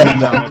gotta shut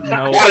No, up.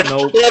 no, Gotta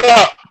no. shut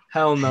up.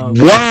 Hell no.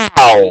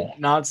 Wow.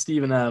 Not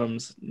Steven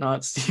Adams.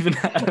 Not Steven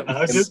I'm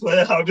Adams. just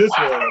playing.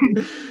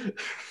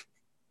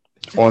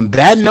 On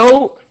that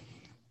note,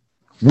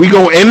 we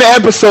gonna end the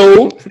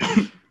episode.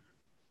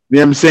 You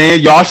know what I'm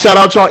saying? Y'all shout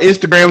out y'all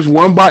Instagrams,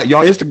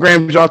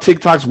 y'all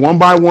TikToks one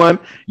by one.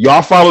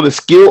 Y'all follow the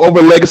Skill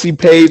Over Legacy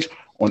page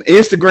on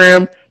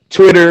Instagram,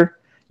 Twitter.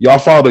 Y'all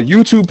follow the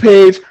YouTube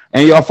page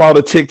and y'all follow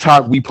the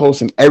TikTok. We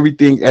posting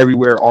everything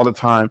everywhere all the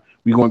time.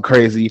 We going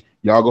crazy.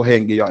 Y'all go ahead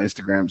and get y'all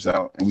Instagrams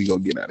out and we go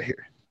get out of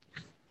here.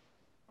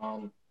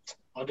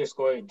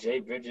 Underscore J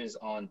Bridges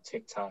on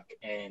TikTok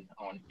and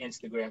on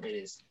Instagram it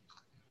is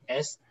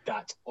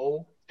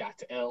s.o.l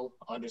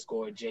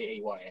underscore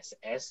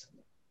JAYS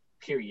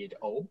period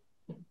O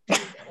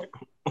period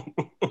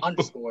L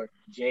underscore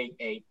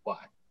JAY.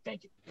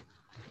 Thank you.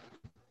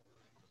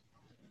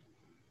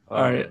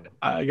 All right,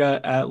 I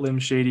got at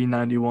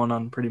limshady91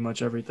 on pretty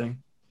much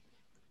everything.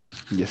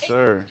 Yes,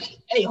 sir.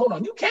 Hey, hold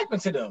on, you capping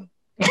to them.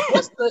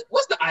 What's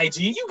the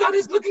IG? You got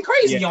us looking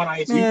crazy on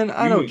IG. Man,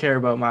 I don't care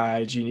about my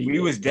IG. We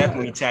was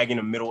definitely tagging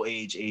a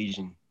middle-aged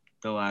Asian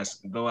the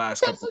last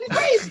couple.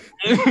 Crazy.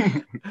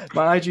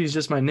 My IG is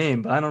just my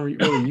name, but I don't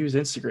really use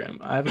Instagram.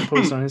 I haven't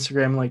posted on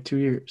Instagram in like 2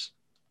 years.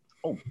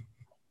 Oh,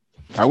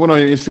 I went on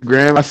your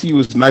Instagram. I see you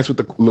was nice with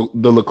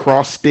the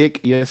lacrosse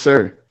stick. Yes,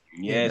 sir.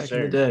 yes, Back sir.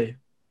 in the day.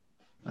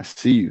 I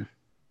see you.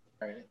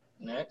 All right,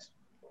 next.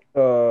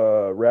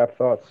 Rap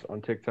Thoughts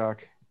on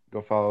TikTok.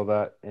 Go follow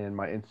that. And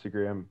my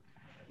Instagram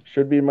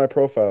should be in my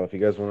profile if you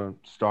guys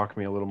want to stalk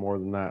me a little more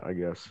than that, I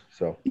guess.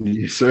 So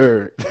Yes,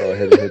 sir. go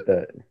ahead and hit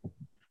that.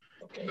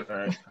 Okay.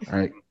 All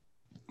right.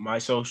 My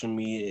social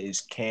media is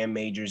Cam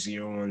Major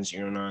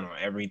 0109 on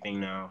everything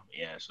now.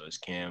 Yeah, so it's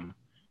Cam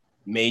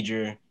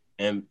Major.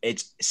 And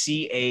it's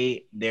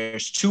CA.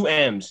 There's two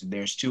M's.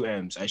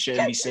 I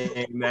shouldn't be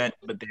saying that,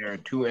 but there are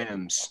two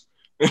M's.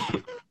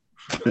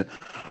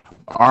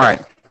 All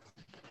right.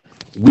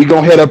 We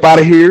gonna head up out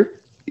of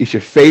here. It's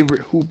your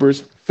favorite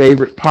Hoopers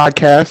favorite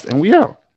podcast, and we out.